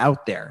countries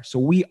out there. So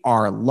we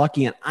are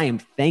lucky, and I am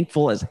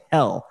thankful as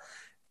hell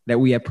that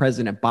we have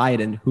President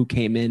Biden who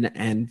came in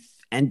and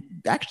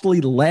actually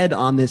led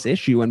on this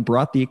issue and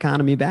brought the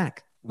economy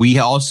back. We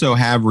also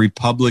have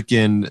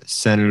Republican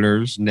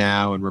senators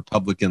now and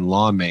Republican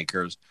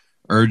lawmakers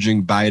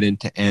urging Biden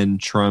to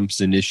end Trump's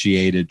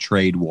initiated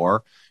trade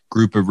war.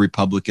 Group of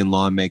Republican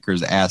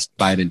lawmakers asked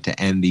Biden to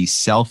end the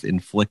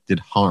self-inflicted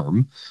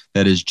harm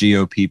that his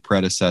GOP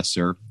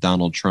predecessor,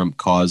 Donald Trump,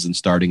 caused in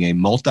starting a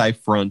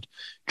multi-front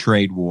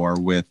trade war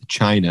with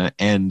China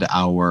and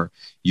our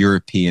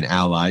European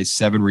allies.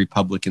 7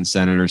 Republican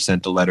senators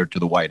sent a letter to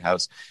the White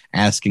House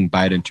asking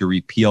Biden to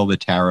repeal the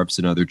tariffs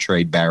and other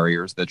trade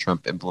barriers that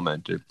Trump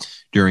implemented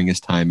during his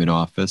time in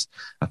office,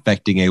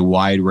 affecting a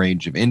wide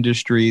range of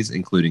industries,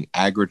 including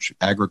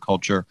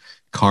agriculture,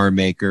 car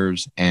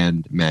makers,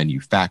 and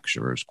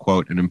manufacturers.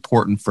 Quote, an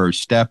important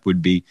first step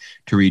would be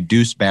to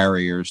reduce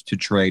barriers to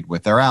trade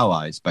with our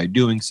allies. By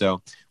doing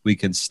so, we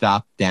can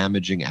stop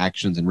damaging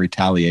actions and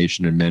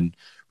retaliation and mend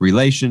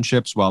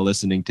relationships while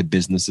listening to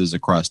businesses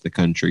across the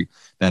country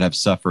that have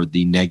suffered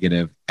the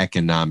negative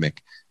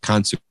economic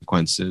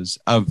consequences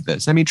of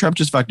this. I mean, Trump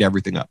just fucked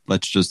everything up.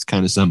 Let's just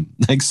kind of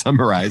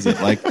summarize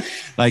it.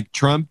 Like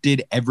Trump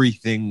did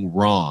everything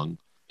wrong.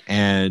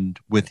 And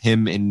with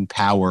him in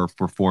power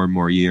for 4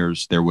 more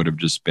years, there would have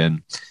just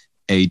been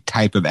a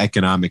type of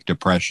economic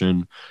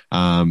depression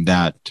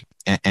that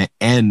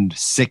and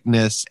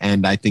sickness,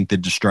 and I think the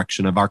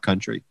destruction of our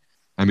country.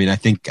 I mean, I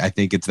think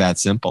it's that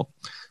simple.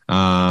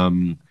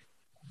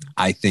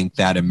 I think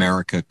that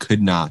America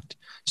could not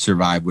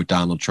survive with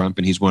Donald Trump,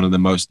 and he's one of the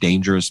most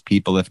dangerous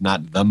people, if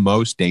not the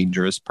most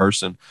dangerous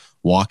person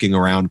walking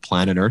around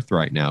planet Earth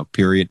right now,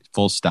 period,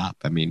 full stop.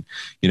 I mean,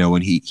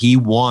 when he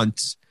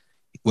wants,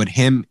 what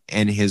him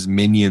and his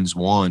minions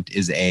want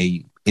is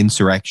a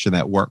insurrection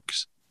that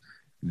works.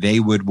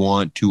 They would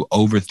want to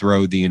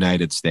overthrow the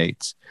United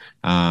States.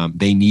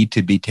 They need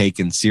to be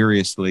taken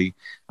seriously,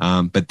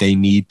 but they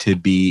need to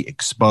be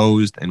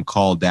exposed and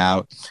called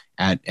out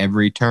at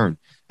every turn.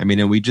 I mean,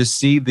 and we just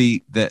see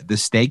the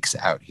stakes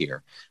out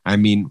here. I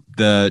mean,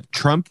 the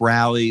Trump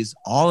rallies,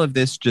 all of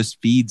this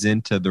just feeds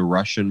into the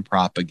Russian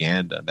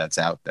propaganda that's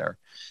out there.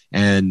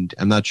 And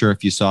I'm not sure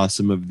if you saw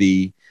some of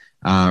the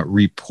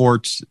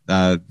reports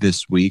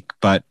this week,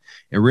 but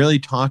it really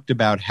talked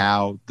about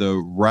how the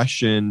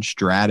Russian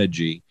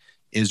strategy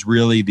is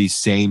really the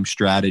same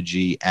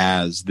strategy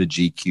as the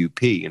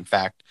GQP. In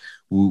fact,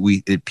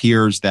 it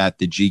appears that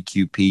the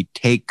GQP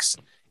takes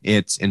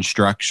its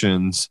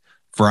instructions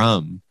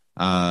from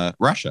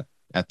Russia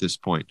at this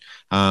point.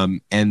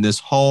 And this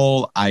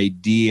whole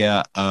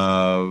idea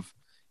of,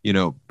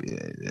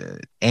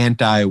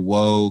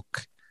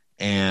 anti-woke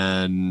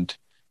and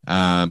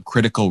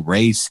critical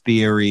race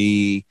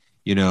theory,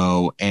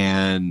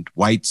 and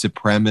white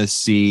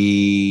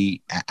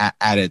supremacy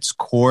at its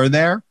core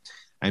there,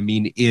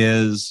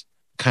 is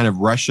kind of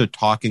Russia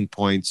talking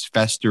points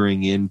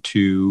festering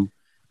into,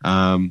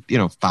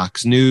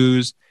 Fox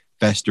News,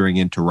 festering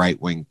into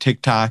right-wing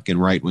TikTok and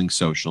right-wing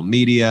social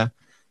media,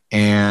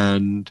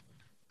 and,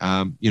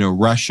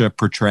 Russia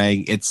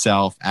portraying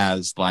itself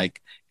as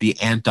like the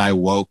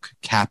anti-woke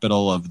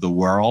capital of the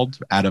world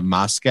out of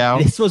Moscow.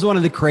 This was one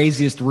of the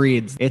craziest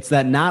reads. It's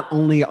that not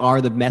only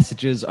are the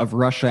messages of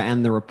Russia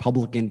and the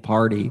Republican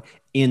Party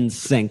in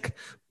sync,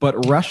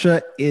 but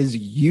Russia is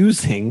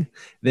using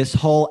this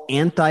whole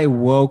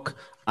anti-woke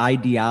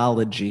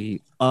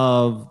ideology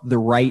of the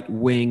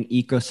right-wing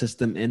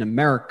ecosystem in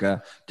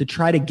America to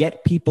try to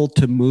get people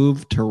to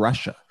move to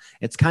Russia.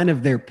 It's kind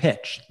of their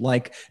pitch.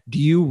 Like, do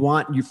you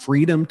want your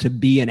freedom to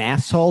be an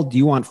asshole? Do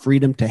you want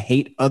freedom to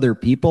hate other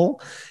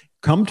people?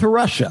 Come to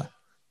Russia.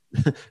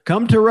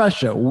 Come to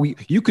Russia.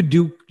 You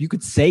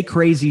could say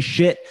crazy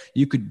shit.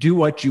 You could do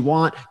what you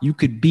want. You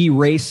could be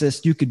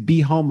racist. You could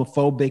be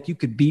homophobic. You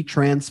could be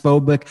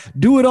transphobic.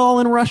 Do it all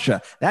in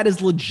Russia. That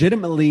is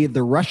legitimately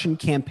the Russian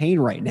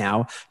campaign right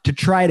now to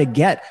try to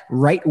get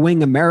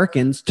right-wing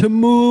Americans to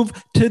move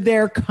to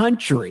their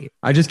country.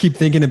 I just keep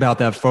thinking about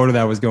that photo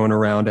that was going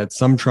around at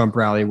some Trump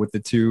rally with the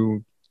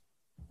two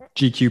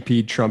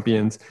GQP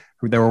Trumpians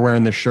that were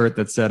wearing the shirt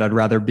that said, "I'd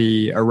rather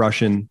be a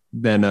Russian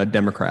than a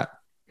Democrat."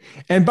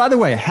 And by the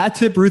way, hat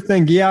tip Ruth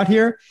Bengi out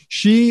here.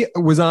 She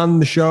was on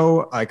the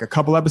show like a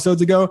couple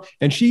episodes ago,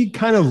 and she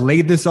kind of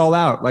laid this all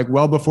out, like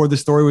well before the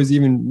story was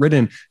even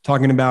written,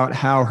 talking about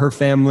how her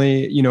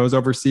family, is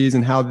overseas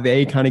and how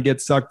they kind of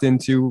get sucked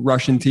into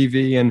Russian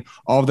TV and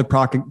all of the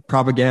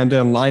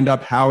propaganda, and lined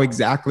up how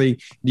exactly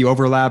the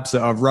overlaps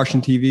of Russian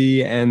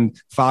TV and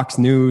Fox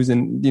News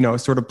and,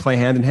 sort of play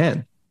hand in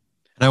hand.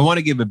 And I want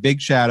to give a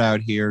big shout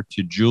out here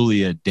to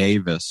Julia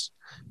Davis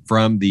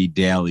from the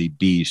Daily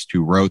Beast,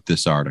 who wrote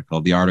this article.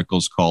 The article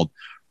is called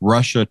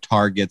 "Russia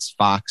Targets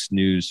Fox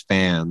News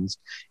Fans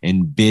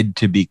and Bid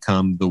to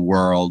Become the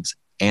World's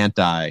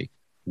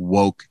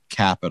Anti-Woke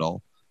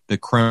Capital. The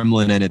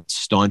Kremlin and its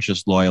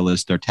staunchest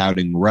loyalists are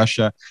touting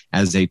Russia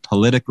as a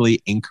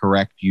politically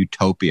incorrect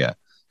utopia,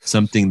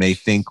 something they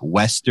think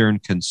Western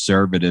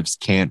conservatives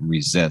can't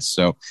resist."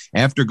 So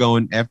after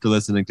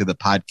listening to the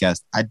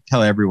podcast, I'd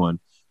tell everyone,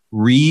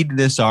 read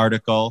this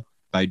article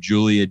by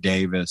Julia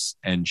Davis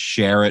and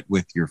share it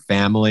with your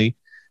family,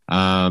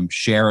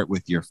 share it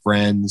with your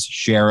friends,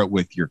 share it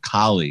with your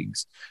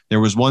colleagues.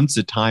 There was once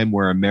a time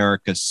where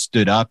America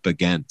stood up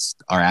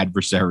against our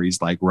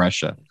adversaries like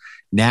Russia.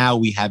 Now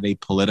we have a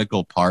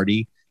political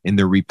party in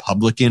the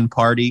Republican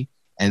Party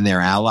and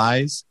their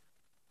allies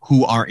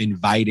who are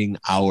inviting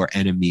our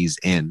enemies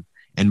in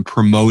and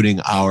promoting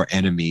our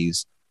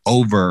enemies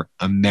over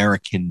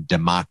American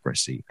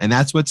democracy. And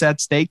that's what's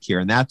at stake here.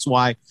 And that's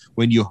why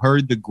when you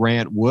heard the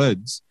Grant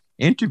Woods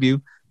interview,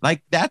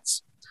 like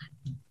that's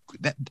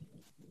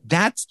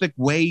the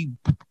way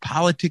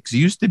politics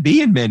used to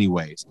be in many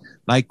ways.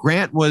 Like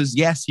Grant was,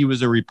 yes, he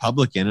was a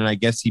Republican, and I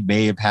guess he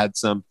may have had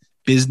some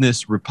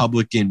business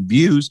Republican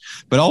views,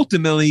 but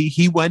ultimately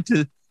he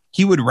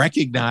would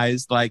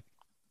recognize like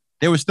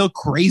there were still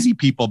crazy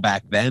people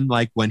back then,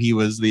 like when he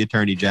was the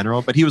attorney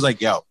general, but he was like,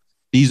 yo,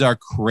 these are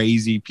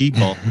crazy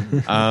people.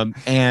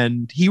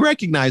 And he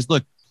recognized,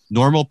 look,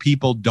 normal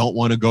people don't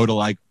want to go to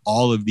like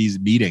all of these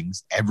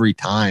meetings every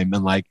time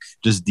and like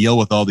just deal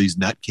with all these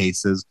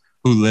nutcases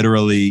who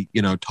literally,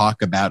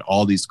 talk about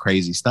all these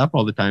crazy stuff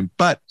all the time.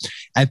 But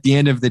at the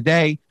end of the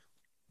day,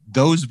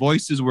 those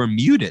voices were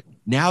muted.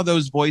 Now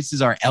those voices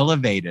are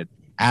elevated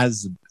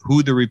as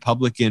who the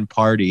Republican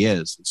Party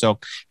is. So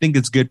I think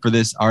it's good for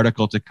this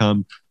article to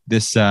come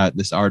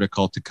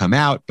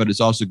out, but it's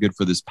also good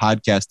for this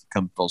podcast to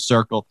come full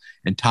circle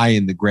and tie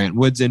in the Grant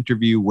Woods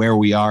interview, where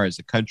we are as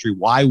a country,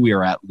 why we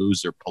are at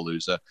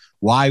Loser-Palooza,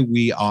 why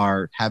we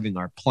are having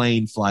our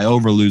plane fly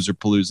over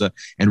Loser-Palooza,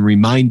 and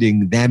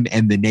reminding them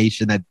and the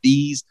nation that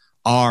these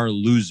are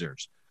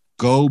losers.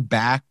 Go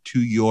back to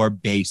your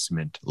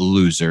basement,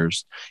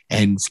 losers,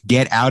 and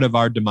get out of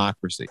our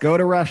democracy. Go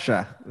to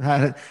Russia.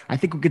 I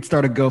think we could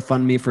start a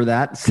GoFundMe for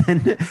that.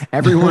 Send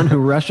everyone who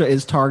Russia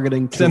is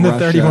targeting to send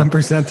Russia. The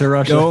 31% to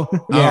Russia.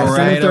 Send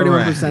the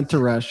 31% to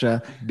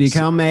Russia.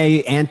 Become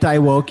a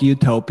anti-woke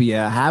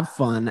utopia. Have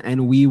fun,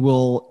 and we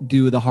will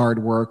do the hard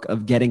work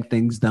of getting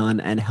things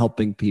done and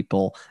helping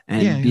people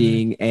and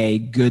being a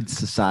good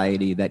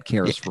society that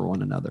cares for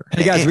one another.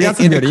 Hey guys, we got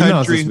some good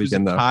emails this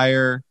weekend, though.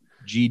 Entire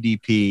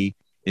GDP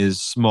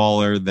is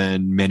smaller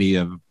than many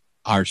of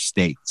our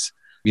states.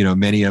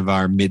 many of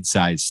our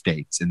mid-sized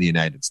states in the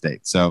United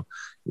States. So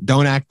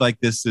don't act like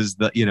this is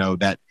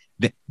that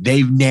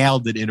they've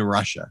nailed it in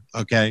Russia.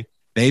 Okay.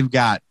 They've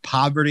got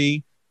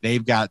poverty.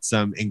 They've got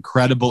some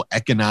incredible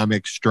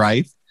economic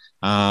strife.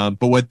 But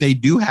what they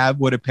do have,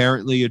 what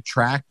apparently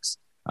attracts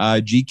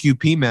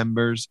GQP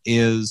members,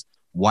 is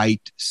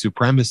white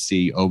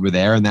supremacy over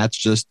there. And that's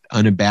just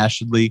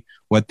unabashedly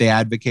what they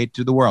advocate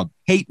to the world.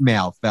 Hate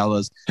mail,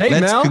 fellas.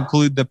 Let's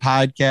conclude the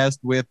podcast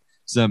with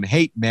some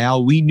hate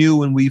mail. We knew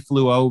when we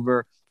flew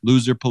over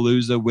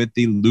Loser-Palooza with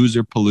the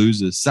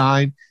Loser-Palooza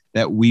sign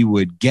that we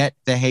would get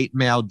the hate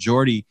mail.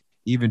 Jordy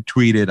even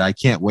tweeted, "I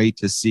can't wait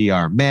to see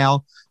our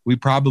mail." We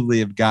probably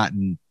have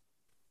gotten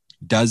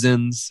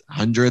dozens,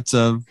 hundreds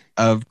of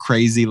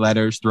crazy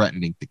letters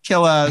threatening to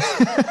kill us.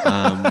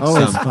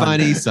 Some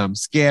funny, some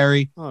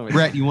scary.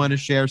 Brett, you want to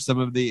share some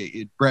of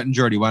the Brett and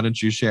Jordy? Why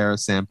don't you share a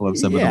sample of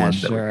some of the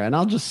ones? Yeah, sure. And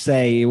I'll just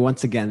say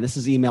once again, this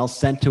is email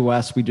sent to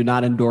us. We do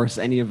not endorse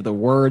any of the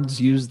words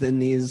used in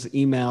these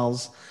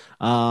emails.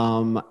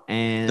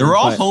 And they're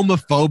all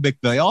homophobic.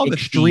 They all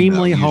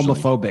extremely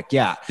homophobic.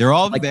 Yeah, they're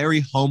all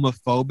very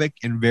homophobic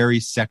and very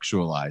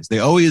sexualized. They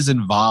always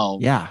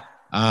involve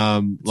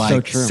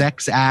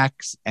sex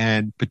acts,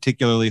 and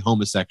particularly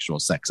homosexual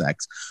sex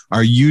acts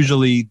are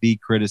usually the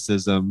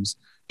criticisms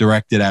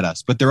directed at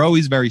us, but they're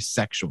always very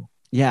sexual.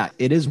 Yeah,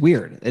 it is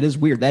weird. It is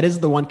weird. That is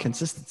the one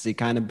consistency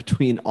kind of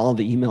between all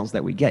the emails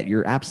that we get.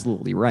 You're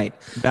absolutely right.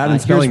 Bad in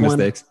spelling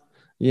mistakes.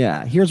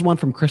 Yeah, here's one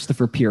from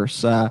Christopher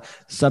Pierce.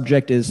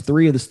 Subject is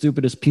 3 of the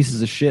stupidest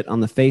pieces of shit on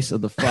the face of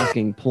the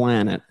fucking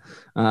planet.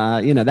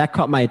 That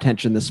caught my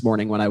attention this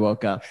morning when I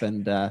woke up,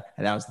 and that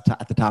was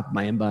at the top of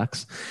my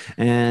inbox.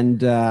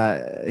 And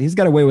he's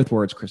got away with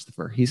words,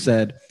 Christopher. He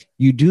said,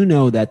 "You do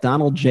know that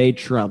Donald J.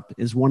 Trump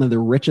is one of the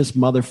richest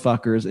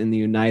motherfuckers in the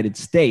United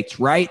States,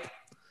 right?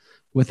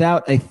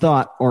 Without a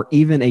thought or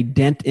even a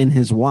dent in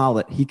his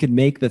wallet, he could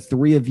make the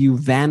 3 of you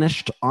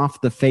vanished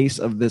off the face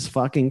of this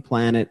fucking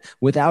planet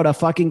without a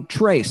fucking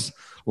trace.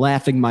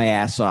 Laughing my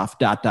ass off, ...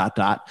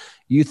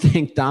 You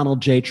think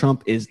Donald J.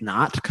 Trump is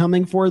not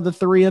coming for the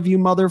 3 of you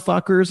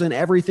motherfuckers and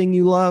everything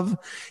you love?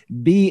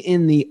 Be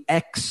in the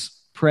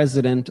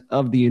ex-president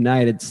of the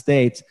United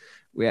States."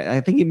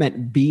 I think he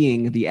meant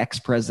being the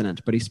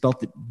ex-president, but he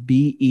spelled it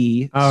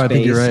B-E I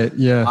think you're right.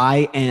 Yeah.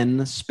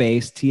 I-N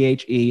space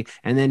T-H-E.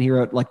 And then he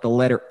wrote like the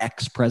letter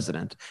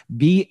ex-president.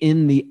 Be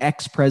in the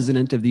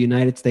ex-president of the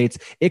United States.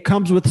 It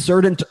comes with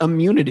certain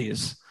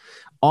immunities.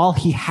 All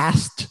he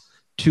has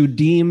to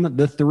deem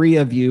the 3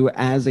 of you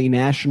as a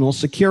national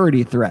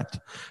security threat.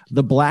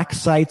 The black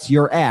site's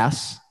your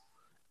ass,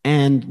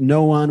 and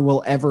no one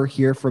will ever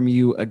hear from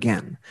you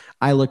again.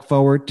 I look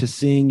forward to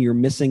seeing your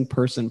missing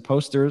person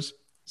posters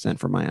sent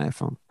from my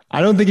iPhone.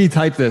 I don't think he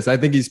typed this. I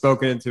think he's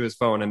spoken into his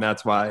phone, and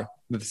that's why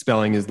the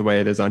spelling is the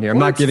way it is on here. I'm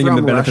not giving him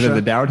the benefit of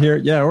the doubt here.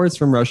 Yeah, or it's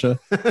from Russia.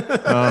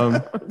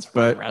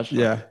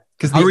 Yeah.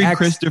 I'll read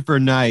Christopher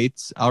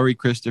Knight's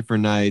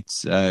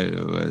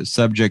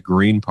subject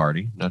Green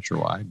Party. Not sure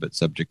why, but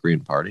subject Green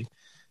Party.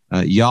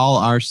 Y'all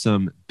are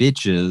some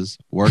bitches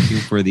working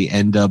for the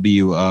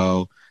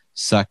NWO,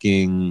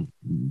 sucking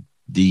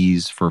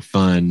D's for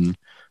fun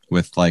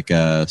with like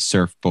a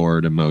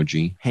surfboard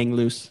emoji. Hang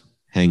loose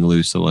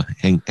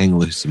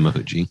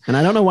emoji. And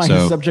I don't know why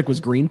his subject was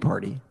Green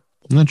Party.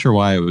 I'm not sure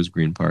why it was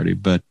Green Party,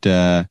 but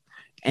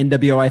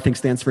NWO I think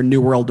stands for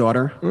New World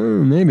Order.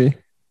 Maybe.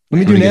 Let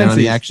me do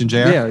Nancy. The action,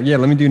 JR? Yeah.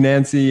 Let me do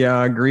Nancy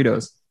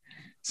Gritos.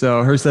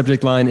 So her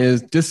subject line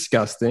is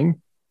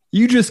disgusting.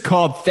 You just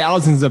called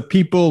thousands of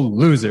people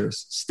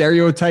losers.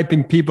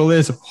 Stereotyping people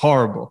is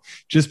horrible.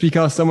 Just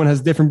because someone has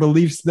different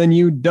beliefs than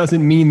you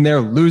doesn't mean they're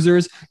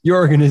losers. Your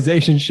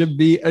organization should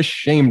be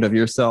ashamed of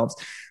yourselves.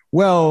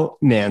 Well,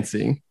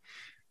 Nancy,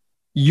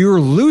 you're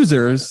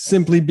losers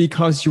simply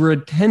because you're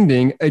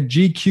attending a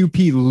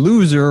GQP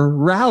loser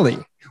rally.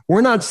 We're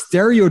not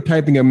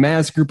stereotyping a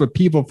mass group of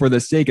people for the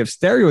sake of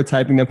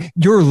stereotyping them.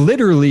 You're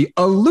literally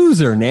a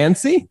loser,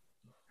 Nancy.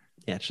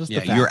 Yeah, it's just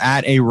you're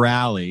at a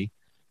rally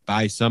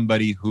by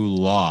somebody who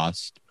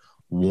lost,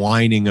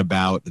 whining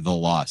about the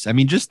loss. I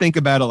mean, just think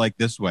about it like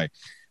this way.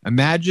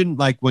 Imagine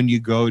like when you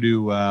go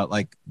to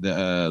like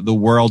the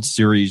World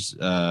Series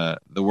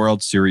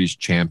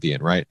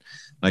champion, right?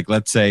 Like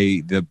let's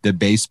say the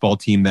baseball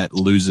team that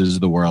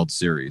loses the World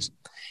Series.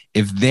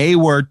 If they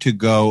were to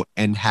go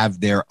and have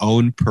their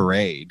own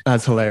parade,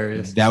 that's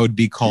hilarious. That would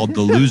be called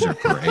the loser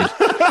parade.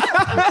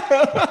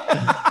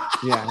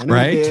 Yeah,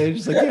 right.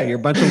 It's like, you're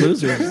a bunch of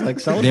losers. Like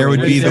there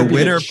would be the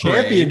winner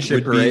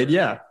championship parade.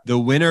 Yeah, the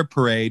winner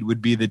parade would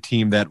be the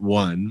team that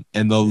won,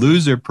 and the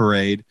loser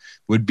parade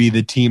would be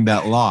the team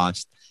that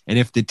lost. And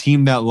if the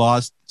team that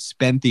lost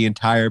spent the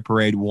entire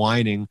parade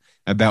whining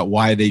about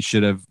why they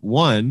should have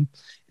won,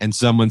 and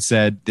someone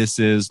said this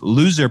is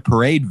Loser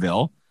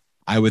Paradeville,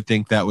 I would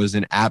think that was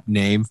an apt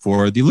name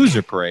for the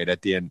loser parade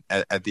at the end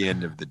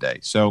of the day.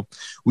 So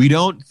we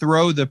don't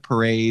throw the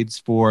parades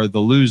for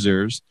the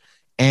losers,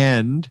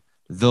 and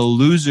the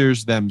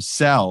losers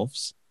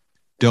themselves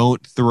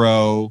don't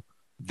throw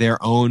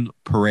their own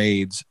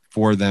parades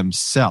for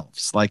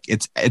themselves. Like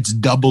it's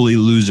doubly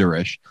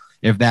loserish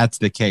if that's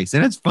the case.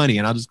 And it's funny,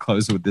 and I'll just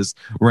close with this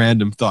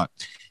random thought.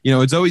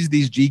 It's always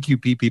these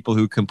GQP people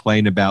who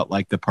complain about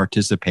like the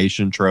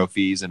participation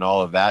trophies and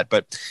all of that.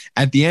 But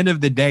at the end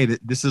of the day,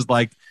 this is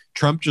like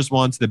Trump just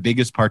wants the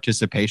biggest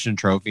participation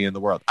trophy in the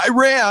world. I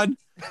ran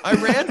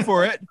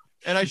for it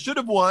and I should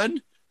have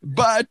won,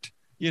 but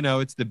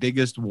it's the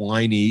biggest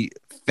whiny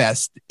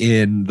fest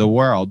in the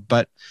world.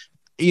 But,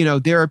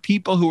 there are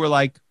people who are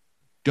like,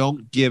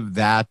 don't give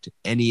that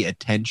any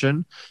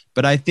attention.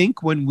 But I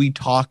think when we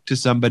talk to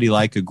somebody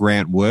like a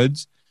Grant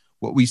Woods,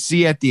 what we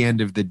see at the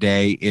end of the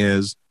day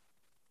is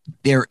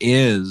there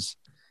is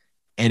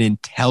an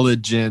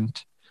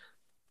intelligent,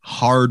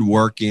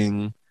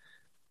 hardworking,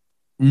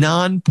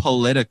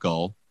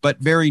 non-political, but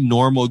very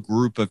normal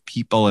group of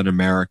people in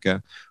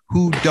America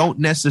who don't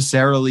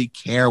necessarily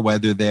care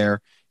whether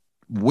they're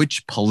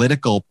which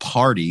political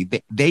party.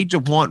 They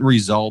just want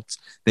results.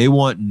 They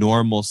want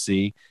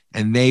normalcy,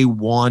 and they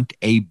want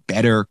a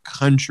better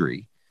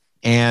country.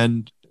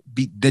 And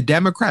the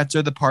Democrats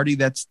are the party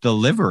that's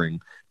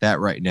delivering that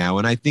right now.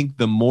 And I think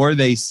the more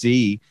they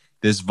see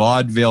this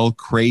vaudeville,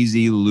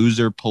 crazy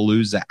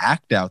Loser-Palooza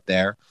act out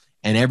there,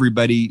 and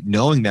everybody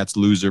knowing that's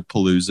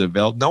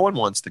Loser-Paloozaville, no one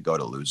wants to go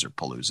to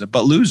Loser-Palooza,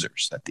 but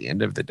losers at the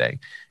end of the day.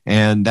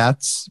 And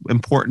that's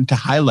important to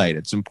highlight.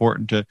 It's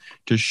important to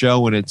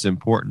show, and it's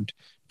important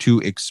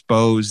to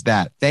expose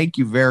that. Thank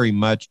you very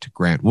much to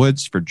Grant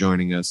Woods for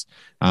joining us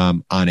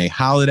on a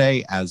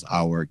holiday as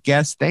our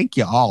guest. Thank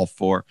you all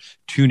for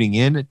tuning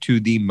in to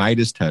the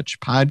Midas Touch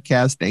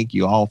podcast. Thank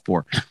you all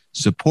for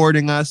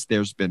supporting us.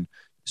 There's been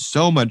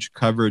so much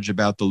coverage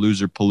about the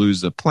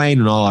Loser-Palooza plane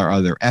and all our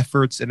other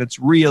efforts, and it's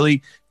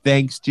really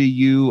thanks to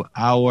you,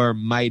 our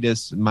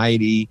Midas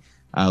Mighty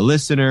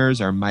listeners,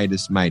 our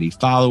Midas Mighty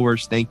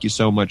followers. Thank you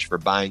so much for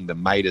buying the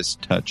Midas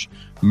Touch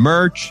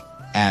merch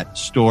at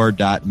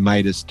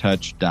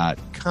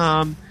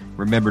store.midastouch.com.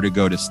 Remember to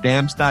go to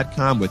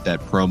stamps.com with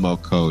that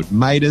promo code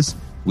Midas.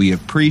 We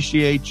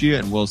appreciate you,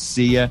 and we'll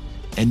see you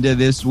end of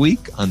this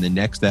week on the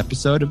next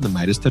episode of the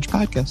Midas Touch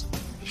podcast.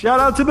 Shout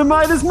out to the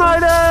Midas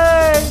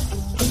Mighty!